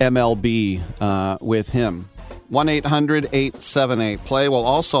MLB with him. 1-800-878-PLAY. We'll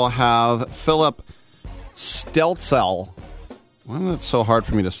also have Philip Stelzel. Why is it so hard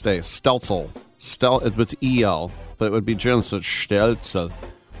for me to say? Stelzel. It's E-L, but it would be German, so Stelzel.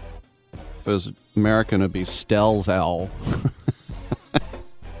 If it was American, it would be Stelzel.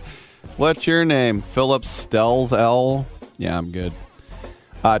 What's your name? Philip Stells L? Yeah, I'm good.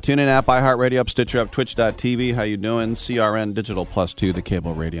 Tune in app, iHeartRadio, up, Stitcher, up, Twitch.tv. How you doing? CRN Digital Plus 2, the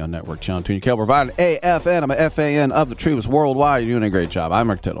cable radio network channel. Tune your cable provider. AFN, I'm a FAN of the troops worldwide. You're doing a great job. I'm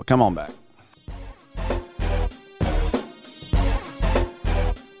Rick Tittle. Come on back.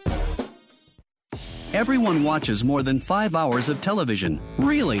 Everyone watches more than 5 hours of television.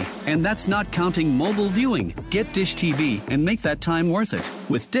 Really? And that's not counting mobile viewing. Get Dish TV and make that time worth it.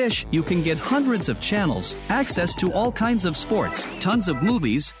 With Dish, you can get hundreds of channels, access to all kinds of sports, tons of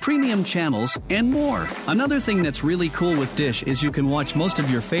movies, premium channels, and more. Another thing that's really cool with Dish is you can watch most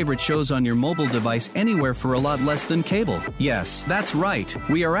of your favorite shows on your mobile device anywhere for a lot less than cable. Yes, that's right.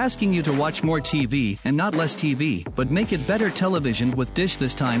 We are asking you to watch more TV and not less TV, but make it better television with Dish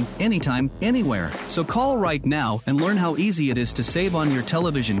this time, anytime, anywhere. So call right now and learn how easy it is to save on your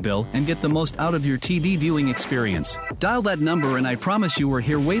television bill and get the most out of your TV viewing experience. Dial that number and I promise you we're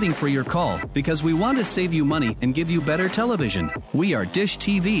here waiting for your call because we want to save you money and give you better television. We are Dish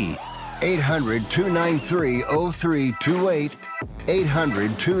TV. 800-293-0328.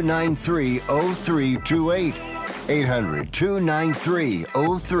 800-293-0328.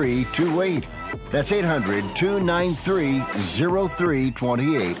 800-293-0328. That's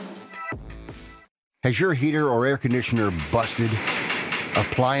 800-293-0328. Has your heater or air conditioner busted?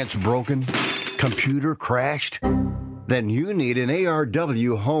 Appliance broken? Computer crashed? Then you need an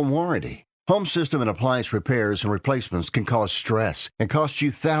ARW home warranty. Home system and appliance repairs and replacements can cause stress and cost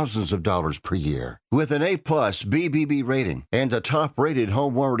you thousands of dollars per year. With an A-plus BBB rating and a top-rated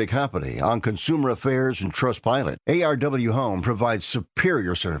home warranty company on Consumer Affairs and Trustpilot, ARW Home provides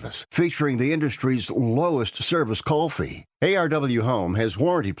superior service, featuring the industry's lowest service call fee. ARW Home has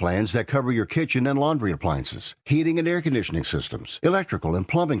warranty plans that cover your kitchen and laundry appliances, heating and air conditioning systems, electrical and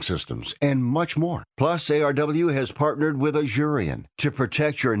plumbing systems, and much more. Plus, ARW has partnered with Azurian to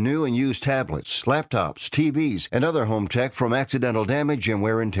protect your new and used tablets, laptops, TVs, and other home tech from accidental damage and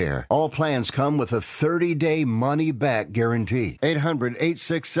wear and tear. All plans come with a 30-day money-back guarantee.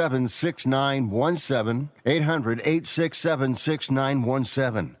 800-867-6917.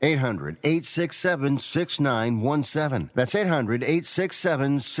 800-867-6917. 800-867-6917. That's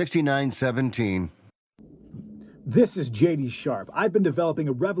 800-867-6917. This is JD Sharp. I've been developing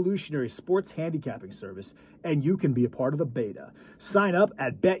a revolutionary sports handicapping service, and you can be a part of the beta. Sign up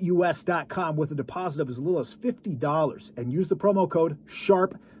at betus.com with a deposit of as little as $50 and use the promo code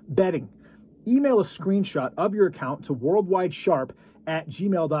SHARPBetting. Email a screenshot of your account to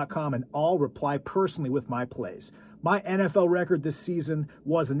worldwidesharp@gmail.com, and I'll reply personally with my plays. My NFL record this season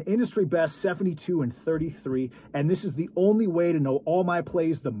was an industry best 72-33, and this is the only way to know all my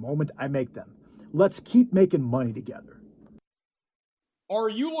plays the moment I make them. Let's keep making money together. Are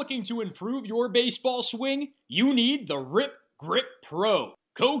you looking to improve your baseball swing? You need the Rip Grip Pro.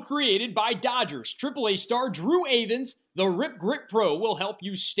 Co-created by Dodgers AAA star Drew Avans, the Rip Grip Pro will help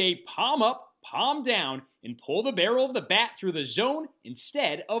you stay palm up, palm down, and pull the barrel of the bat through the zone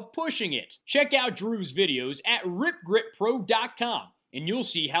instead of pushing it. Check out Drew's videos at ripgrippro.com, and you'll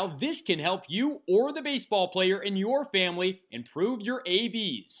see how this can help you or the baseball player in your family improve your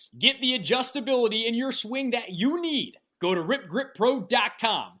ABs. Get the adjustability in your swing that you need. Go to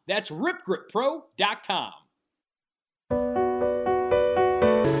ripgrippro.com. That's ripgrippro.com.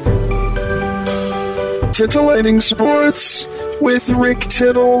 Titillating Sports with Rick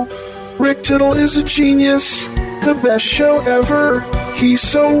Tittle. Rick Tittle is a genius, the best show ever. He's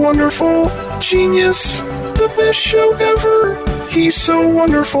so wonderful, genius, the best show ever. He's so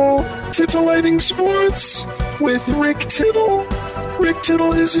wonderful. Titillating Sports with Rick Tittle. Rick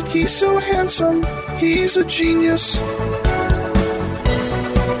Tittle he's so handsome, he's a genius.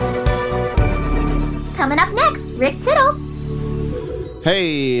 Coming up next, Rick Tittle.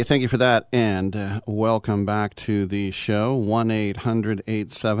 Hey, thank you for that, and welcome back to the show.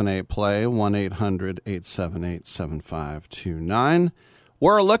 1-800-878-PLAY, 1-800-878-7529.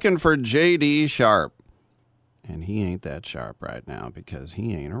 We're looking for J.D. Sharp, and he ain't that sharp right now because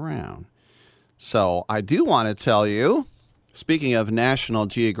he ain't around. So I do want to tell you, speaking of National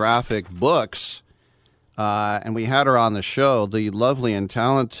Geographic books, and we had her on the show, the lovely and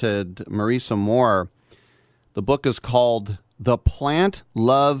talented Marisa Moore. The book is called The Plant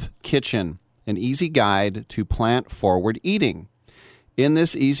Love Kitchen, an easy guide to plant-forward eating. In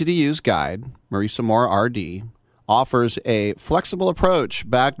this easy-to-use guide, Marisa Moore, RD, offers a flexible approach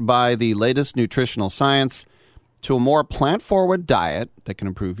backed by the latest nutritional science to a more plant-forward diet that can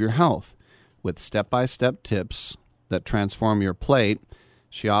improve your health. With step-by-step tips that transform your plate,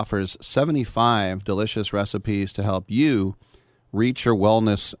 she offers 75 delicious recipes to help you reach your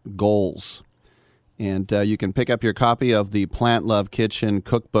wellness goals. And you can pick up your copy of the Plant Love Kitchen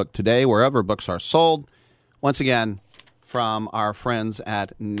cookbook today, wherever books are sold. Once again, from our friends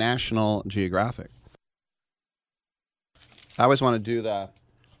at National Geographic. I always want to do the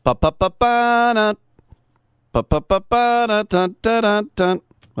ba-ba-ba-ba-da, ba-ba-ba-ba-da-dun-dun-dun-dun.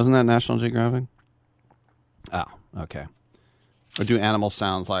 Wasn't that National Geographic? Oh, okay. Or do animal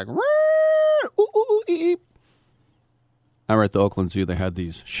sounds like I remember at the Oakland Zoo they had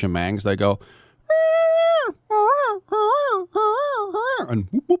these shemangs. They go and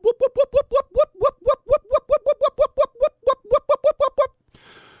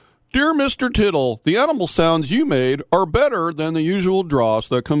Dear Mr. Tittle, the animal sounds you made are better than the usual dross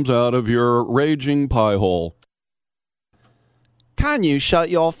that comes out of your raging pie hole. Can you shut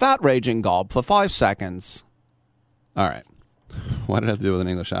your fat raging gob for 5 seconds? All right. What did it have to do with an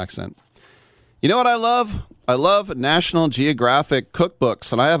English accent? You know what I love? I love National Geographic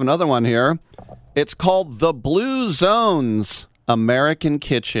cookbooks, and I have another one here. It's called The Blue Zones American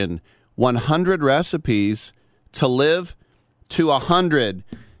Kitchen, 100 Recipes to Live to 100.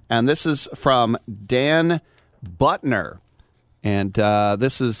 And this is from Dan Butner. And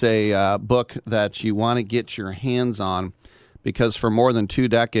this is a book that you want to get your hands on because for more than 2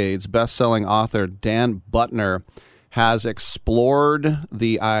 decades, best-selling author Dan Butner has explored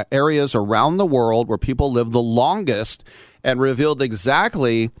the areas around the world where people live the longest and revealed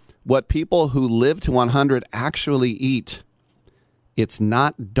exactly what people who live to 100 actually eat. It's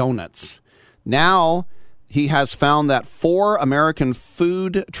not donuts. Now, he has found that 4 American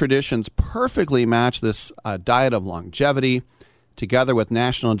food traditions perfectly match this diet of longevity. Together with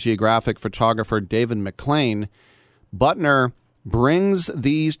National Geographic photographer David McLean, Butner brings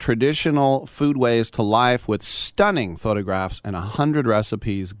these traditional foodways to life with stunning photographs and 100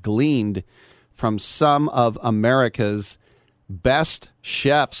 recipes gleaned from some of America's best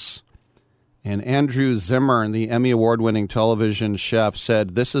chefs. And Andrew Zimmern, the Emmy Award-winning television chef,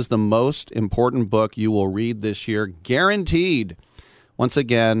 said, "This is the most important book you will read this year, guaranteed." Once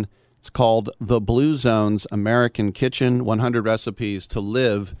again, it's called The Blue Zones American Kitchen, 100 Recipes to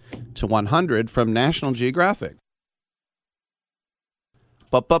Live to 100 from National Geographic.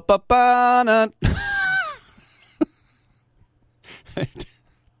 Ba-ba-ba-ba-na.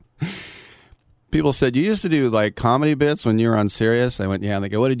 People said, you used to do like comedy bits when you were on Sirius? I went, yeah. And they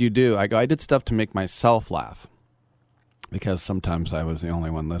go, what did you do? I go, I did stuff to make myself laugh because sometimes I was the only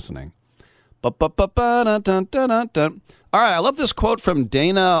one listening. All right, I love this quote from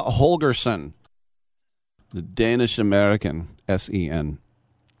Dana Holgerson, the Danish American, S-E-N.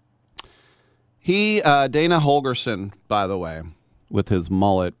 Dana Holgerson, by the way, with his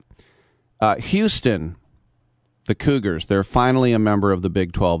mullet. Houston, the Cougars, they're finally a member of the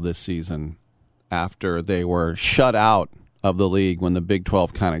Big 12 this season, after they were shut out of the league when the Big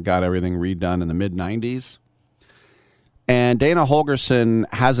 12 kind of got everything redone in the mid-90s. And Dana Holgerson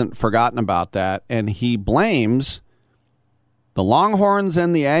hasn't forgotten about that, and he blames the Longhorns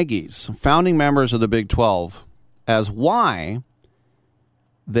and the Aggies, founding members of the Big 12, as why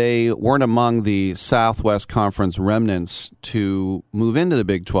they weren't among the Southwest Conference remnants to move into the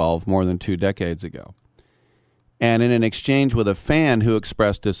Big 12 more than 2 decades ago. And in an exchange with a fan who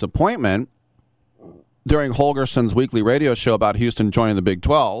expressed disappointment during Holgerson's weekly radio show about Houston joining the Big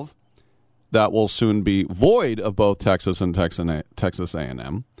 12, that will soon be void of both Texas and Texas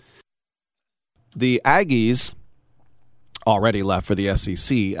A&M. The Aggies already left for the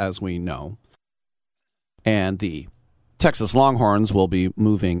SEC, as we know, and the Texas Longhorns will be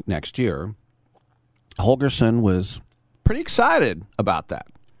moving next year. Holgerson was pretty excited about that.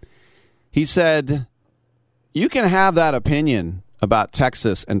 He said, you can have that opinion about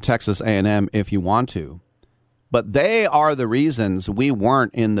Texas and Texas A&M if you want to, but they are the reasons we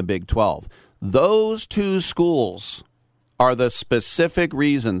weren't in the Big 12. Those 2 schools are the specific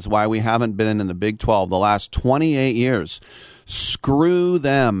reasons why we haven't been in the Big 12 the last 28 years. Screw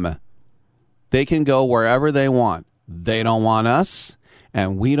them. They can go wherever they want. They don't want us,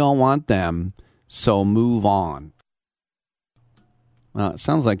 and we don't want them, so move on. Well, it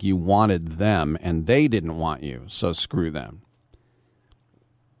sounds like you wanted them, and they didn't want you, so screw them.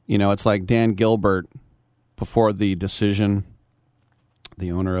 You know, it's like Dan Gilbert, before the decision,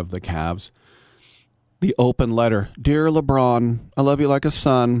 the owner of the Cavs, the open letter. Dear LeBron, I love you like a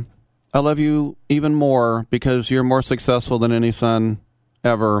son. I love you even more because you're more successful than any son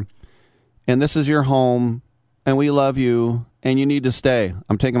ever. And this is your home, and we love you, and you need to stay.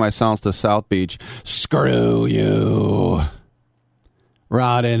 I'm taking my sons to South Beach. Screw you.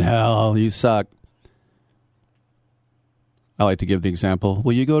 Rot in hell. You suck. I like to give the example.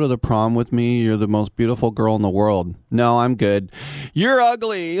 Will you go to the prom with me? You're the most beautiful girl in the world. No, I'm good. You're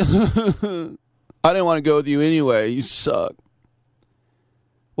ugly. I didn't want to go with you anyway. You suck.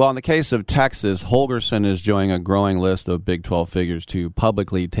 Well, in the case of Texas, Holgorsen is joining a growing list of Big 12 figures to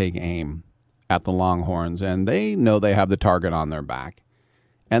publicly take aim at the Longhorns, and they know they have the target on their back,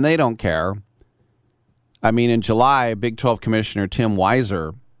 and they don't care. I mean, in July, Big 12 Commissioner Tim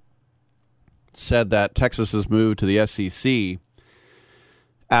Weiser said that Texas's move to the SEC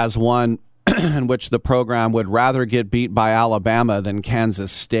as one in which the program would rather get beat by Alabama than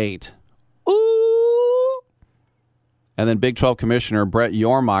Kansas State. Ooh! And then Big 12 Commissioner Brett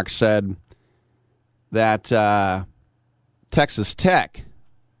Yormark said that Texas Tech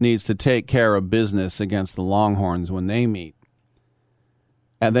needs to take care of business against the Longhorns when they meet.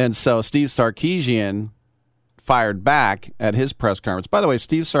 And then so Steve Sarkisian fired back at his press conference. By the way,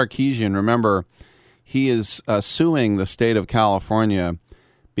 Steve Sarkisian, remember, he is suing the state of California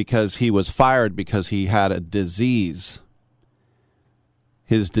because he was fired because he had a disease.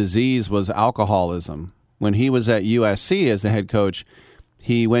 His disease was alcoholism. When he was at USC as the head coach,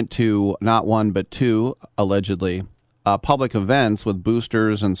 he went to not one but two, allegedly, public events with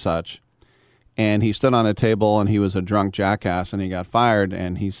boosters and such. And he stood on a table and he was a drunk jackass and he got fired.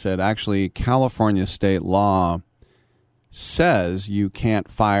 And he said, actually, California state law says you can't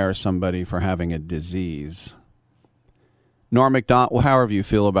fire somebody for having a disease. Norm MacDonald, well, however you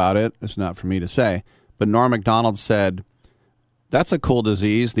feel about it, it's not for me to say, but Norm MacDonald said, that's a cool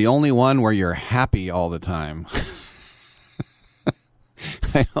disease, the only one where you're happy all the time.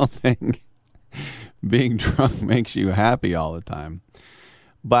 I don't think being drunk makes you happy all the time.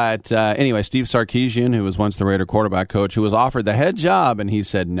 But anyway, Steve Sarkisian, who was once the Raider quarterback coach, who was offered the head job, and he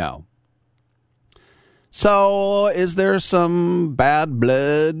said no. So is there some bad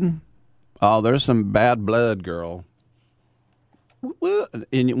blood? Oh, there's some bad blood, girl.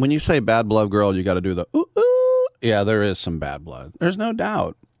 When you say bad blood, girl, you got to do the ooh, ooh. Yeah, there is some bad blood. There's no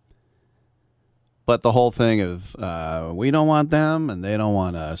doubt. But the whole thing of we don't want them and they don't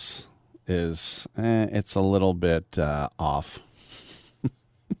want us is it's a little bit off.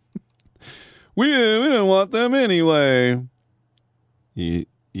 We didn't want them anyway. You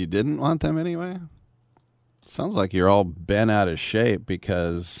didn't want them anyway? Sounds like you're all bent out of shape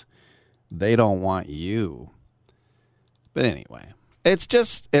because they don't want you. But anyway, it's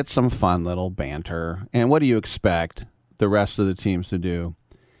some fun little banter. And what do you expect the rest of the teams to do?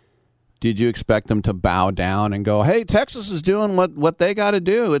 Did you expect them to bow down and go, hey, Texas is doing what they got to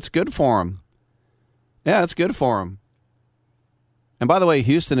do. It's good for them. Yeah, it's good for them. And by the way,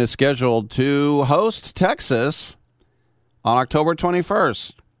 Houston is scheduled to host Texas on October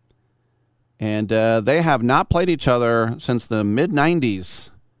 21st. And they have not played each other since the mid-90s.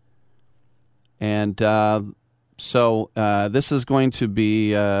 And so this is going to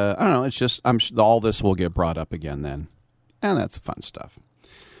be, I don't know, it's just, I'm sure all this will get brought up again then. And that's fun stuff.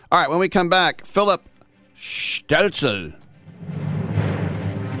 All right, when we come back, Philip Stelzel.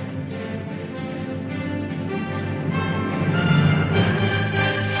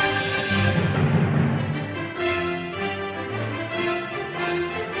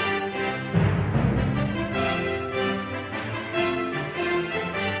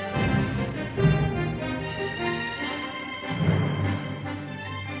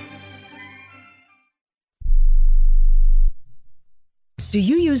 Do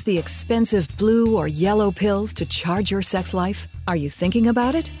you use the expensive blue or yellow pills to charge your sex life? Are you thinking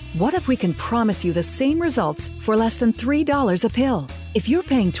about it? What if we can promise you the same results for less than $3 a pill? If you're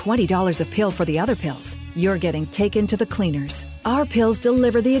paying $20 a pill for the other pills, you're getting taken to the cleaners. Our pills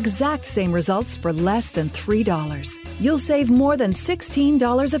deliver the exact same results for less than $3. You'll save more than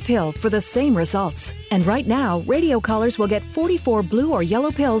 $16 a pill for the same results. And right now, radio callers will get 44 blue or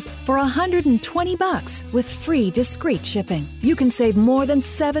yellow pills for $120 with free discreet shipping. You can save more than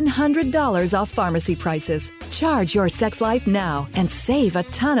 $700 off pharmacy prices. Charge your sex life now and save a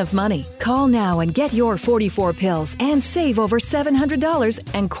ton of money. Call now and get your 44 pills and save over $700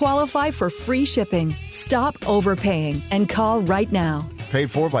 and qualify for free shipping. Stop overpaying and call right now. Paid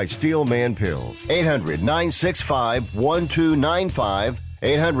for by Steel Man Pills. 800-965-1295.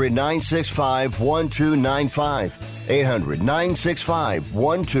 800-965-1295.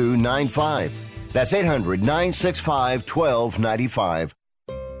 800-965-1295. That's 800-965-1295.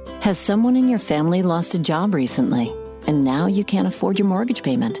 Has someone in your family lost a job recently, and now you can't afford your mortgage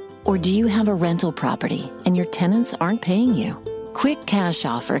payment? Or do you have a rental property and your tenants aren't paying you? Quick Cash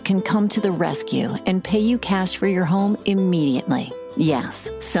Offer can come to the rescue and pay you cash for your home immediately. Yes,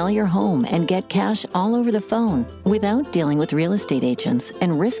 sell your home and get cash all over the phone without dealing with real estate agents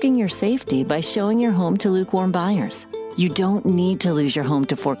and risking your safety by showing your home to lukewarm buyers. You don't need to lose your home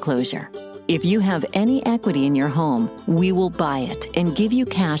to foreclosure. If you have any equity in your home, we will buy it and give you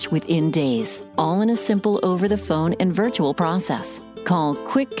cash within days, all in a simple over-the-phone and virtual process. Call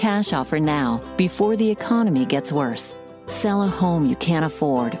Quick Cash Offer now before the economy gets worse. Sell a home you can't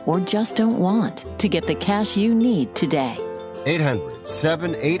afford or just don't want to get the cash you need today.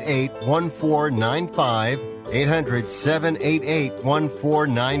 800-788-1495.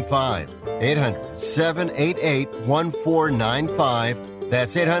 800-788-1495. 800-788-1495.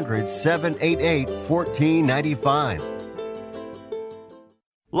 That's 800-788-1495.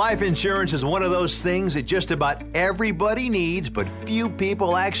 Life insurance is one of those things that just about everybody needs, but few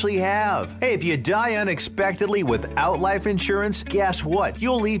people actually have. Hey, if you die unexpectedly without life insurance, guess what?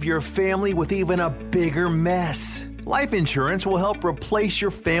 You'll leave your family with even a bigger mess. Life insurance will help replace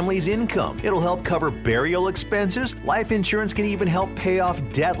your family's income. It'll help cover burial expenses. Life insurance can even help pay off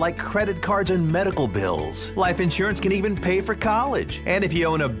debt like credit cards and medical bills. Life insurance can even pay for college. And if you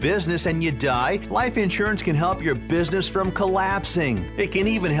own a business and you die, life insurance can help your business from collapsing. It can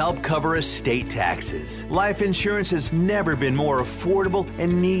even help cover estate taxes. Life insurance has never been more affordable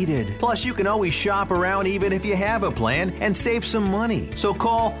and needed. Plus, you can always shop around even if you have a plan and save some money. So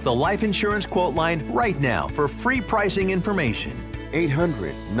call the Life Insurance Quote Line right now for free pricing information.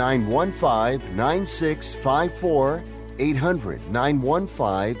 800-915-9654.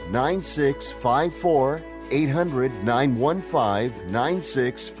 800-915-9654.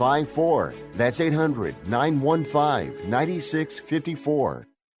 800-915-9654. That's 800-915-9654.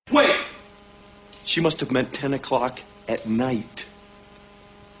 Wait! She must have meant 10 o'clock at night.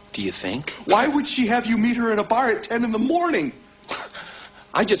 Do you think? Why would she have you meet her in a bar at 10 in the morning?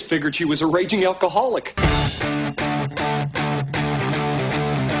 I just figured she was a raging alcoholic.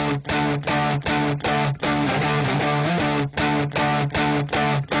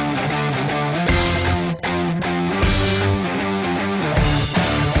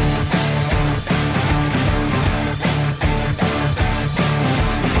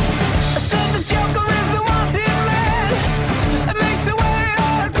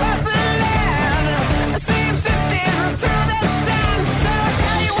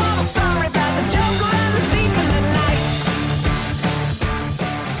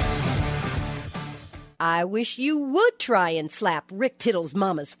 I wish you would try and slap Rick Tittle's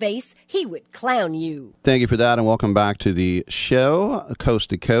mama's face. He would clown you. Thank you for that, and welcome back to the show, coast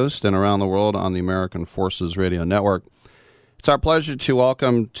to coast and around the world on the American Forces Radio Network. It's our pleasure to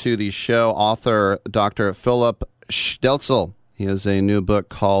welcome to the show author Dr. Philip Stelzel. He has a new book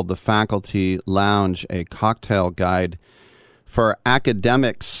called The Faculty Lounge, a cocktail guide for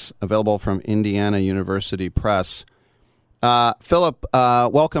academics, available from Indiana University Press. Philip,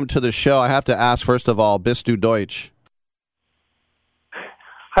 welcome to the show. I have to ask, first of all, bist du Deutsch?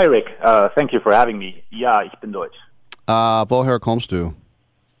 Hi, Rick. Thank you for having me. Ja, ich bin Deutsch. Woher kommst du?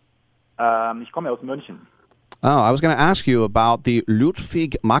 Ich komme aus München. Oh, I was going to ask you about the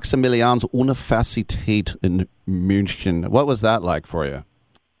Ludwig-Maximilians-Universität in München. What was that like for you?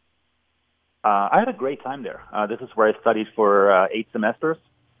 I had a great time there. This is where I studied for 8 semesters.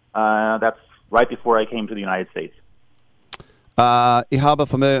 That's right before I came to the United States. Ich habe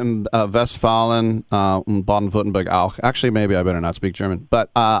Familie in Westfalen und Baden-Württemberg auch. Actually, maybe I better not speak German.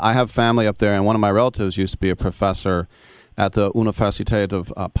 But I have family up there, and one of my relatives used to be a professor at the Universität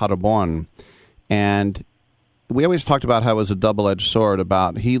of Paderborn. And we always talked about how it was a double-edged sword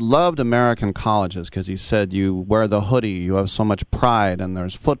about he loved American colleges because he said you wear the hoodie, you have so much pride, and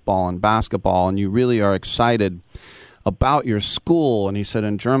there's football and basketball, and you really are excited about your school. And he said,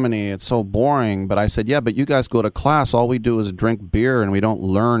 in Germany, it's so boring. But I said, yeah, but you guys go to class. All we do is drink beer and we don't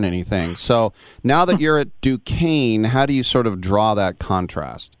learn anything. So now that you're at Duquesne, how do you sort of draw that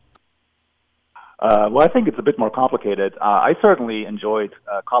contrast? Well, I think it's a bit more complicated. I certainly enjoyed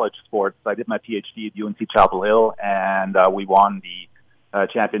college sports. I did my PhD at UNC Chapel Hill, and we won the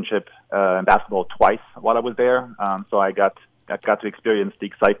championship in basketball twice while I was there. So I got to experience the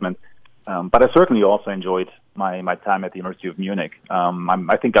excitement. But I certainly also enjoyed my time at the University of Munich.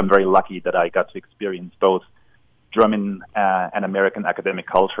 I think I'm very lucky that I got to experience both German and American academic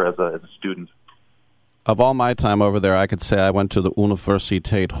culture as a student. Of all my time over there, I could say I went to the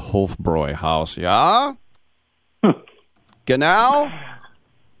Universität Hofbräuhaus. Ja? Genau?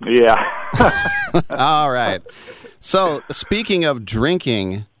 Yeah. All right. So, speaking of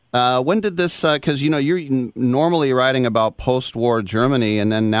drinking, when did this, because, you're normally writing about post-war Germany,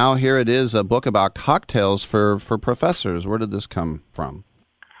 and then now here it is, a book about cocktails for professors. Where did this come from?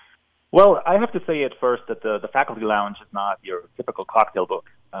 Well, I have to say at first that the Faculty Lounge is not your typical cocktail book.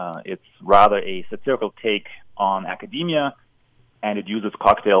 It's rather a satirical take on academia, and it uses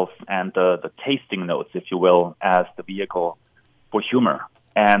cocktails and the tasting notes, if you will, as the vehicle for humor.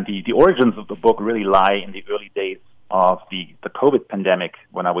 And the origins of the book really lie in the early days of the COVID pandemic,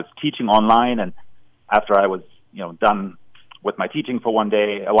 when I was teaching online, and after I was done with my teaching for one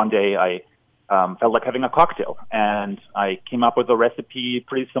day I felt like having a cocktail, and I came up with a recipe,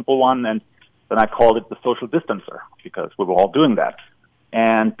 pretty simple one, and then I called it the social distancer because we were all doing that.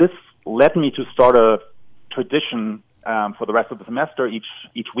 And this led me to start a tradition for the rest of the semester.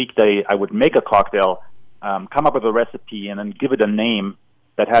 Each weekday I would make a cocktail, come up with a recipe, and then give it a name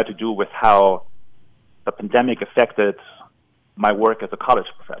that had to do with how the pandemic affected my work as a college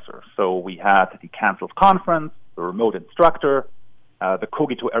professor. So we had the canceled conference, the remote instructor, the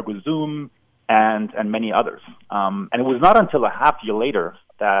Cogito Ergo Zoom, and many others. And it was not until a half year later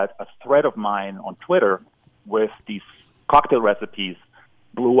that a thread of mine on Twitter with these cocktail recipes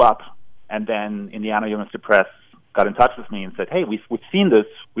blew up, and then Indiana University Press got in touch with me and said, hey, we've seen this,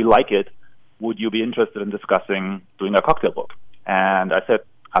 we like it, would you be interested in discussing doing a cocktail book? And I said,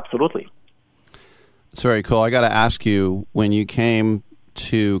 absolutely. It's very cool. I got to ask you, when you came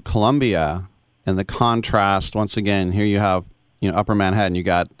to Columbia and the contrast, once again, here you have Upper Manhattan, you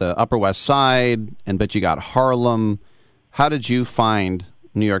got the Upper West Side, but you got Harlem. How did you find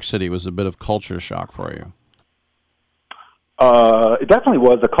New York City? Was a bit of culture shock for you? It definitely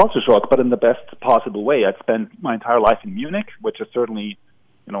was a culture shock, but in the best possible way. I'd spent my entire life in Munich, which is certainly,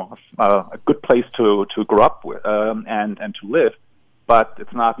 a good place to grow up with and to live, but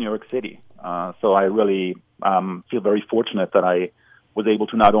it's not New York City. So I really feel very fortunate that I was able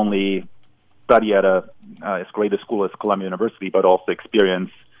to not only study at as great a school as Columbia University, but also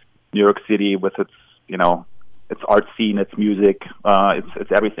experience New York City with its, its art scene, its music,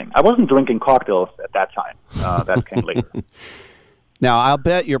 it's everything. I wasn't drinking cocktails at that time. That came later. Now, I'll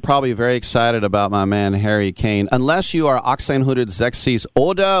bet you're probably very excited about my man Harry Kane, unless you are 1860s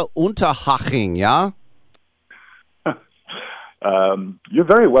oder Unterhaching, yeah? You're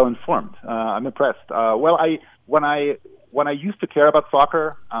very well informed. I'm impressed. When I used to care about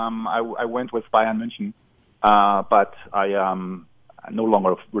soccer, I went with Bayern München, but I no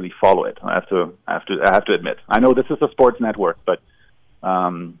longer really follow it. I have to admit. I know this is a sports network, but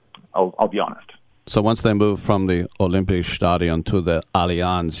I'll be honest. So once they move from the Olympic Stadion to the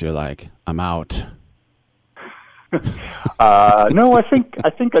Allianz, you're like, I'm out. No, I think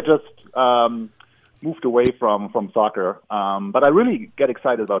I just moved away from soccer, but I really get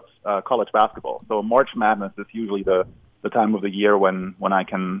excited about college basketball. So March Madness is usually the time of the year when I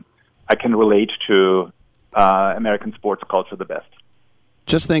can relate to American sports culture the best.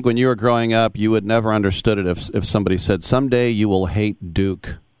 Just think, when you were growing up, you would never understood it if somebody said, someday you will hate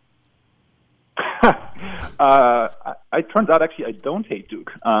Duke. It turns out, actually, I don't hate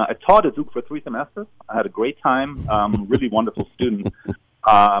Duke. I taught at Duke for 3 semesters. I had a great time, really wonderful student.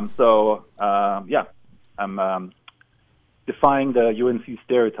 Yeah, I'm defying the UNC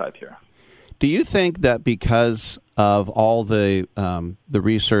stereotype here. Do you think that because of all the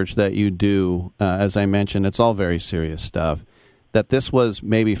research that you do, as I mentioned, it's all very serious stuff, that this was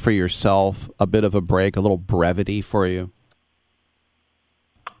maybe for yourself a bit of a break, a little brevity for you?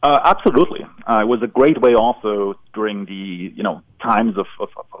 Absolutely. It was a great way also during the times of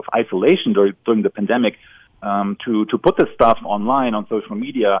isolation during the pandemic to put this stuff online on social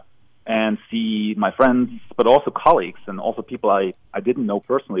media and see my friends, but also colleagues and also people I didn't know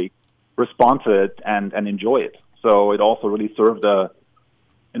personally respond to it and enjoy it. So it also really served an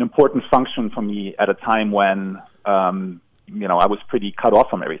important function for me at a time when I was pretty cut off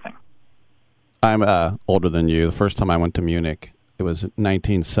from everything. I'm older than you. The first time I went to Munich, it was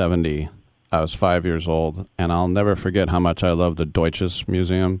 1970. I was 5 years old, and I'll never forget how much I loved the Deutsches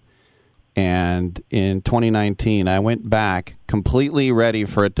Museum. And in 2019, I went back completely ready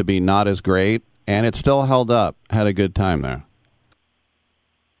for it to be not as great, and it still held up. Had a good time there.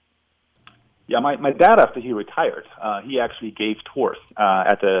 Yeah, my dad, after he retired, he actually gave tours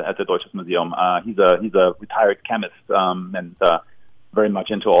at the Deutsches Museum. He's a retired chemist and very much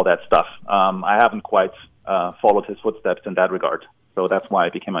into all that stuff. I haven't quite followed his footsteps in that regard, so that's why I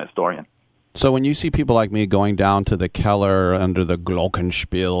became a historian. So when you see people like me going down to the Keller under the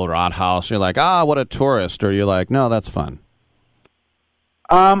Glockenspiel Rathaus, you're like, what a tourist, or you're like, no, that's fun.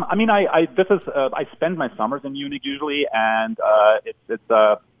 I spend my summers in Munich usually, and it's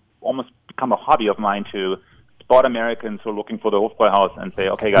almost become a hobby of mine to spot Americans who are looking for the Hofbräuhaus and say,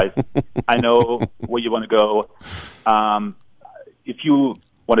 okay, guys, I know where you want to go. If you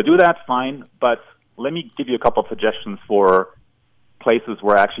want to do that, fine, but let me give you a couple of suggestions for places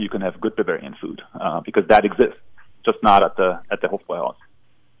where actually you can have good Bavarian food, because that exists, just not at the Hofbräuhaus.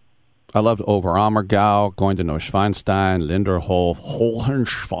 I loved Oberammergau, going to Neuschwanstein, Linderhof,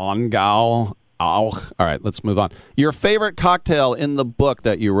 Hohenschwangau. All right, let's move on. Your favorite cocktail in the book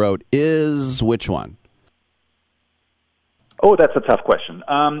that you wrote is which one? Oh, that's a tough question.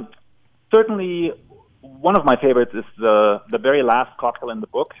 Certainly, one of my favorites is the very last cocktail in the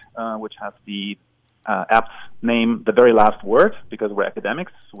book, which has the apt name, The Very Last Word, because we're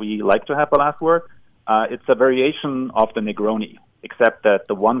academics. We like to have the last word. It's a variation of the Negroni, except that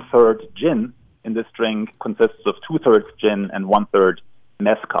the 1/3 gin in this drink consists of 2/3 gin and 1/3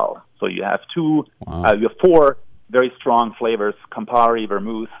 mezcal. So you have you have 4 very strong flavors: Campari,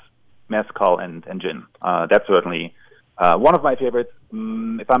 vermouth, mezcal, and gin. That's certainly one of my favorites.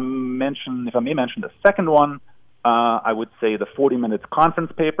 If I may mention the second one, I would say the 40 minutes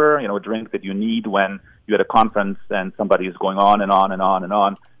conference paper, a drink that you need when you're at a conference and somebody is going on and on and on and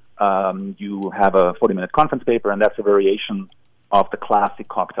on. You have a 40-minute conference paper, and that's a variation of the classic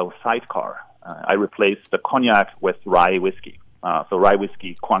cocktail sidecar. I replaced the cognac with rye whiskey. So rye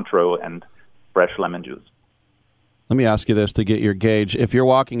whiskey, Cointreau, and fresh lemon juice. Let me ask you this to get your gauge. If you're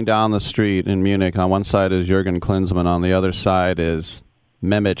walking down the street in Munich, on one side is Jürgen Klinsmann, on the other side is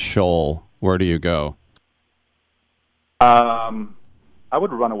Mehmet Scholl, where do you go? I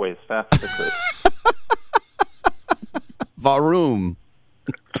would run away as fast as I could. Warum?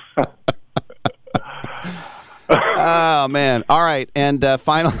 Oh, man. All right. And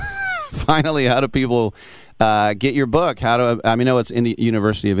finally, how do people get your book? I know it's in the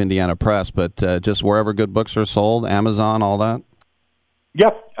University of Indiana Press, but just wherever good books are sold, Amazon, all that?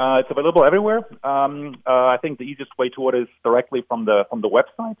 Yep, it's available everywhere. I think the easiest way to order is directly from the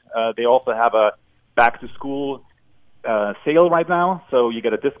website. They also have a back-to-school sale right now, so you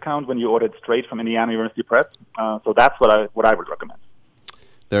get a discount when you order it straight from Indiana University Press. So that's what I would recommend.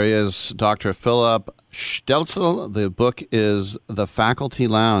 There he is, Dr. Philip Stelzel. The book is The Faculty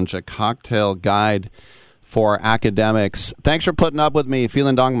Lounge, a cocktail guide for academics. Thanks for putting up with me.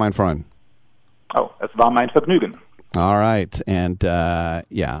 Vielen Dank, mein Freund. Oh, es war mein Vergnügen. All right. And,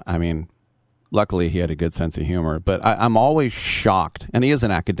 luckily he had a good sense of humor. But I'm always shocked, and he is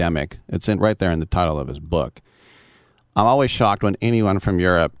an academic. It's right there in the title of his book. I'm always shocked when anyone from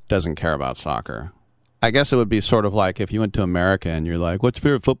Europe doesn't care about soccer. I guess it would be sort of like if you went to America and you're like, what's your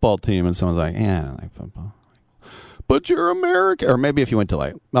favorite football team? And someone's like, I don't like football. But you're American. Or maybe if you went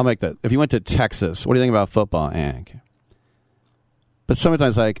to I'll make that. If you went to Texas, what do you think about football? Okay. But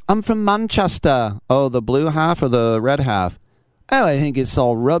sometimes I'm from Manchester. Oh, the blue half or the red half? Oh, I think it's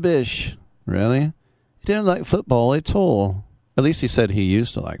all rubbish. Really? You didn't like football at all. At least he said he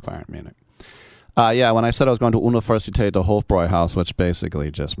used to like Bayern Munich. When I said I was going to Universität der Hofbräuhaus, which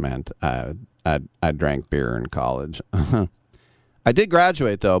basically just meant I drank beer in college. I did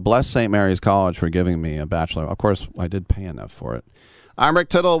graduate, though. Bless St. Mary's College for giving me a bachelor. Of course, I did pay enough for it. I'm Rick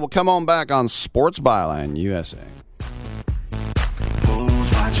Tittle. We'll come on back on Sports Byline USA.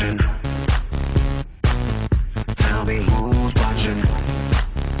 Who's watching? Tell me who's watching?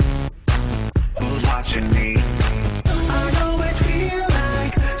 Who's watching me? I always feel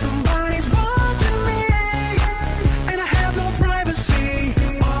like somebody's watching me, and I have no privacy.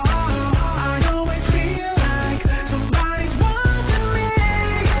 I always feel like somebody's watching me.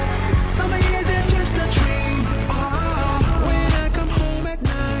 Tell me, is it just a dream? When I come home at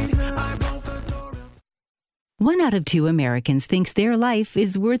night, I roll the door. 1 out of 2 Americans thinks their life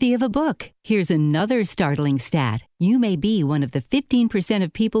is worthy of a book. Here's another startling stat. You may be one of the 15%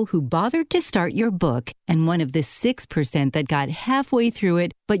 of people who bothered to start your book and one of the 6% that got halfway through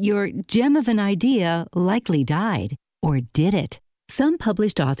it, but your gem of an idea likely died. Or did it? Some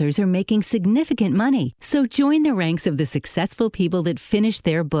published authors are making significant money, so join the ranks of the successful people that finished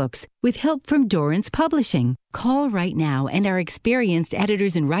their books with help from Dorrance Publishing. Call right now and our experienced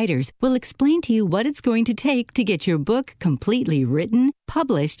editors and writers will explain to you what it's going to take to get your book completely written,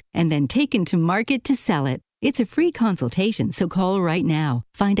 published, and then taken to market to sell it. It's a free consultation, so call right now.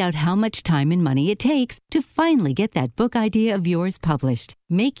 Find out how much time and money it takes to finally get that book idea of yours published.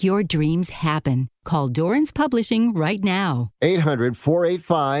 Make your dreams happen. Call Dorrance Publishing right now.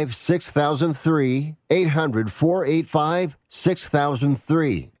 800-485-6003.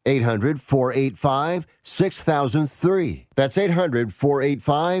 800-485-6003. 800-485-6003. That's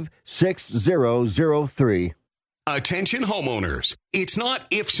 800-485-6003. Attention homeowners. It's not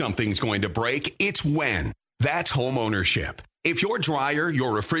if something's going to break, it's when. That's homeownership. If your dryer,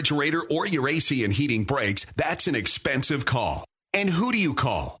 your refrigerator, or your AC and heating breaks, that's an expensive call. And who do you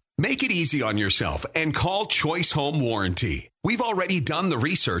call? Make it easy on yourself and call Choice Home Warranty. We've already done the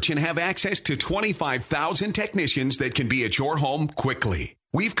research and have access to 25,000 technicians that can be at your home quickly.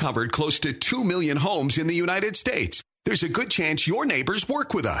 We've covered close to 2 million homes in the United States. There's a good chance your neighbors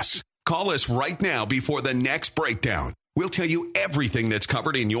work with us. Call us right now before the next breakdown. We'll tell you everything that's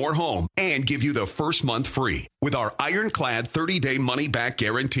covered in your home and give you the first month free with our ironclad 30-day money-back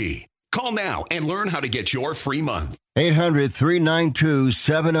guarantee. Call now and learn how to get your free month.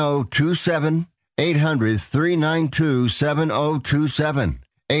 800-392-7027. 800-392-7027.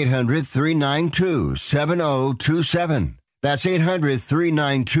 800-392-7027. That's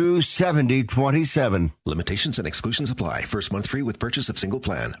 800-392-7027. Limitations and exclusions apply. First month free with purchase of single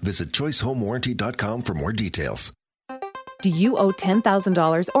plan. Visit choicehomewarranty.com for more details. Do you owe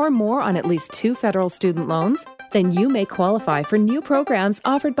 $10,000 or more on at least 2 federal student loans? Then you may qualify for new programs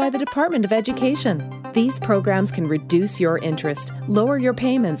offered by the Department of Education. These programs can reduce your interest, lower your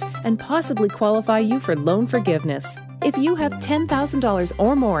payments, and possibly qualify you for loan forgiveness. If you have $10,000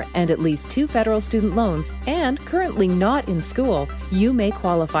 or more and at least 2 federal student loans and currently not in school, you may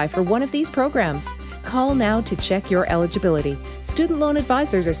qualify for one of these programs. Call now to check your eligibility. Student loan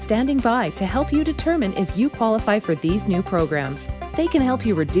advisors are standing by to help you determine if you qualify for these new programs. They can help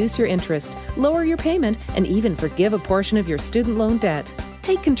you reduce your interest, lower your payment, and even forgive a portion of your student loan debt.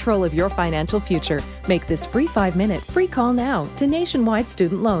 Take control of your financial future. Make this free 5-minute free call now to Nationwide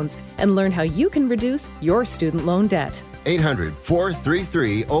Student Loans and learn how you can reduce your student loan debt.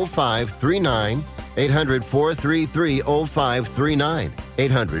 800-433-0539. 800-433-0539.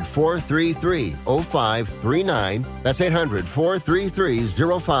 800-433-0539. That's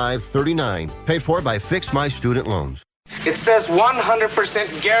 800-433-0539. Paid for by Fix My Student Loans. It says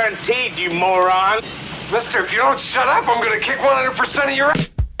 100% guaranteed, you moron. Mister, if you don't shut up, I'm going to kick 100% of your ass.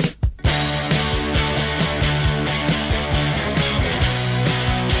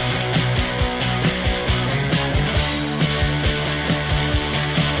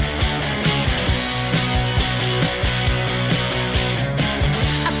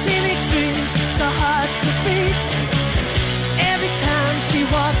 So hard to beat. Every time she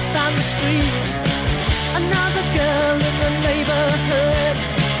walks down the street, another girl in the neighborhood.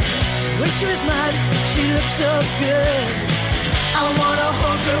 Wish she was mine, she looks so good. I wanna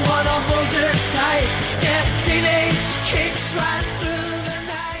hold her tight. Get teenage kicks right through the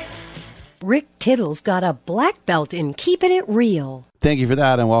night. Rick Tittle's got a black belt in keeping it real. Thank you for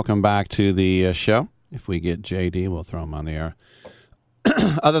that, and welcome back to the show. If we get JD, we'll throw him on the air.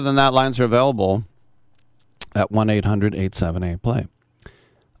 Other than that, lines are available at 1-800-878-PLAY.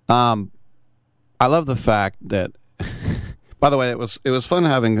 I love the fact that, by the way, it was fun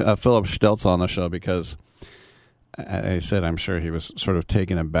having Philip Stelz on the show because I said I'm sure he was sort of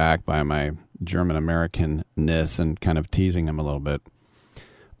taken aback by my German-American-ness and kind of teasing him a little bit.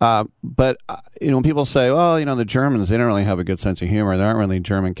 But when people say, well, the Germans, they don't really have a good sense of humor. They aren't really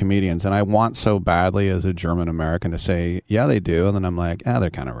German comedians. And I want so badly as a German American to say, yeah, they do. And then I'm like, they're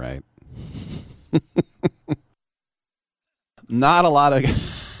kind of right. Not a lot of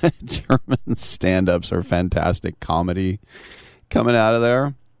German stand-ups or fantastic comedy coming out of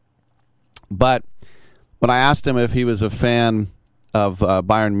there. But when I asked him if he was a fan of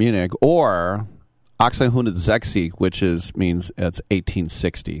Bayern Munich or 1860, which means it's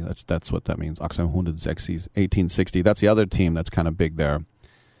 1860. That's what that means. 1860, 1860. That's the other team that's kind of big there.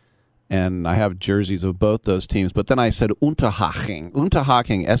 And I have jerseys of both those teams. But then I said Unterhaching.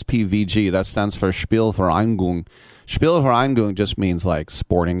 Unterhaching, SPVG, that stands for Spielvereinigung. Spielvereinigung just means like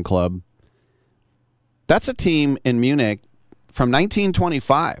sporting club. That's a team in Munich from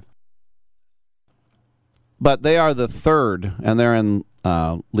 1925. But they are the third, and they're in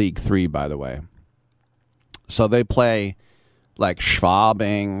League 3, by the way. So they play like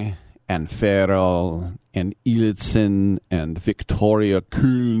Schwabing and Ferl and Ilzen and Viktoria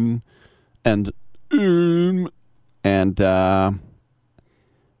Köln and Ulm. And I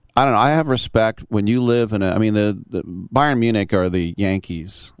don't know. I have respect when you live in the Bayern Munich are the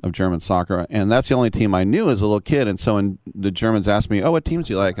Yankees of German soccer. And that's the only team I knew as a little kid. And so when the Germans asked me, what teams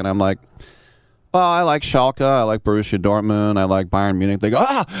do you like? And I'm like, I like Schalke, I like Borussia Dortmund, I like Bayern Munich. They go,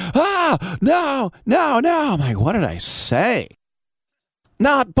 no. I'm like, what did I say?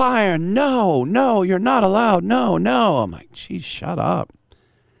 Not Bayern, no, you're not allowed, no. I'm like, geez, shut up.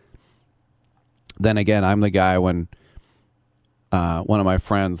 Then again, I'm the guy when one of my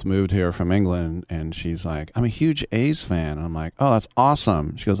friends moved here from England, and she's like, I'm a huge A's fan. And I'm like, oh, that's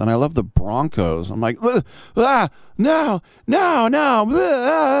awesome. She goes, and I love the Broncos. I'm like, no.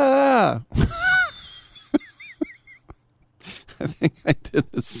 I think I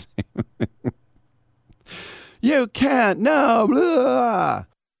did the same thing. You can't, no. Blah.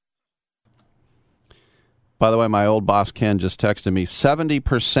 By the way, my old boss Ken just texted me,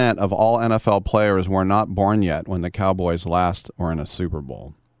 70% of all NFL players were not born yet when the Cowboys last were in a Super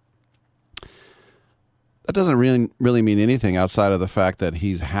Bowl. That doesn't really mean anything outside of the fact that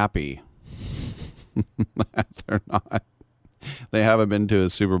he's happy. They're not. They haven't been to a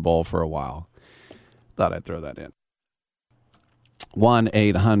Super Bowl for a while. Thought I'd throw that in.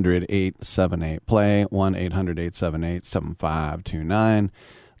 1-800-878-PLAY, 1-800-878-7529.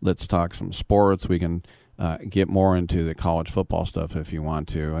 Let's talk some sports. We can get more into the college football stuff if you want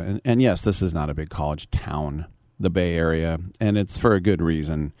to. And yes, this is not a big college town, the Bay Area, and it's for a good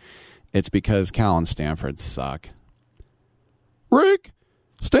reason. It's because Cal and Stanford suck. Rick,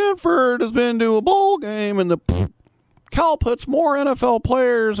 Stanford has been to a bowl game, and the Cal puts more NFL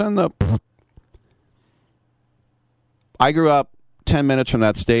players in the... I grew up 10 minutes from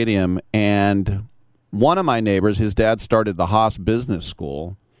that stadium, and one of my neighbors, his dad started the Haas Business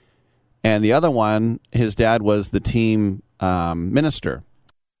School, and the other one, his dad was the team minister.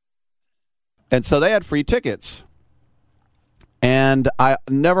 And so they had free tickets. And I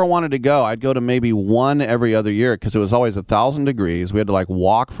never wanted to go. I'd go to maybe one every other year because it was always 1,000 degrees. We had to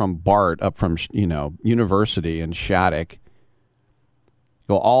walk from BART up from, University in Shattuck,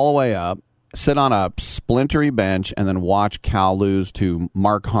 go all the way up, sit on a splintery bench, and then watch Cal lose to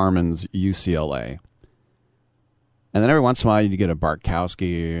Mark Harmon's UCLA. And then every once in a while, you'd get a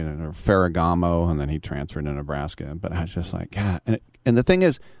Bartkowski and a Ferragamo, and then he transferred to Nebraska. But I was just like, God. And the thing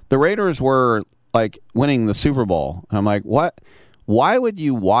is, the Raiders were, winning the Super Bowl. And I'm like, what? Why would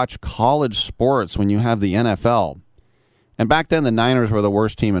you watch college sports when you have the NFL? And back then, the Niners were the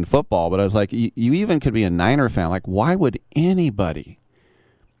worst team in football. But I was like, you even could be a Niner fan. Why would anybody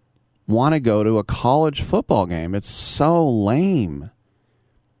want to go to a college football game? It's so lame.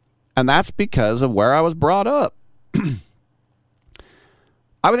 And that's because of where I was brought up.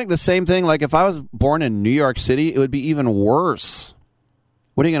 I would think the same thing. If I was born in New York City, it would be even worse.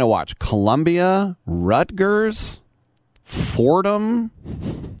 What are you going to watch? Columbia? Rutgers? Fordham?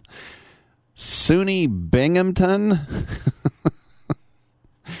 SUNY Binghamton?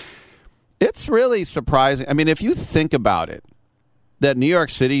 It's really surprising. I mean, if you think about it, that New York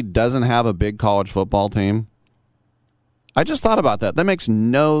City doesn't have a big college football team. I just thought about that. That makes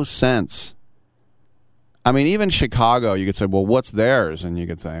no sense. I mean, even Chicago, you could say, well, what's theirs? And you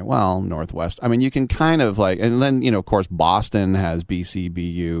could say, well, Northwest. I mean, you can kind of and then, of course, Boston has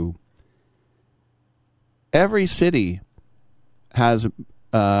BCBU. Every city has,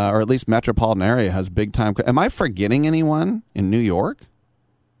 or at least metropolitan area has big time. Am I forgetting anyone in New York?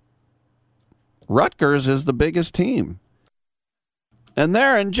 Rutgers is the biggest team. And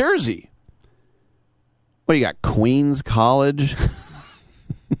they're in Jersey. What do you got? Queens College?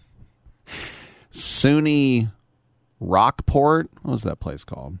 SUNY Rockport? What was that place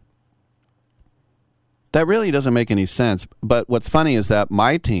called? That really doesn't make any sense. But what's funny is that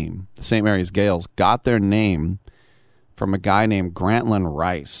my team, the St. Mary's Gales, got their name from a guy named Grantland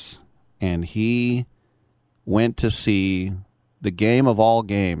Rice. And he went to see the game of all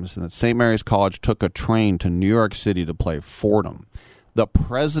games. And at St. Mary's College took a train to New York City to play Fordham. The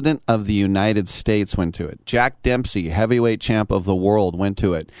President of the United States went to it. Jack Dempsey, heavyweight champ of the world, went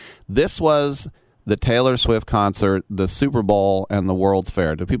to it. This was the Taylor Swift concert, the Super Bowl, and the World's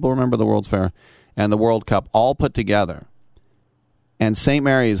Fair. Do people remember the World's Fair? And the World Cup all put together. And St.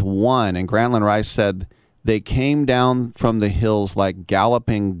 Mary's won, and Grantland Rice said they came down from the hills like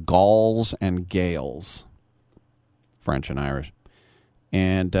galloping Gauls and Gales. French and Irish.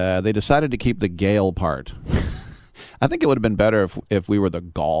 And they decided to keep the Gael part. I think it would have been better if we were the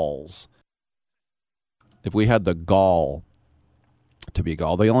Gauls. If we had the Gaul to be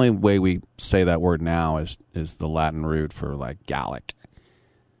Gaul. The only way we say that word now is the Latin root for Gallic.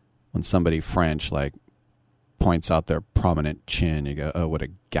 When somebody French points out their prominent chin, you go, oh, what a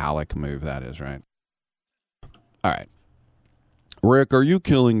Gallic move that is, right? All right. Rick, are you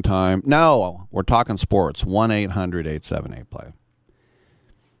killing time? No, we're talking sports. 1-800-878-PLAY.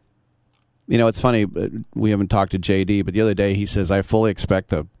 It's funny, we haven't talked to JD, but the other day he says, I fully expect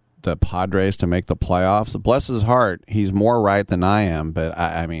the Padres to make the playoffs. Bless his heart, he's more right than I am, but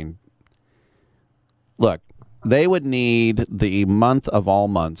I mean, look, they would need the month of all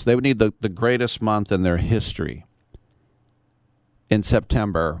months. They would need the greatest month in their history in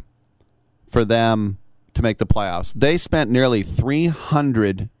September for them to make the playoffs. They spent nearly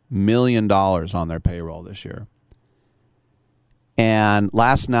 $300 million on their payroll this year. And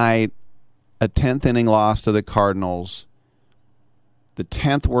last night, a 10th inning loss to the Cardinals, the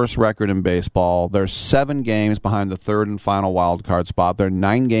 10th worst record in baseball. They're 7 games behind the third and final wild card spot. They're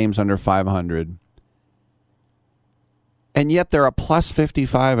 9 games under 500. And yet they're a plus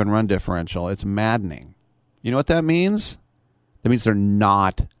 55 in run differential. It's maddening. You know what that means? That means they're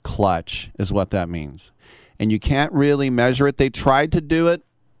not clutch, is what that means. And you can't really measure it. They tried to do it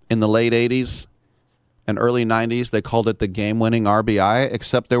in the late 80s and early 90s. They called it the game-winning RBI,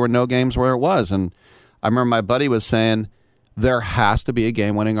 except there were no games where it was. And I remember my buddy was saying, there has to be a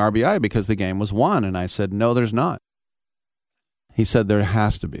game-winning RBI because the game was won. And I said, no, there's not. He said, there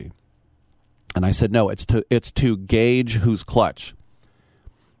has to be. And I said, no, it's to gauge who's clutch.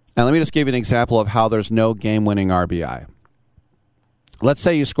 And let me just give you an example of how there's no game-winning RBI. Let's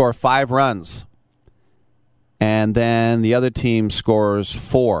say you score 5 runs, and then the other team scores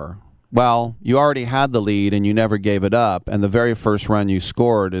 4. Well, you already had the lead, and you never gave it up, and the very first run you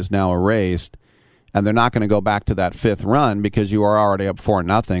scored is now erased, and they're not going to go back to that 5th run because you are already up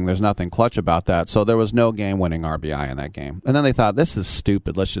 4-0. There's nothing clutch about that. So there was no game-winning RBI in that game. And then they thought, this is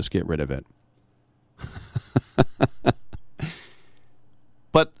stupid. Let's just get rid of it.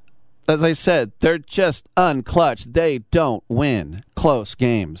 But as I said, they're just unclutched. They don't win close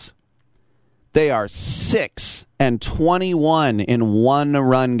games. They are 6-21 in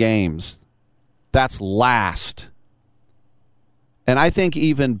 1-run games. That's last. And I think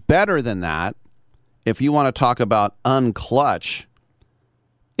even better than that, if you want to talk about unclutch,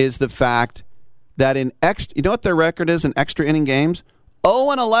 is the fact that in you know what their record is in extra inning games?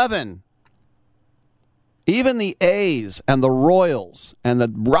 0-11. Even the A's and the Royals and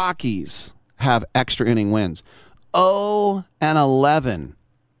the Rockies have extra inning wins. 0-11.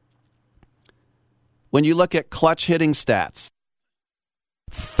 When you look at clutch hitting stats,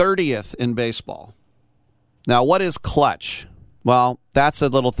 30th in baseball. Now, what is clutch? Well, that's a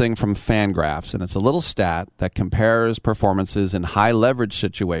little thing from Fangraphs, and it's a little stat that compares performances in high leverage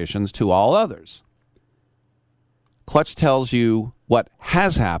situations to all others. Clutch tells you what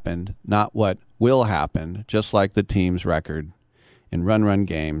has happened, not what will happen, just like the team's record in run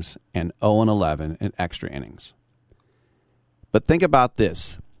games and 0-11 in extra innings. But think about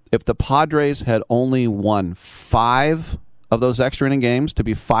this. If the Padres had only won 5 of those extra inning games, to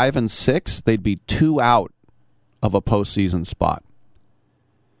be 5-6, they'd be 2 out of a postseason spot.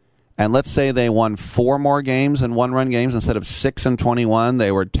 And let's say they won 4 more games in 1-run games instead of 6-21,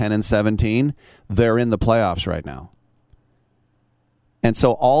 they were 10-17. They're in the playoffs right now. And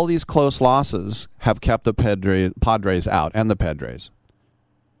so all these close losses have kept the Padres out, and the Padres,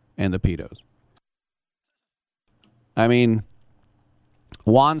 and the Pedos. I mean,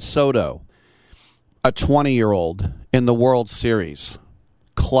 Juan Soto, a 20-year-old in the World Series,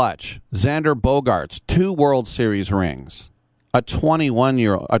 clutch. Xander Bogaerts, 2 World Series rings. A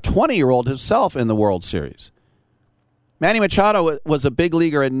 20-year-old himself in the World Series. Manny Machado was a big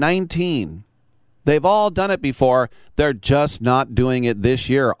leaguer at 19. They've all done it before. They're just not doing it this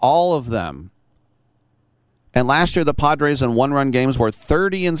year. All of them. And last year, the Padres in 1-run games were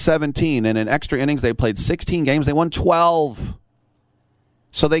 30-17. And in extra innings, they played 16 games. They won 12.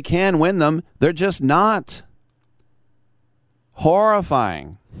 So they can win them. They're just not.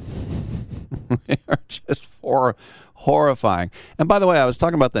 Horrifying. They are just horrifying. And by the way, I was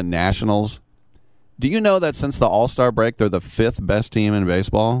talking about the Nationals. Do you know that since the All-Star break, they're the 5th best team in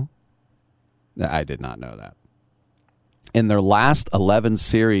baseball? I did not know that. In their last 11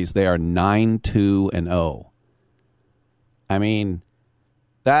 series, they are 9-2-0. I mean,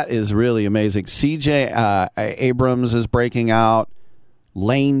 that is really amazing. C.J. Abrams is breaking out.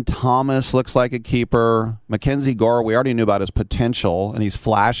 Lane Thomas looks like a keeper. Mackenzie Gore, we already knew about his potential, and he's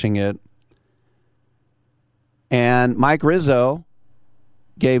flashing it. And Mike Rizzo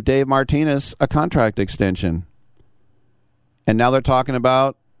gave Dave Martinez a contract extension. And now they're talking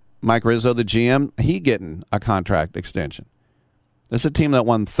about Mike Rizzo, the GM, he getting a contract extension. This is a team that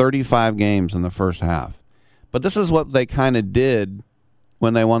won 35 games in the first half. But this is what they kind of did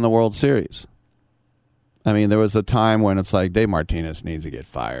when they won the World Series. I mean, there was a time when it's like, Dave Martinez needs to get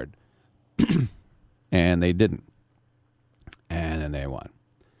fired. And they didn't. And then they won.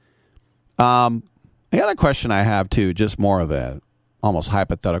 The other question I have, too, just more of a almost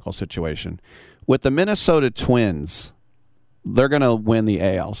hypothetical situation. With the Minnesota Twins, they're going to win the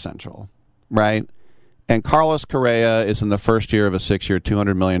AL Central, right? And Carlos Correa is in the first year of a 6-year,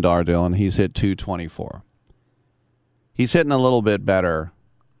 $200 million deal, and he's hit .224. He's hitting a little bit better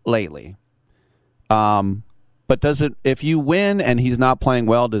lately. But does it, if you win and he's not playing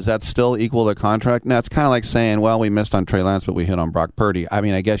well, does that still equal the contract? Now, it's kind of like saying, well, we missed on Trey Lance, but we hit on Brock Purdy. I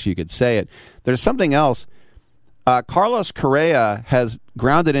mean, I guess you could say it. There's something else. Carlos Correa has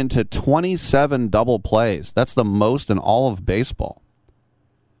grounded into 27 double plays. That's the most in all of baseball.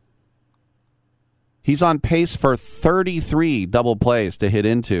 He's on pace for 33 double plays to hit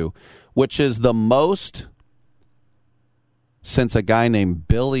into, which is the most since a guy named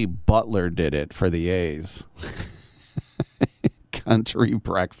Billy Butler did it for the A's. Country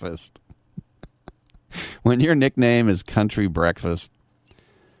Breakfast. When your nickname is Country Breakfast,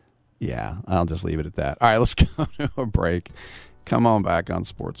 yeah, I'll just leave it at that. All right, let's go to a break. Come on back on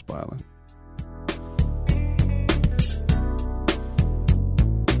Sports Byline.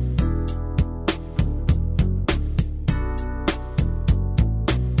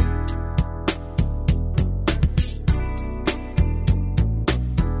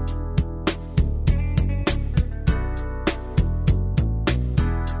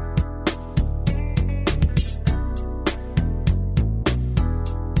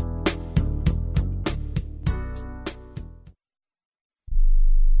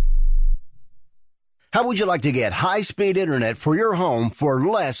 How would you like to get high-speed internet for your home for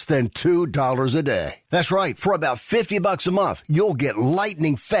less than $2 a day? That's right. For about $50 a month, you'll get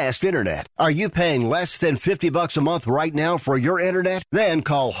lightning fast internet. Are you paying less than $50 a month right now for your internet? Then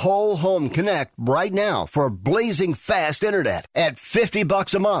call Whole Home Connect right now for blazing fast internet at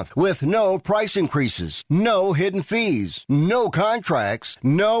 $50 a month with no price increases, no hidden fees, no contracts,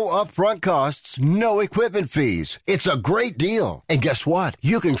 no upfront costs, no equipment fees. It's a great deal. And guess what?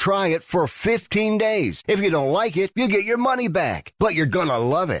 You can try it for 15 days. If you don't like it, you get your money back. But you're going to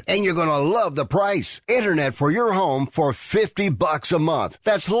love it, and you're going to love the price. Internet for your home for $50 a month.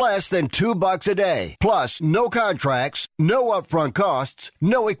 That's less than $2 a day. Plus, no contracts, no upfront costs,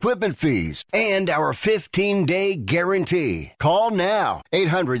 no equipment fees, and our 15-day guarantee. Call now.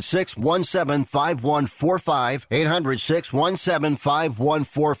 800-617-5145.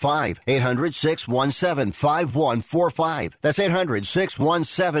 800-617-5145. 800-617-5145. That's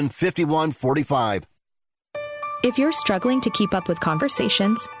 800-617-5145. If you're struggling to keep up with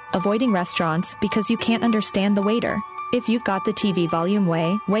conversations, avoiding restaurants because you can't understand the waiter, if you've got the TV volume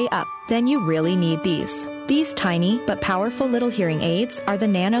way up, then you really need these. These tiny but powerful little hearing aids are the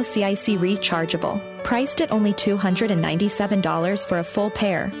Nano CIC Rechargeable, priced at only $297 for a full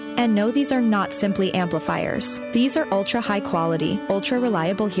pair. And no, these are not simply amplifiers. These are ultra high quality, ultra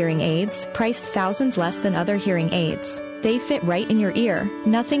reliable hearing aids, priced thousands less than other hearing aids. They fit right in your ear,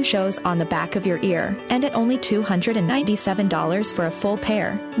 nothing shows on the back of your ear, and at only $297 for a full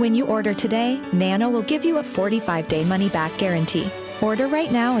pair. When you order today, Nano will give you a 45-day money-back guarantee. Order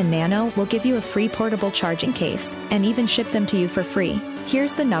right now and Nano will give you a free portable charging case and even ship them to you for free.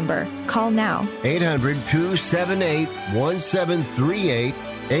 Here's the number. Call now. 800-278-1738.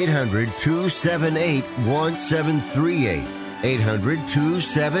 800-278-1738.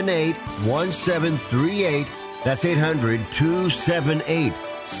 800-278-1738. That's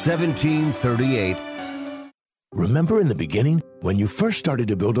 800-278-1738. Remember in the beginning, when you first started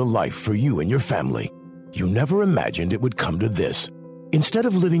to build a life for you and your family, you never imagined it would come to this. Instead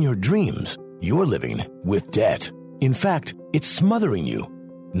of living your dreams, you're living with debt. In fact, it's smothering you.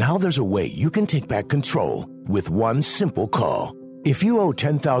 Now there's a way you can take back control with one simple call. If you owe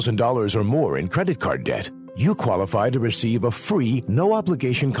 $10,000 or more in credit card debt, you qualify to receive a free,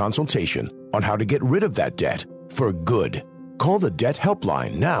 no-obligation consultation on how to get rid of that debt for good. Call the Debt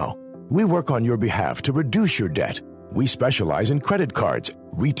Helpline now. We work on your behalf to reduce your debt. We specialize in credit cards,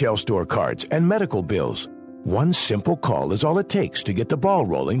 retail store cards, and medical bills. One simple call is all it takes to get the ball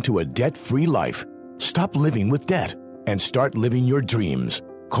rolling to a debt-free life. Stop living with debt and start living your dreams.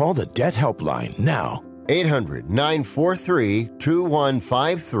 Call the Debt Helpline now.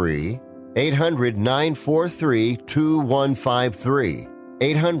 800-943-2153. 800-943-2153.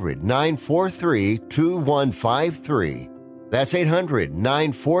 800-943-2153. That's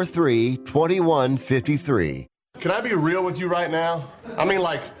 800-943-2153. Can I be real with you right now? I mean,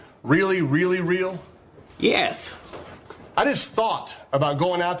 like, really, really real? Yes. I just thought about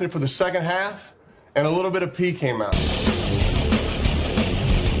going out there for the second half, and a little bit of pee came out.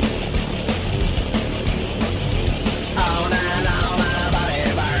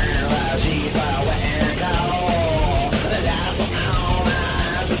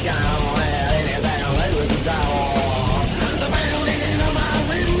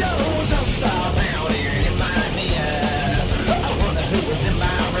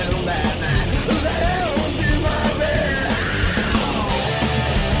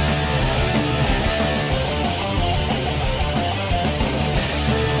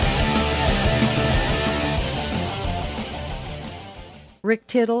 Rick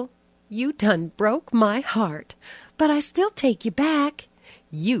Tittle, you done broke my heart, but I still take you back.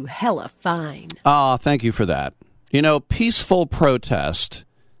 You hella fine. Thank you for that. You know, peaceful protest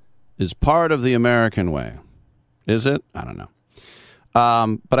is part of the American way. Is it? I don't know.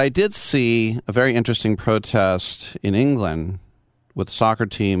 But I did see a very interesting protest in England with the soccer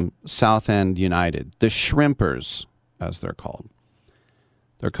team Southend United, the Shrimpers, as they're called.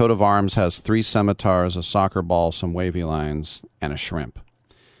 Their coat of arms has 3 scimitars, a soccer ball, some wavy lines, and a shrimp.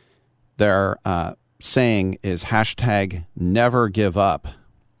 Their saying is hashtag never give up.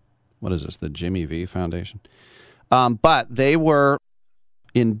 What is this, the Jimmy V Foundation? But they were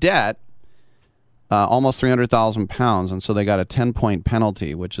in debt, almost 300,000 pounds, and so they got a 10-point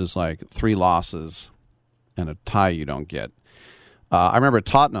penalty, which is like 3 losses and a tie you don't get. I remember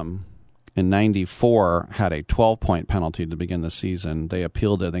Tottenham in 94 had a 12-point penalty to begin the season. They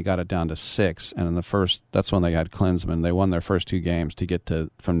appealed it. They got it down to 6. And in the first, that's when they had Klinsmann. They won their first 2 games to get to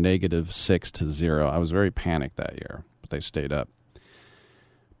from -6 to 0. I was very panicked that year, but they stayed up.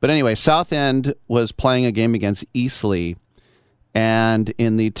 But anyway, Southend was playing a game against Eastleigh. And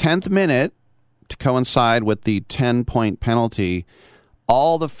in the 10th minute, to coincide with the 10-point penalty,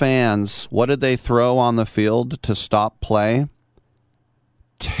 all the fans, what did they throw on the field to stop play?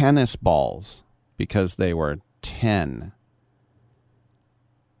 Tennis balls, because they were 10.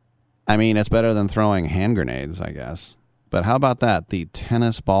 I mean, it's better than throwing hand grenades, I guess. But how about that? The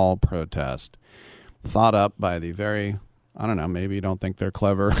tennis ball protest, thought up by the very, I don't know, maybe you don't think they're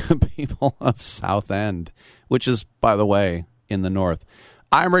clever people of South End, which is, by the way, in the north.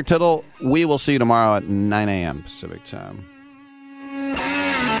 I'm Rick Tittle. We will see you tomorrow at 9 a.m. Pacific time.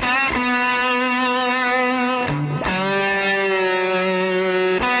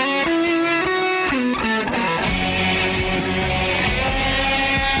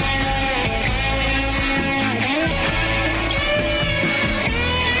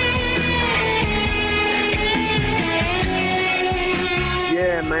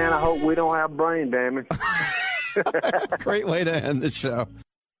 Yeah, man, I hope we don't have brain damage. Great way to end the show.